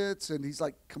benefits. And he's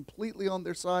like completely on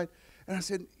their side. And I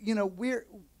said, we're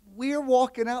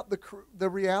walking out the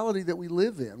reality that we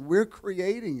live in. We're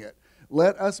creating it.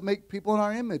 Let us make people in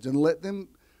our image and let them.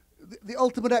 The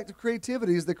ultimate act of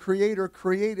creativity is the Creator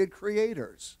created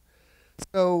creators.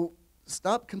 So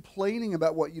stop complaining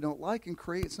about what you don't like and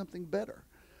create something better.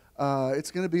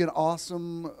 It's going to be an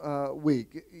awesome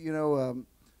week.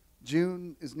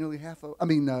 June is nearly half over.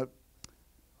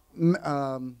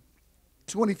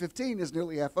 2015 is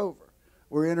nearly half over.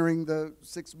 We're entering the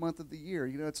 6th month of the year.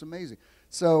 It's amazing.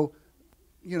 So,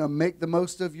 make the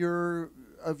most of your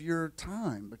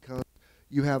time because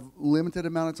you have limited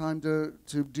amount of time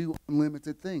to do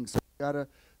unlimited things. So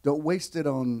don't waste it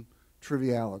on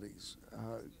trivialities.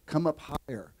 Come up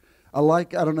higher. I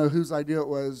don't know whose idea it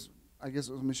was. I guess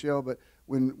it was Michelle. But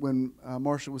when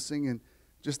Marsha was singing,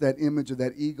 just that image of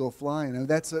that eagle flying, and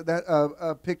that's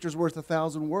a picture's worth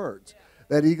 1,000 words. Yeah.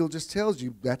 That eagle just tells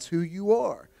you that's who you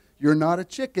are. You're not a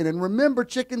chicken. And remember,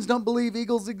 chickens don't believe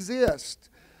eagles exist.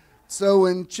 So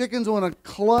when chickens want to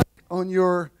cluck on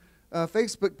your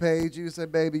Facebook page, you say,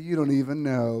 "Baby, you don't even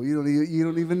know. You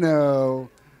don't even know.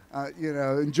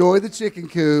 Enjoy the chicken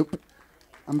coop.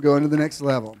 I'm going to the next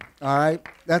level." All right?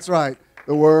 That's right.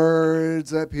 The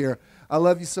words up here. I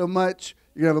love you so much.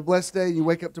 You're going to have a blessed day. You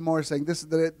wake up tomorrow saying, "This is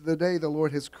the day the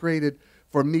Lord has created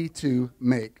for me to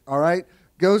make." All right?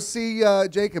 Go see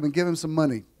Jacob and give him some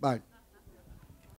money. Bye.